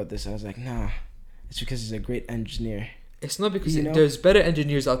spoke about this, I was like, nah, it's because he's a great engineer. It's not because You know? there's better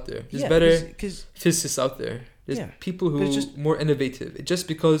engineers out there. There's Yeah, better because physicists out there. There's Yeah, people who but are it's just- more innovative. It's just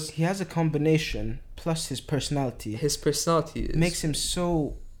because he has a combination plus his personality his personality makes him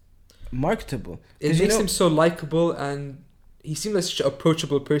so marketable. it 'Cause makes him so likable, and he seems like such an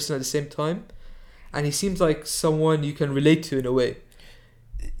approachable person at the same time, and he seems like someone you can relate to in a way.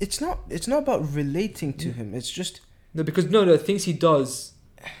 It's not about relating to Yeah. him. It's just No, because the things he does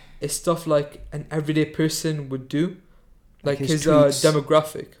is stuff like an everyday person would do, like his his tweets.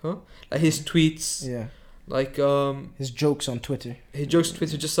 demographic, like his tweets, yeah, like his jokes on Twitter his jokes on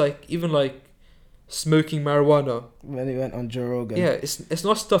Twitter, just like even like smoking marijuana. when he went on Joe Rogan. Yeah, it's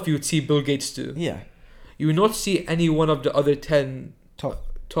not stuff you would see Bill Gates do. Yeah. You would not see any one of the other 10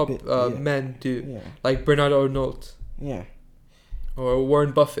 Top bit, men do, Yeah. like Bernard Arnault Yeah. or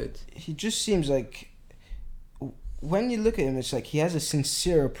Warren Buffett. He just seems like when you look at him, it's like he has a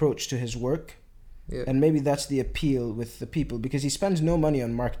sincere approach to his work. Yeah. And maybe that's the appeal with the people because he spends no money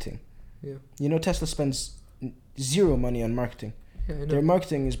on marketing. Yeah. You know, Tesla spends zero money on marketing. Yeah, I know. Their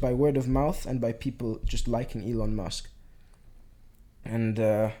marketing is by word of mouth and by people just liking Elon Musk. And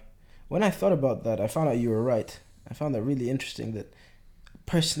when I thought about that, I found out you were right. I found that really interesting that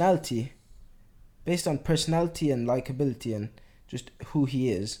personality, based on personality and likability and just who he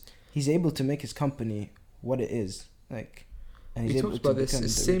is, he's able to make his company what it is. Like, and he's We able talked to about this. become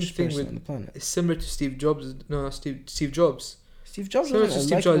It's the same richest thing person with- on the planet. It's similar to Steve Jobs. No, not Steve Jobs. Steve Jobs Similar wasn't to a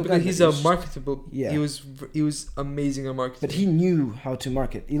Steve Jobs likable guy, because he's but a he was- marketable. Yeah. He was amazing at marketing. But he knew how to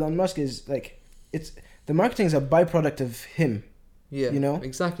market. Elon Musk is like, it's the marketing is a byproduct of him. yeah, you know?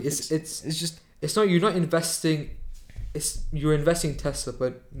 exactly. It's just not, you're not investing. You're investing in Tesla,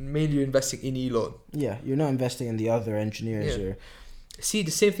 but mainly you're investing in Elon. yeah. You're not investing in the other engineers Yeah. or See,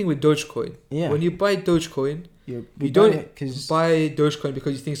 the same thing with Dogecoin. yeah. When you buy Dogecoin, you don't because buy Dogecoin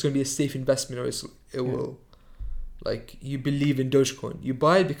because you think it's going to be a safe investment or it Yeah. will, like, you believe in Dogecoin. You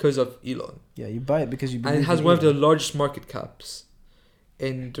buy it because of Elon. yeah, you buy it because you And believe it has in one of the Elon. largest market caps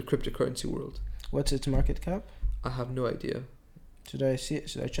in the cryptocurrency world. What's its market cap? I have no idea. Should I see it?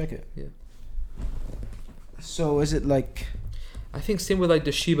 Should I check it? Yeah. So is it like? I think same with like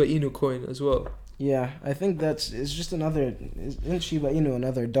the Shiba Inu coin as well. Yeah, I think it's just another. Isn't Shiba Inu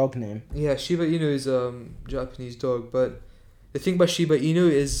another dog name? Yeah, Shiba Inu is Japanese dog, but the thing about Shiba Inu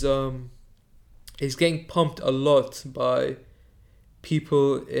is getting pumped a lot by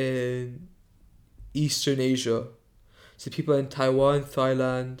people in Eastern Asia. So people in Taiwan,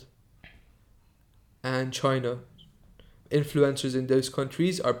 Thailand, and China. Influencers in those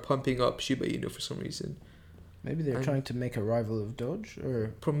countries are pumping up Shiba Inu for some reason. Maybe they're And- trying to make a rival of Doge,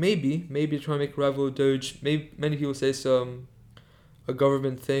 or Maybe they're trying to make a rival of Doge. Maybe many people say it's a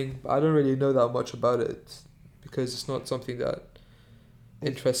government thing, but I don't really know that much about it because it's not something that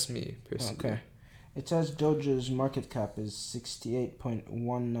interests me personally. okay. It says Doge's market cap is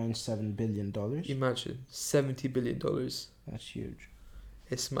 $68.197 billion. Imagine $70 billion. That's huge.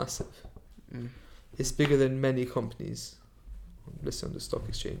 It's massive. Mm. It's bigger than many companies listed on the stock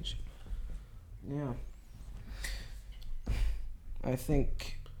exchange. Yeah. I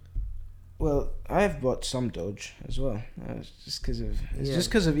think Well, I've bought some Doge as well. It's just because of Yeah. just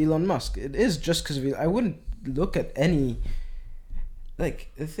because of Elon Musk. It is just because of I wouldn't look at any.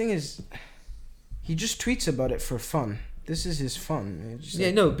 Like the thing is, he just tweets about it for fun. This is his fun. It's just Yeah,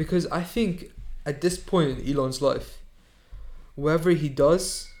 like- no, because I think at this point in Elon's life, whatever he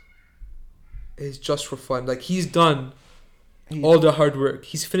does is just for fun. Like he's done he- all the hard work.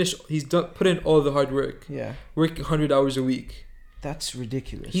 He's finished. He's done. Put in all the hard work. Yeah, Working 100 hours a week. that's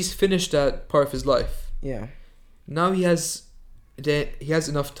ridiculous. He's finished that part of his life. yeah, Now he has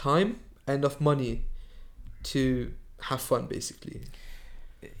enough time and enough money to have fun, basically.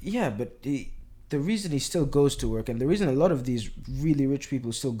 yeah, but the reason he still goes to work, and the reason a lot of these really rich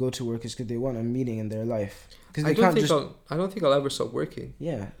people still go to work, is because they want a meaning in their life. Because I they don't can't think just. I don't think I'll ever stop working.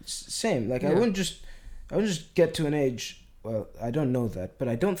 Yeah, same. Like I Yeah. wouldn't just get to an age. Well, I don't know that, but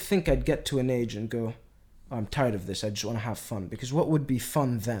I don't think I'd get to an age and go, oh, I'm tired of this. I just want to have fun. Because what would be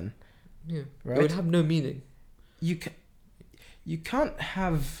fun then? Yeah, Right? it would have no meaning. You can't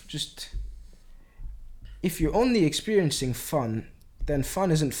have just. If you're only experiencing fun, then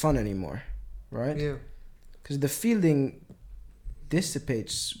fun isn't fun anymore, right? Yeah, Because the feeling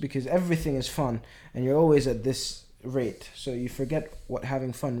dissipates because everything is fun and you're always at this rate. So you forget what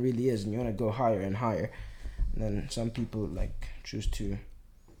having fun really is and you want to go higher and higher. And then some people like choose to.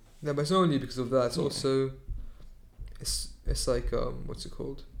 no, but it's not only because of that. It's Yeah. also, it's like what's it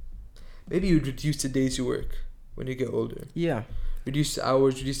called? Maybe you'd reduce the days you work when you get older. Yeah. Reduce the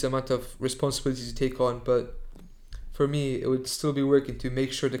hours, reduce the amount of responsibilities you take on. But for me, it would still be working to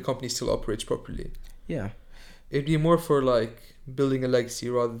make sure the company still operates properly. Yeah. It'd be more for like building a legacy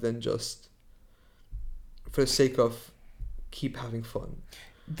rather than just for the sake of keep having fun.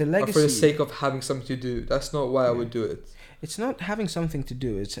 The Or legacy. for the sake of having something to do. That's not why I Yeah. would do it. It's not having something to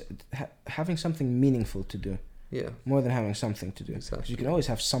do. It's having something meaningful to do Yeah. more than having something to do. 'Cause Exactly. you can always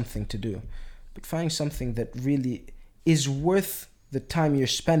have something to do, but finding something that really is worth the time you're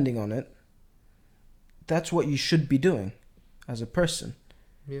spending on it. That's what you should be doing, as a person.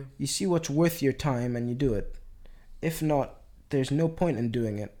 Yeah. You see what's worth your time and you do it. If not, there's no point in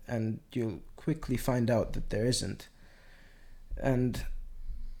doing it, and you'll quickly find out that there isn't. And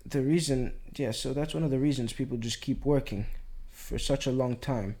the reason, yeah, so that's one of the reasons people just keep working for such a long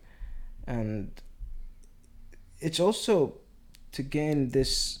time. And it's also to gain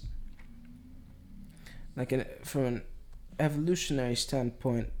this, like from an evolutionary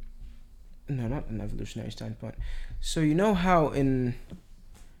standpoint. No, not an evolutionary standpoint. So you know how in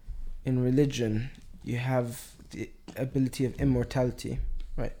religion you have the ability of immortality,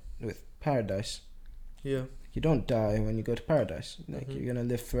 right? With paradise, Yeah. you don't die when you go to paradise. Like Mhm. you're gonna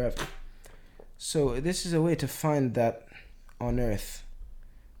live forever. So this is a way to find that on Earth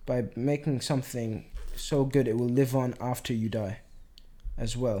by making something so good it will live on after you die,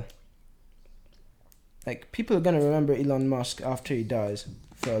 as well. Like people are gonna remember Elon Musk after he dies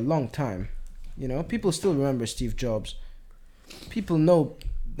for a long time. You know, people still remember Steve Jobs. People know,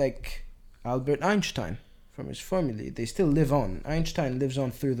 like, Albert Einstein from his formulae. They still live on. Einstein lives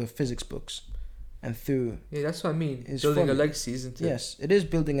on through the physics books and through. Yeah, that's what I mean. His Building a formula. legacy, isn't it? Yes, it is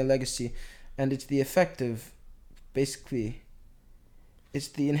building a legacy, and it's the effect of, basically, it's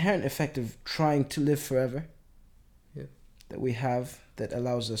the inherent effect of trying to live forever. Yeah. That we have that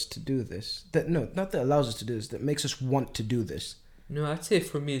allows us to do this. That no, not that allows us to do this. That makes us want to do this. No, I'd say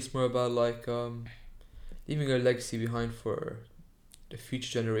for me it's more about like leaving a legacy behind for the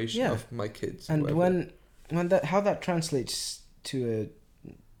future generation Yeah. of my kids. And whatever. when that how that translates to a,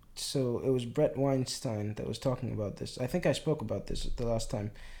 so it was Brett Weinstein that was talking about this. I think I spoke about this the last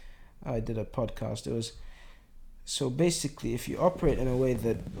time I did a podcast. It was, so basically if you operate in a way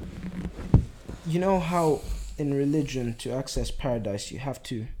that, you know how in religion to access paradise you have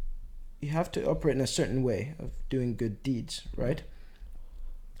to operate in a certain way of doing good deeds, right?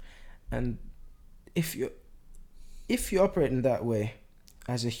 And if you operate in that way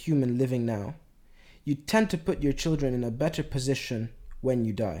as a human living now, you tend to put your children in a better position when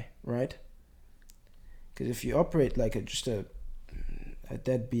you die, right? Because if you operate like just a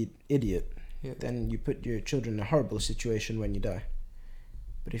deadbeat idiot, Yeah. then you put your children in a horrible situation when you die.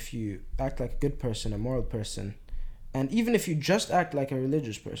 But if you act like a good person, a moral person, and even if you just act like a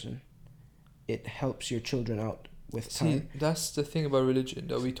religious person, it helps your children out with See, time. that's the thing about religion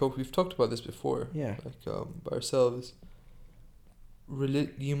that we've talked about this before. Yeah. Like by ourselves.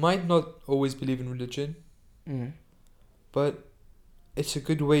 You might not always believe in religion, Mm. but it's a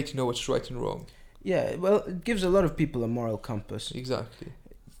good way to know what's right and wrong. Yeah, well, it gives a lot of people a moral compass. Exactly.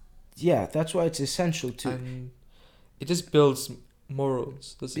 Yeah, that's why it's essential to. And it just builds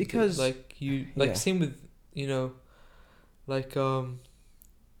morals, doesn't Because- it? Like yeah. same with like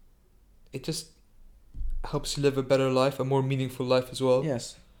it just helps you live a better life, a more meaningful life as well.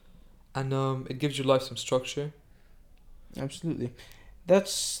 Yes, And it gives your life some structure. absolutely.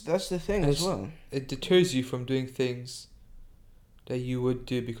 That's the thing And as well. it deters you from doing things that you would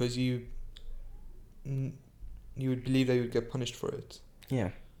do because mm, you would believe that you would get punished for it.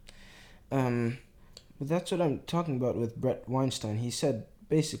 Yeah. But that's what I'm talking about with Brett Weinstein. He said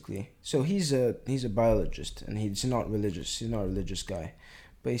basically, so he's a biologist and he's not religious. He's not a religious guy,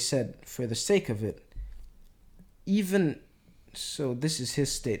 but he said for the sake of it, even so, this is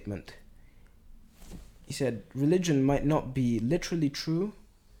his statement. He said religion might not be literally true.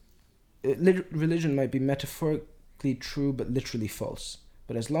 Religion might be metaphorically true, but literally false.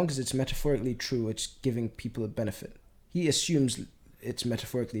 But as long as it's metaphorically true, it's giving people a benefit. He assumes it's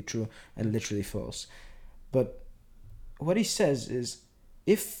metaphorically true and literally false. But what he says is,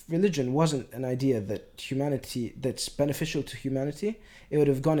 if religion wasn't an idea that's beneficial to humanity, it would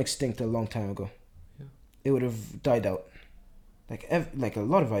have gone extinct a long time ago. Yeah. It would have died out. Like a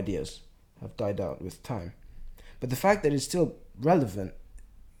lot of ideas have died out with time. But the fact that it's still relevant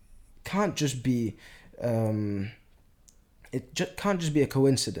can't just be can't just be a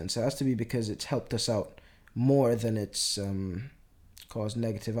coincidence. It has to be because it's helped us out more than it's caused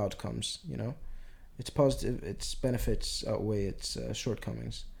negative outcomes, you know? It's positive, its benefits outweigh its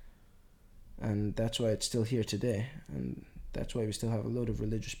shortcomings. And that's why it's still here today. And that's why we still have a load of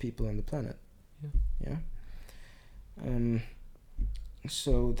religious people on the planet. Yeah?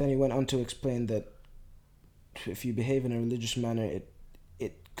 So then he went on to explain that if you behave in a religious manner,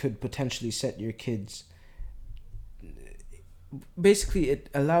 it could potentially set your kids... Basically, it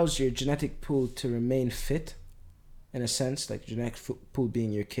allows your genetic pool to remain fit, in a sense, like genetic pool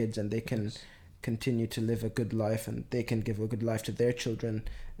being your kids, and they can continue to live a good life, and they can give a good life to their children,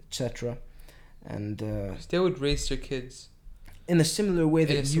 etc. And they would raise their kids in a similar way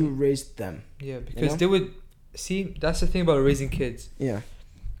that you raised them. Yeah, because they would see. That's the thing about raising kids. Yeah.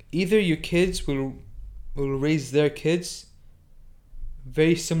 Either your kids will raise their kids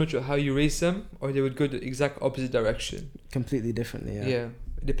very similar to how you raise them, or they would go the exact opposite direction. Completely differently, yeah. Yeah,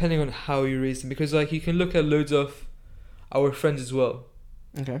 depending on how you raise them. Because, like, you can look at loads of our friends as well.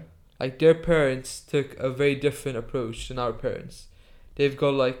 Okay. Like, their parents took a very different approach than our parents. They've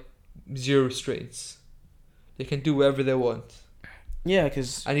got, like, zero restraints. They can do whatever they want. Yeah,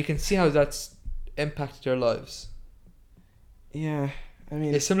 because... And you can see how that's impacted their lives. Yeah, I mean...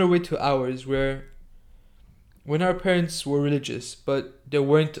 In a similar way to ours, where... when our parents were religious, but they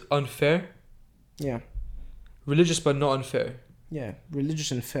weren't unfair. Yeah. Religious but not unfair. Yeah,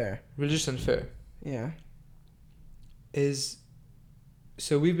 religious and fair. Religious and fair. Yeah.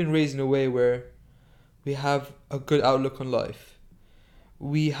 So we've been raised in a way where we have a good outlook on life.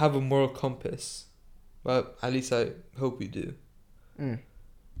 We have a moral compass. Well, at least I hope we do.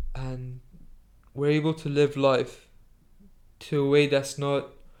 And we're able to live life to a way that's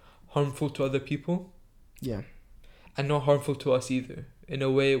not harmful to other people. Yeah. And not harmful to us either, in a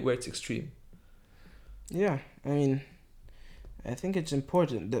way where it's extreme. Yeah, I mean, I think it's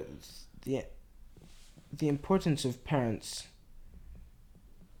important that the importance of parents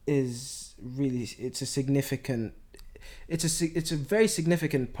is really, it's a very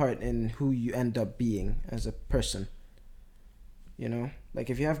significant part in who you end up being as a person. You know, like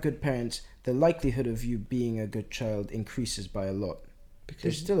if you have good parents, the likelihood of you being a good child increases by a lot. Because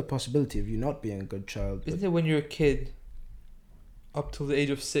there's still a possibility of you not being a good child. Isn't it when you're a kid, up till the age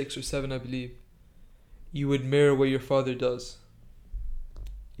of 6 or 7, I believe, you would mirror what your father does?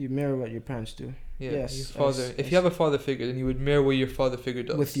 You mirror what your parents do. Yeah, yes. Your father. If you have a father figure, then you would mirror what your father figure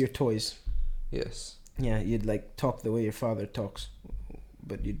does. With your toys. Yes. Yeah, you'd like talk the way your father talks,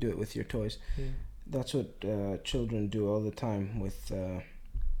 but you do it with your toys. Yeah. That's what children do all the time with... I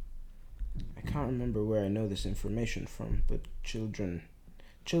can't remember where I know this information from, but children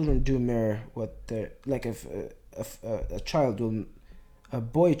do mirror what they're... Like if a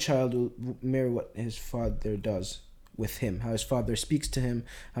boy child will mirror what his father does with him, how his father speaks to him,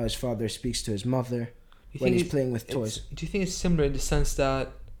 how his father speaks to his mother when he's playing with toys. Do you think it's similar in the sense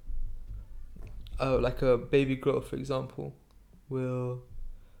that like a baby girl, for example, will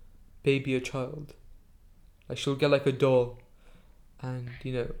baby a child? Like she'll get like a doll and,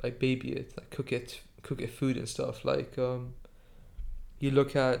 you know, like baby it, like cook it food and stuff. Like you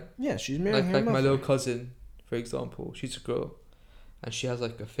look at... Yeah, she's mirroring her like mother. My little cousin, for example, she's a girl and she has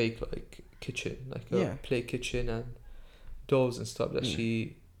like a fake like kitchen, like a play kitchen and dolls and stuff that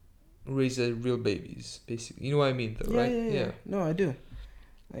she raises real babies, basically. You know what I mean though, right? Yeah. No, I do.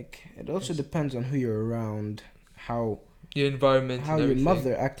 Like, it also depends on who you're around, how your environment, how and your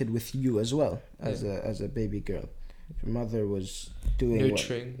mother acted with you as well as a baby girl. If your mother was doing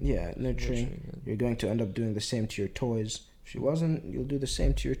Nurturing. Nurturing. You're going to end up doing the same to your toys. If she wasn't, you'll do the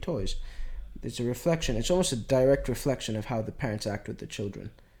same to your toys. It's a reflection. It's almost a direct reflection of how the parents act with the children.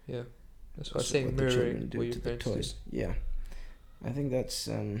 Yeah, that's what I'm saying. Mirroring what your parents do. Yeah, I think that's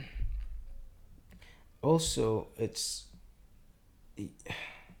also it's.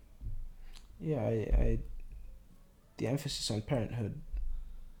 Yeah, I the emphasis on parenthood.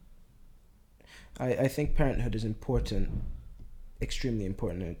 I think parenthood is important, extremely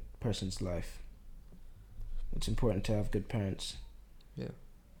important in a person's life. It's important to have good parents. Yeah.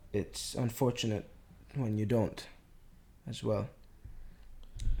 It's unfortunate when you don't, as well.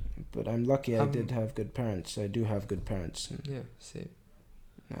 But I'm lucky I did have good parents. I do have good parents. Yeah, same.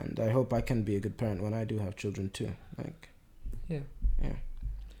 And I hope I can be a good parent when I do have children too. Like. Yeah. Yeah.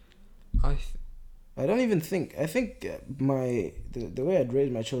 I don't even think. I think the way I'd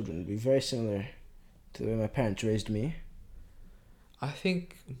raise my children would be very similar to the way my parents raised me. I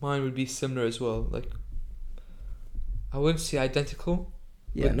think mine would be similar as well. Like, I wouldn't say identical.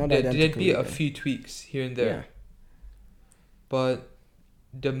 Yeah, but not identical. There'd be a few tweaks here and there. Yeah. But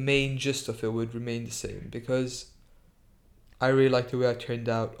the main gist of it would remain the same, because I really like the way I turned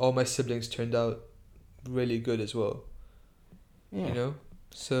out. All my siblings turned out really good as well. Yeah. You know?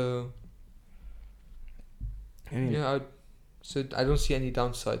 So, so I don't see any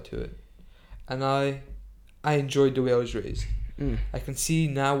downside to it. And I enjoyed the way I was raised. I can see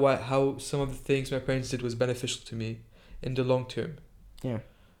now how some of the things my parents did was beneficial to me in the long term. Yeah.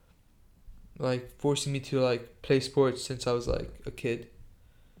 Like forcing me to like play sports since I was like a kid,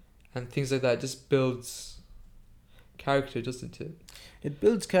 and things like that just builds character, doesn't it? It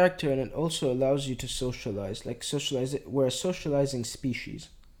builds character, and it also allows you to socialize. Like socialize it. We're a socializing species.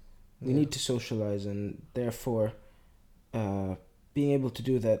 We need to socialize, and therefore, being able to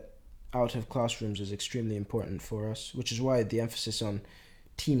do that out of classrooms is extremely important for us, which is why the emphasis on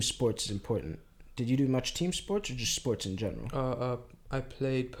team sports is important. Did you do much team sports or just sports in general? I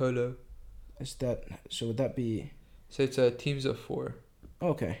played polo. So would that be... So it's teams of 4.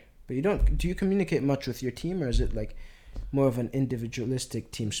 Okay. But do you communicate much with your team, or is it like more of an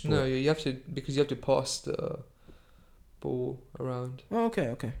individualistic team sport? No, you have to pass the ball around. Oh,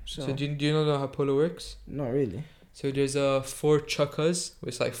 okay. So do you not know how polo works? Not really. So there's 4 chukkas,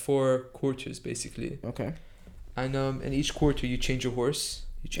 which is like 4 quarters basically. Okay. And in each quarter you change your horse.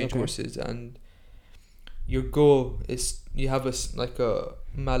 You change horses, and your goal is you have a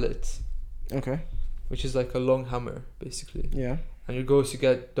mallet. Okay. Which is like a long hammer basically. Yeah. And your goal is to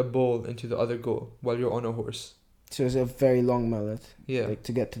get the ball into the other goal while you're on a horse. So it's a very long mallet. Yeah. Like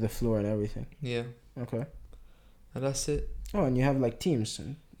to get to the floor and everything. Yeah. Okay. And that's it. Oh, and you have like teams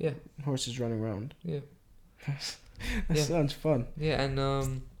and yeah, horses running around. Yeah. That sounds fun. Yeah, and I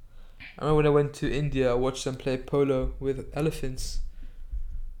remember when I went to India, I watched them play polo with elephants.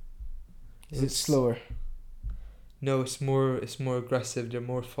 Is it slower? No, it's more aggressive. They're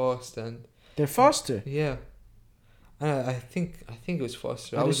more fast, and they're faster. Yeah. I think it was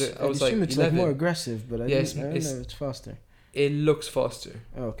faster. I was assume like it's 11. like more aggressive, but I don't know if it's faster. It looks faster.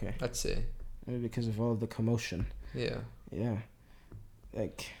 Oh, okay. I'd say. Maybe because of all the commotion. Yeah. Yeah.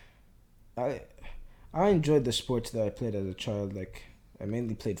 Like, I enjoyed the sports that I played as a child. Like, I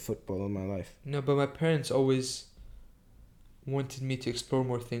mainly played football all my life. No, but my parents always wanted me to explore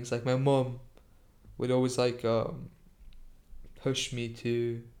more things. Like my mom would always like push me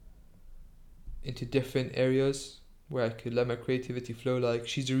into different areas where I could let my creativity flow. Like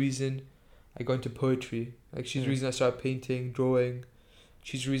she's the reason I got into poetry. Like she's the reason I started painting, drawing.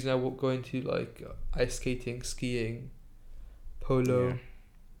 She's the reason I go into like ice skating, skiing, polo,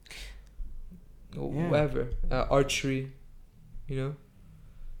 whatever, archery. You know,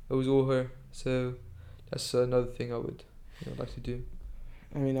 it was all her. So that's another thing I would like to do.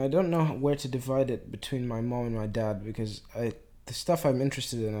 I mean, I don't know where to divide it between my mom and my dad, because the stuff I'm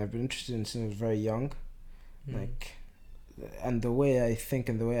interested in, I've been interested in since I was very young. Like, and the way I think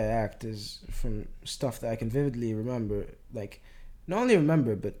and the way I act is from stuff that I can vividly remember. Like, not only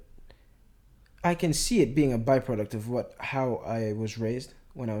remember, but I can see it being a byproduct of how I was raised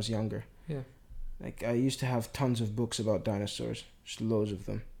when I was younger. Yeah. Like, I used to have tons of books about dinosaurs, just loads of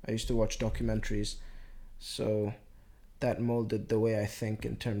them. I used to watch documentaries, so that molded the way I think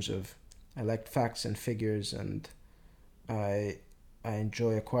in terms of I liked facts and figures, and I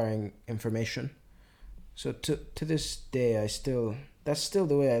enjoy acquiring information. So to this day, that's still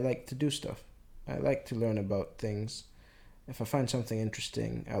the way I like to do stuff. I like to learn about things. If I find something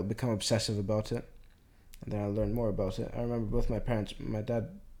interesting, I'll become obsessive about it, and then I'll learn more about it. I remember both my parents, my dad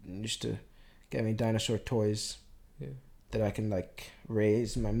used to get me dinosaur toys that I can like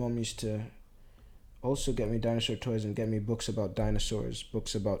raise. My mom used to also get me dinosaur toys and get me books about dinosaurs,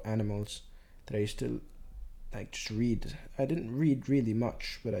 books about animals that I used to like just read. I didn't read really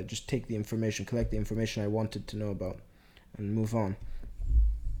much, but I just take the information, collect the information I wanted to know about, and move on.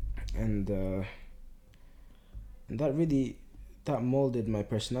 And that molded my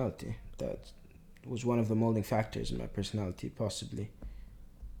personality. That was one of the molding factors in my personality, possibly.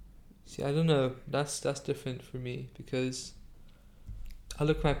 See, I don't know. That's different for me because I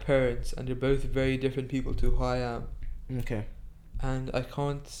look at my parents and they're both very different people to who I am, Okay. and I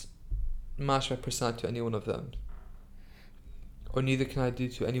can't match my personality to any one of them, or neither can I do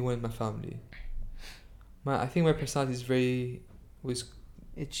to anyone in my family. I think my personality is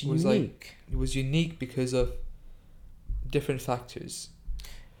It's was unique. it was unique because of different factors,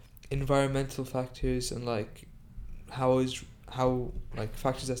 environmental factors, and like how like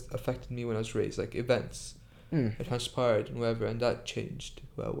factors that affected me when I was raised, like events that transpired and whatever, and that changed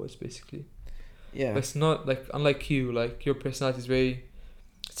who I was basically. Yeah. But it's not like, unlike you, like your personality is very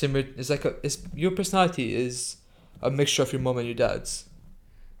similar. Your personality is a mixture of your mom and your dad's.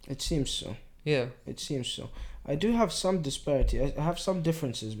 It seems so. Yeah. It seems so. I do have some disparity. I have some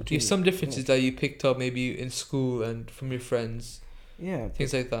differences between. There's some differences that you picked up maybe in school and from your friends. Yeah.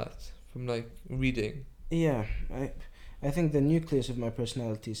 Things like that. From like reading. Yeah. I think the nucleus of my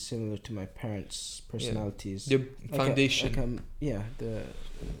personality is similar to my parents' personalities. Your foundation.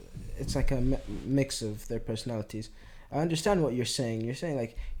 It's like a mix of their personalities. I understand what you're saying. You're saying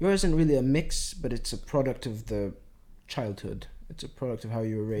like yours isn't really a mix, but it's a product of the childhood. It's a product of how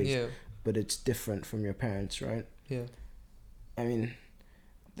you were raised. Yeah. But it's different from your parents, right? Yeah. I mean,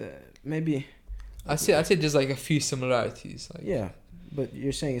 maybe. I'd say there's like a few similarities. Like, yeah, but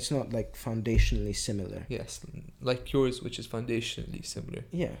you're saying it's not like foundationally similar. Yes, like yours, which is foundationally similar.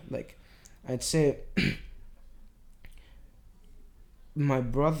 Yeah, like I'd say my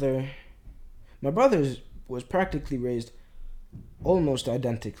brother was practically raised almost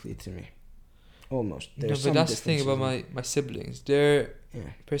identically to me. Almost. There's but that's the thing about my siblings. Their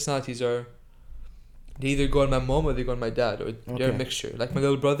personalities are, they either go on my mom or they go on my dad, or they're a mixture. Like my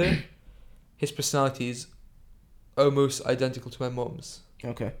little brother, his personality is almost identical to my mom's.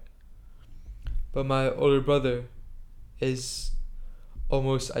 Okay. But my older brother is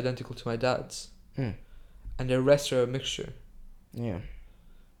almost identical to my dad's. And the rest are a mixture. Yeah.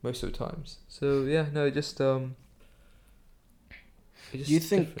 Most of the times. So yeah, no, it just Do you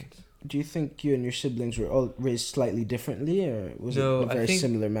think different. Do you think you and your siblings were all raised slightly differently, or was it in a very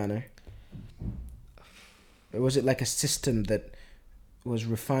similar manner? Or was it like a system that was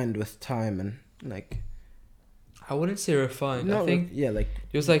refined with time and like? I wouldn't say refined. I think like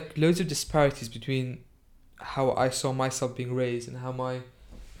there was like loads of disparities between how I saw myself being raised and how my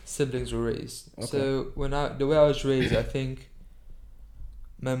siblings were raised. Okay. So the way I was raised, I think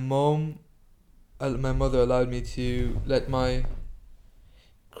my mother allowed me to let my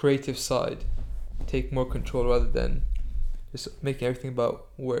creative side take more control rather than just making everything about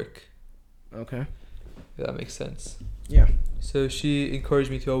work. Okay. If that makes sense. Yeah. So she encouraged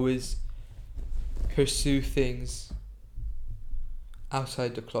me to always pursue things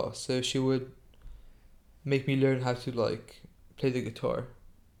outside the class. So she would make me learn how to like play the guitar.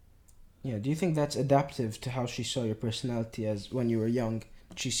 Yeah, do you think that's adaptive to how she saw your personality as when you were young?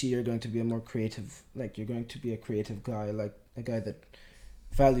 Did she see you're going to be a more creative, like you're going to be a creative guy, like a guy that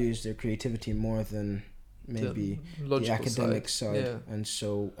values their creativity more than maybe the academic side. Yeah. And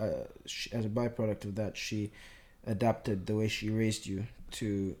so as a byproduct of that, she adapted the way she raised you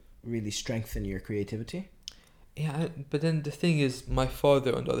to really strengthen your creativity? Yeah, but then the thing is, my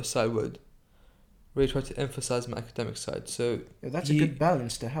father on the other side would really try to emphasize my academic side. So that's a good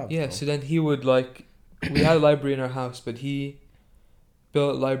balance to have. Yeah, though. So then he would like, we had a library in our house, but he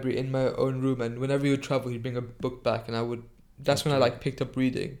built a library in my own room, and whenever he would travel, he'd bring a book back, and that's when I like picked up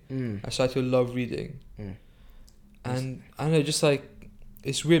reading. I started to love reading. And I don't know, just like,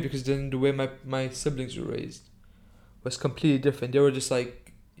 it's weird because then the way my siblings were raised was completely different. They were just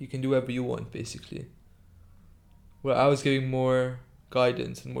like, you can do whatever you want, basically. Where I was giving more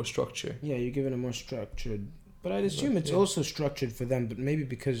guidance and more structure. Yeah, you're giving it more structured. But I'd assume it's also structured for them, but maybe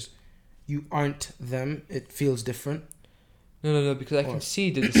because you aren't them, it feels different. No, because I can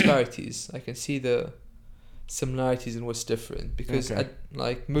see the disparities. I can see the similarities and what's different. Because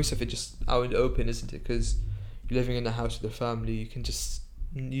like most of it just out in the open, isn't it? Because you're living in a house with a family, you can just,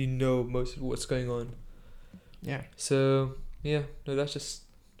 you know most of what's going on. Yeah. So, yeah, no, that's just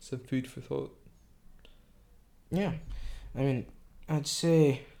some food for thought. Yeah. I mean, I'd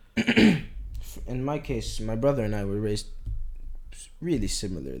say, in my case, my brother and I were raised really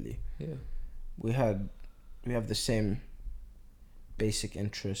similarly. Yeah. We have the same basic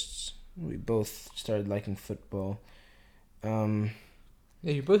interests. We both started liking football.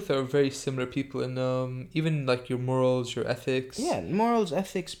 Yeah, you both are very similar people, and even like your morals, your ethics, Yeah, morals,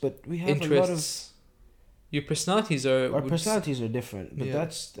 ethics, but we have a lot of interests. Your personalities are. our personalities are different. But Yeah.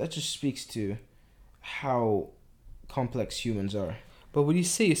 that just speaks to how complex humans are. But when you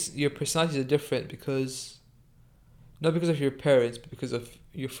say your personalities are different because, not because of your parents, but because of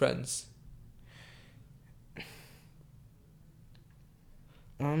your friends.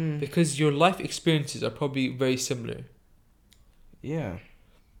 Because your life experiences are probably very similar. Yeah.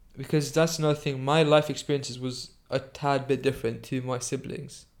 Because that's another thing. My life experiences was a tad bit different to my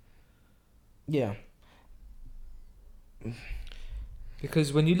siblings. Yeah.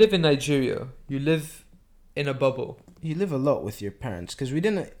 Because when you live in Nigeria, you live in a bubble. You live a lot with your parents because we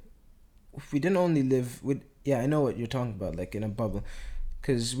didn't only live with. Yeah, I know what you're talking about, like in a bubble,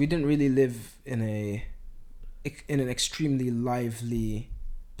 because we didn't really live in an extremely lively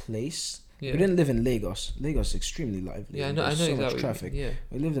place. Yeah. We didn't live in Lagos. Lagos is extremely lively. Yeah, I and know. I there's know so exactly. much traffic. Yeah.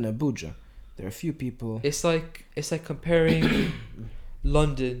 We lived in Abuja. There are a few people. It's like comparing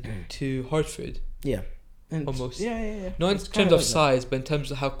London to Hartford. Yeah. And Almost. Yeah. Not in It's terms kinda of like that. size, but in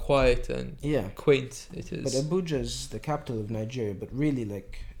terms of how quiet and Yeah. quaint it is. But Abuja is the capital of Nigeria, but really,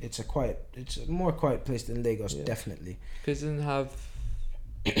 like, it's a more quiet place than Lagos, Yeah. definitely. Because it doesn't have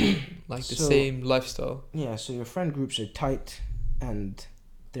like the So- same lifestyle. Yeah, so your friend groups are tight, and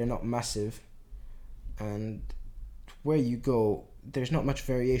they're not massive, and where you go, there's not much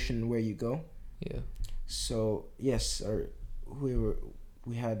variation in where you go. Yeah. So yes, we were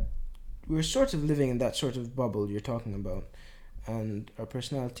we were sort of living in that sort of bubble you're talking about, and our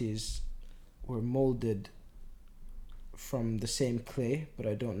personalities were molded from the same clay, but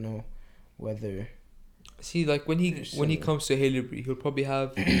I don't know whether. See, like when he Similar. comes to Haileybury, he'll probably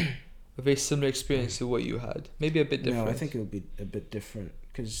have a very similar experience to what you had. Maybe a bit different. No, I think it would be a bit different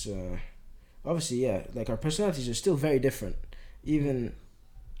because obviously, yeah, like our personalities are still very different, even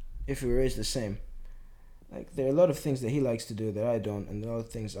if we were raised the same. Like there are a lot of things that he likes to do that I don't, and there are a lot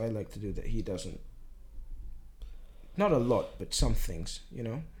of things I like to do that he doesn't. Not a lot, but some things, you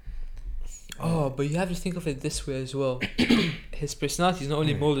know. Oh, but you have to think of it this way as well. His personality is not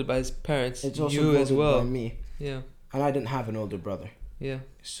only molded by his parents, It's also you molded as well. by me, Yeah, and I didn't have an older brother, yeah.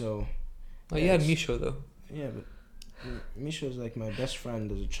 so. Oh, you had Misho though. Yeah, but Misha was like my best friend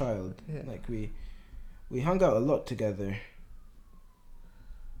as a child. Yeah. Like we hung out a lot together.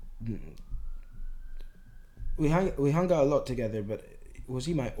 We hung out a lot together, but was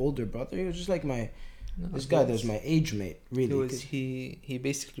he my older brother? He was just like this guy that was my age mate, really. He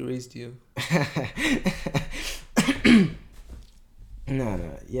basically raised you.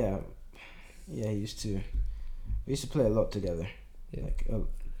 No, yeah, he we used to play a lot together, Yeah. like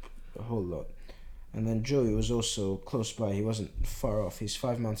a whole lot. And then Joey was also close by. He wasn't far off. He's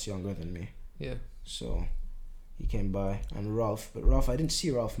 5 months younger than me. Yeah. So he came by. And Ralph. But Ralph, I didn't see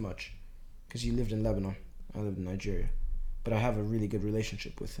Ralph much because he lived in Lebanon. I lived in Nigeria. But I have a really good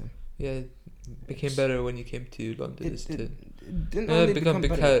relationship with him. Yeah, it became better when you came to London. It didn't Yeah, only become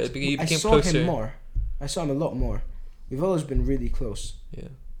become better. better. You I became saw closer. him more. I saw him a lot more. We've always been really close. Yeah.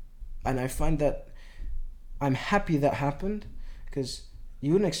 And I find that I'm happy that happened because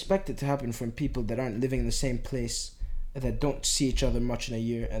you wouldn't expect it to happen from people that aren't living in the same place, that don't see each other much in a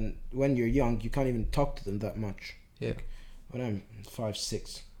year, and when you're young, you can't even talk to them that much. Yeah. Like, when I'm 5,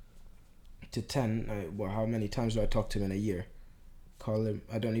 6 to 10, how many times do I talk to him in a year? Call him.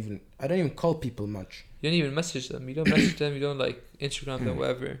 I don't even call people much. You don't even message them. You don't message them. You don't like Instagram them,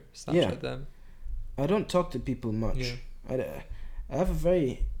 whatever. Snapchat them. I don't talk to people much. Yeah. I have a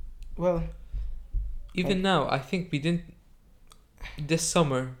very, well. Even now, I think we didn't. This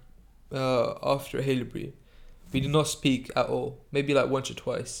summer, after Haileybury, we did not speak at all. Maybe like once or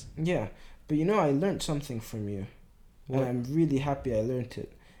twice. Yeah, but I learned something from you, What? and I'm really happy I learned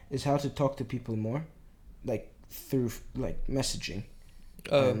it. Is how to talk to people more, like through like messaging,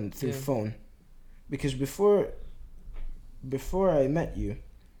 and through phone, because before I met you,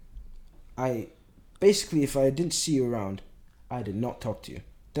 I basically, if I didn't see you around, I did not talk to you.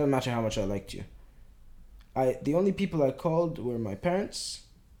 Doesn't matter how much I liked you. The only people I called were my parents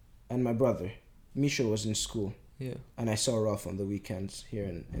and my brother. Misha was in school. Yeah. And I saw Ralph on the weekends here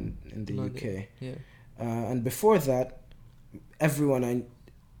in the London. UK. Yeah. And before that, everyone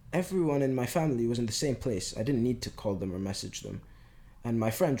in my family was in the same place. I didn't need to call them or message them. And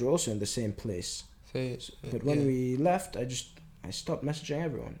my friends were also in the same place. But when we left, I stopped messaging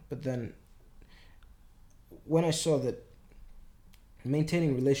everyone. But then when I saw that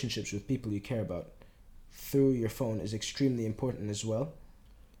maintaining relationships with people you care about through your phone is extremely important as well,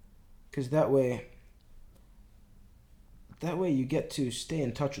 because that way that way you get to stay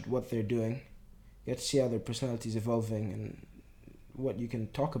in touch with what they're doing, get to see how their personality's evolving, and what you can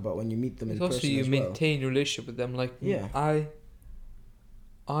talk about when you meet them in It's also person you as well. maintain your relationship with them. Like Yeah.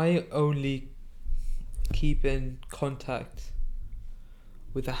 I only keep in contact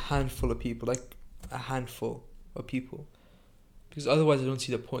with a handful of people, like a handful of people, because otherwise I don't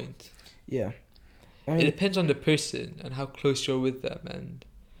see the point. Yeah. I It mean, depends on the person and how close you're with them, and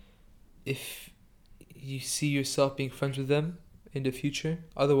if you see yourself being friends with them in the future.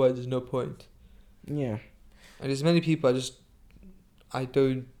 Otherwise, there's no point. yeah. And there's many people I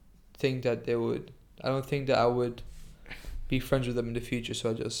don't think that they would. I don't think that I would be friends with them in the future. So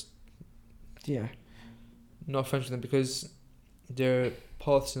I just Yeah. not friends with them because their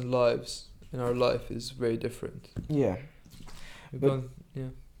paths and lives in our life is very different. Yeah. We've But- gone-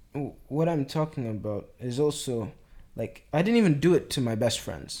 yeah. What I'm talking about is also, like, I didn't even do it to my best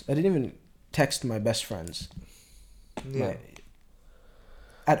friends. I didn't even text my best friends. Yeah.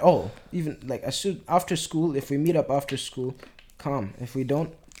 At all. Even, like, as soon after school, if we meet up after school, calm. If we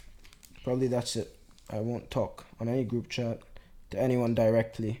don't, probably that's it. I won't talk on any group chat to anyone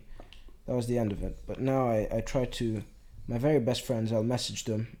directly. That was the end of it. But now I try to, my very best friends, I'll message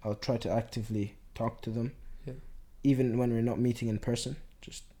them. I'll try to actively talk to them. Yeah. Even when we're not meeting in person.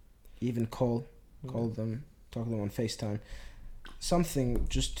 Just even call Yeah. them, talk to them on FaceTime. Something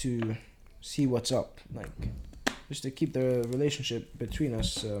just to see what's up. Like, just to keep the relationship between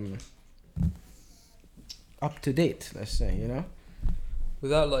us up to date, let's say, you know?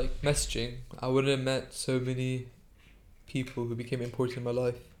 Without like messaging, I wouldn't have met so many people who became important in my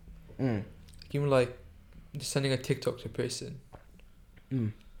life. Mm. Even like just sending a TikTok to a person.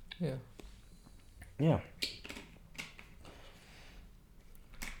 Mm. Yeah. Yeah.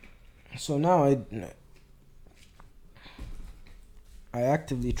 So now I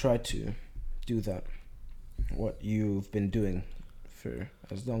actively try to do that. What you've been doing for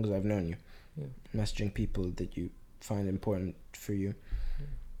as long as I've known you. Yeah. Messaging people that you find important for you.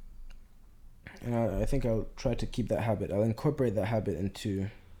 And I think I'll try to keep that habit. I'll incorporate that habit into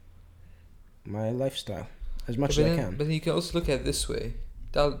my lifestyle as much as I can. But then you can also look at it this way.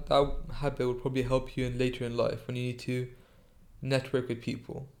 That habit will probably help you in later in life when you need to network with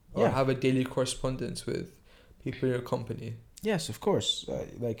people or Yeah. have a daily correspondence with people in your company. Yes, of course.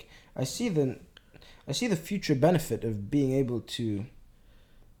 I see the future benefit of being able to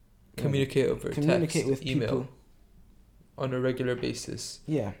Communicate over communicate text, with email, people. on a regular basis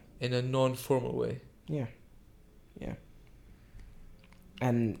Yeah, in a non-formal way. yeah.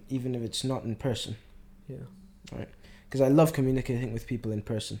 And even if it's not in person, Yeah. because I love communicating with people in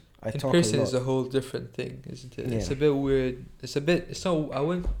person. I In talk person a lot. is a whole different thing, isn't it? It's Yeah. a bit weird. It's not.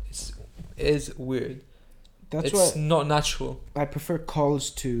 It is weird. That's It's why not natural. I prefer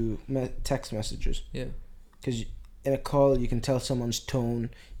calls to text messages. Yeah. Because in a call you can tell someone's tone.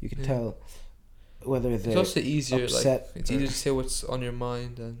 You can Yeah. tell whether It's they're also easier. upset Like it's easier to say what's on your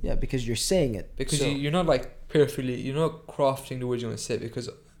mind, and yeah, because you're saying it. because So- you're not like perfectly. You're not crafting the words you want to say, because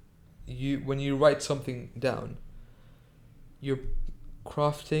when you write something down, you're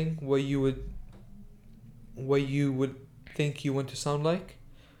crafting what you would think you want to sound like,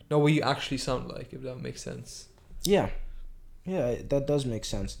 not what you actually sound like, if that makes sense. Yeah, that does make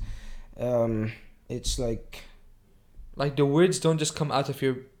sense. It's like Like the words don't just come out of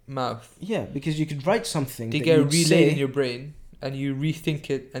your mouth. yeah, because you could write something. They that get you'd relayed say, in your brain, and you rethink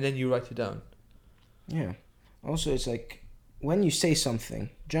it, and then you write it down. Yeah. Also, it's like when you say something.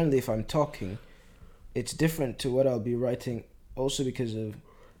 Generally, if I'm talking, it's different to what I'll be writing. Also, because of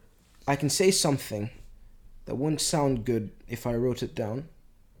I can say something that wouldn't sound good if I wrote it down.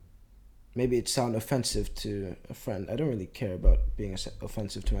 Maybe it sound offensive to a friend. I don't really care about being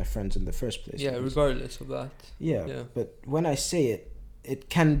offensive to my friends in the first place. Yeah, because- regardless of that. Yeah, Yeah. but when I say it, it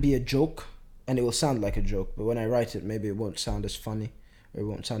can be a joke, and it will sound like a joke. But when I write it, maybe it won't sound as funny, or it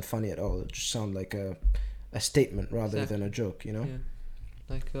won't sound funny at all. It'll just sound like a statement rather Exactly. than a joke, you know? Yeah.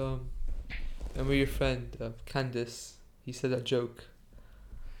 Like remember your friend Candice? He said that joke.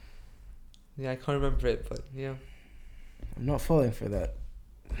 Yeah, I can't remember it, but yeah. I'm not falling for that.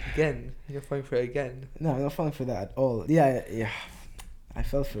 Again, you're falling for it again. No, I'm not falling for that at all. Yeah. I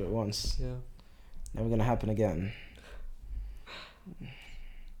fell for it once. Yeah. Never gonna happen again.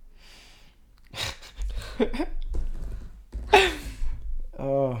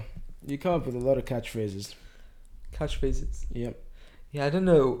 Oh, you come up with a lot of catchphrases. Catchphrases. Yep. Yeah, I don't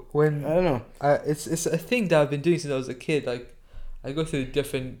know when. I don't know. It's a thing that I've been doing since I was a kid. Like, I go through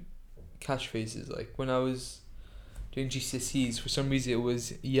different catchphrases. Like when I was doing GCSEs, for some reason it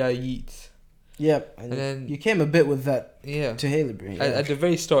was yeah yeet. Yep. And then you came a bit with that yeah to Haleybury. at the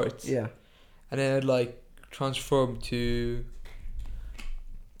very start. Yeah. And then I'd like transform to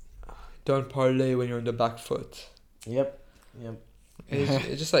don't parlay when you're on the back foot. Yep.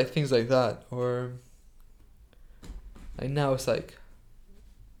 It's just like things like that, or like now it's like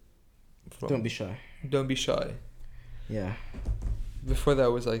Don't be shy. Don't be shy. Yeah. Before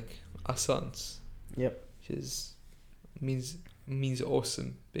that was like asante. Yep. Which is means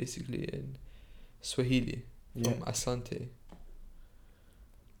awesome basically in Swahili. Yeah. From asante.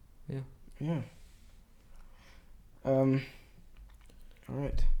 Yeah. Yeah. All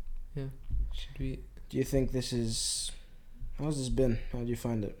right. Yeah. Should we? Do you think this is? How's this been? How do you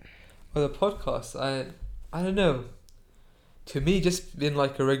find it? Well, the podcast, I don't know. To me, just been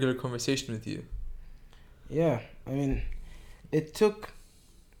like a regular conversation with you. Yeah, I mean, it took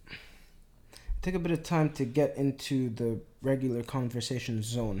a bit of time to get into the regular conversation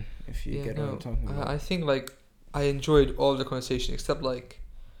zone. If you get what I'm talking about. I think like I enjoyed all the conversation except like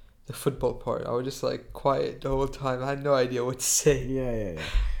the football part. I was just like quiet the whole time. I had no idea what to say. Yeah.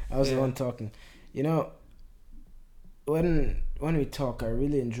 I was the one talking. You know, when we talk, I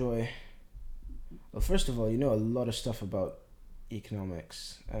really enjoy. Well, first of all, you know a lot of stuff about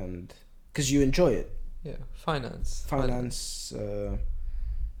economics, and because you enjoy it. Yeah, finance, and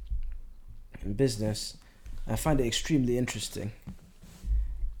business. I find it extremely interesting.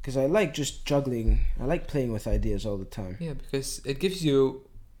 Because I like just juggling. I like playing with ideas all the time. Yeah, because it gives you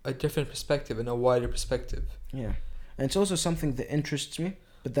a different perspective and a wider perspective. Yeah, and it's also something that interests me.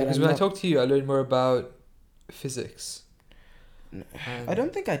 But that because when I talk to you, I learn more about physics. I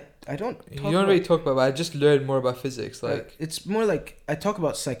don't think I don't. You don't really talk about. But I just learned more about physics. Like it's more like I talk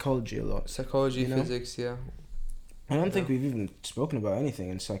about psychology a lot. Psychology, physics, yeah. I don't think we've even spoken about anything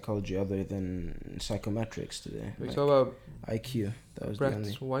in psychology other than psychometrics today. We talk about IQ. That was Brett the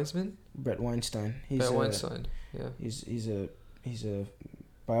only. Wiseman. Brett Weinstein. Brett Weinstein. Yeah. He's a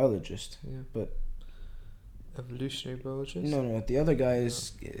biologist. Yeah. But evolutionary biologist. No. The other guy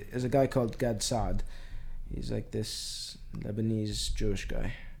is a guy called Gad Saad. He's like this Lebanese Jewish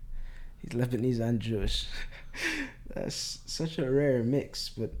guy. He's Lebanese and Jewish. That's such a rare mix.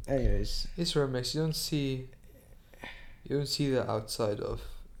 But anyways, it's a rare mix. You don't see that outside of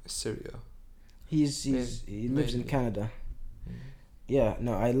Syria. He lives in Canada. Mm-hmm. Yeah,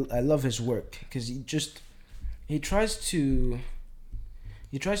 no, I love his work because he tries to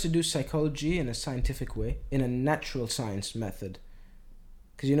do psychology in a scientific way, in a natural science method.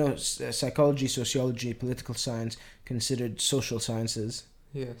 Because psychology, sociology, political science considered social sciences.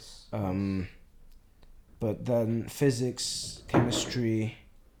 Yes. But then physics, chemistry,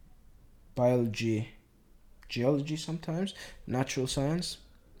 biology, geology sometimes, natural science,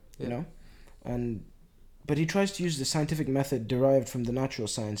 but he tries to use the scientific method derived from the natural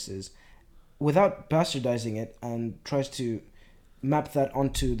sciences without bastardizing it, and tries to map that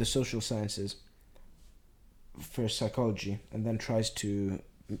onto the social sciences for psychology, and then tries to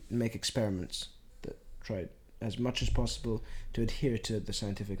make experiments that try as much as possible to adhere to the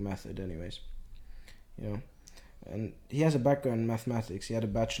scientific method anyways. And he has a background in mathematics. He had a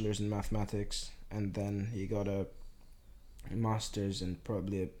bachelor's in mathematics, and then he got a master's and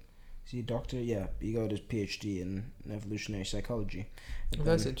probably is he a doctor? Yeah, he got his PhD in evolutionary psychology.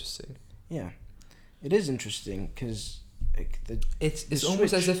 That's interesting. Yeah, it is interesting because it's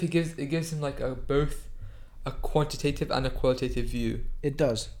almost as if it gives him like both a quantitative and a qualitative view. It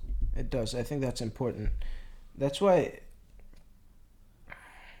does. I think that's important. That's why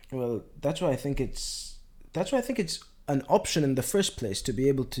I think it's an option in the first place to be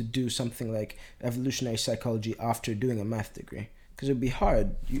able to do something like evolutionary psychology after doing a math degree, because it would be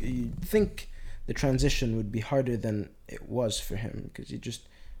hard. You think the transition would be harder than it was for him, because he just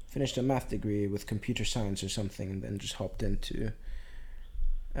finished a math degree with computer science or something and then just hopped into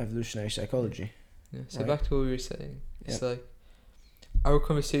evolutionary psychology. Yeah. So back to what we were saying. It's like our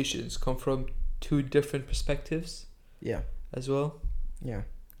conversations come from two different perspectives. Yeah. As well. Yeah.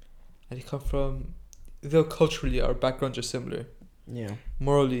 And they come from, though culturally our backgrounds are similar. Yeah.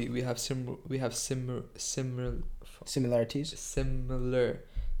 Morally, we have similarities.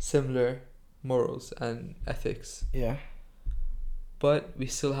 Similar morals and ethics. Yeah. But we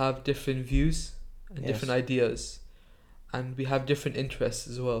still have different views and different ideas, and we have different interests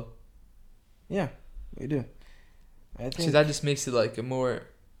as well. Yeah, we do. I think so that just makes it like a more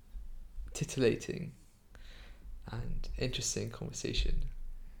titillating and interesting conversation.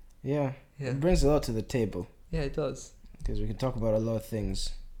 Yeah. It brings a lot to the table. Yeah, it does. Because we can talk about a lot of things.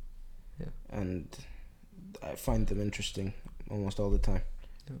 Yeah. And I find them interesting almost all the time.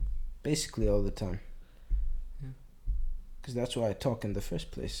 Yeah. Basically all the time. Yeah. Because that's why I talk in the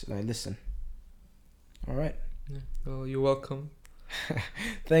first place, and I listen. All right. Yeah. Well, you're welcome.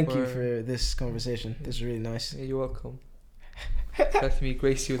 Thank you for this conversation. This is really nice. Yeah, you're welcome. Let me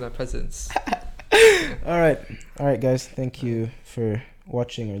grace you with my presence. All right, guys. Thank you for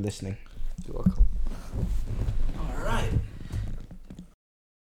watching or listening. You're welcome. All right.